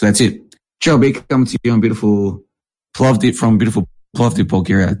 So that's it. Joe Big coming to you on beautiful Plovdiv from beautiful Plovdiv,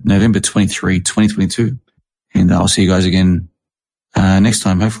 Bulgaria, November 23, 2022. And I'll see you guys again next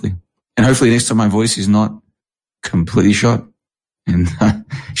time, hopefully. And hopefully next time my voice is not completely shot. And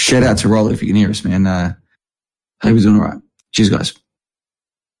shout out to Roll if you can hear us, man. Hope you're doing all right. Cheers, guys.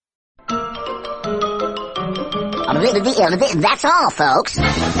 That's all, folks.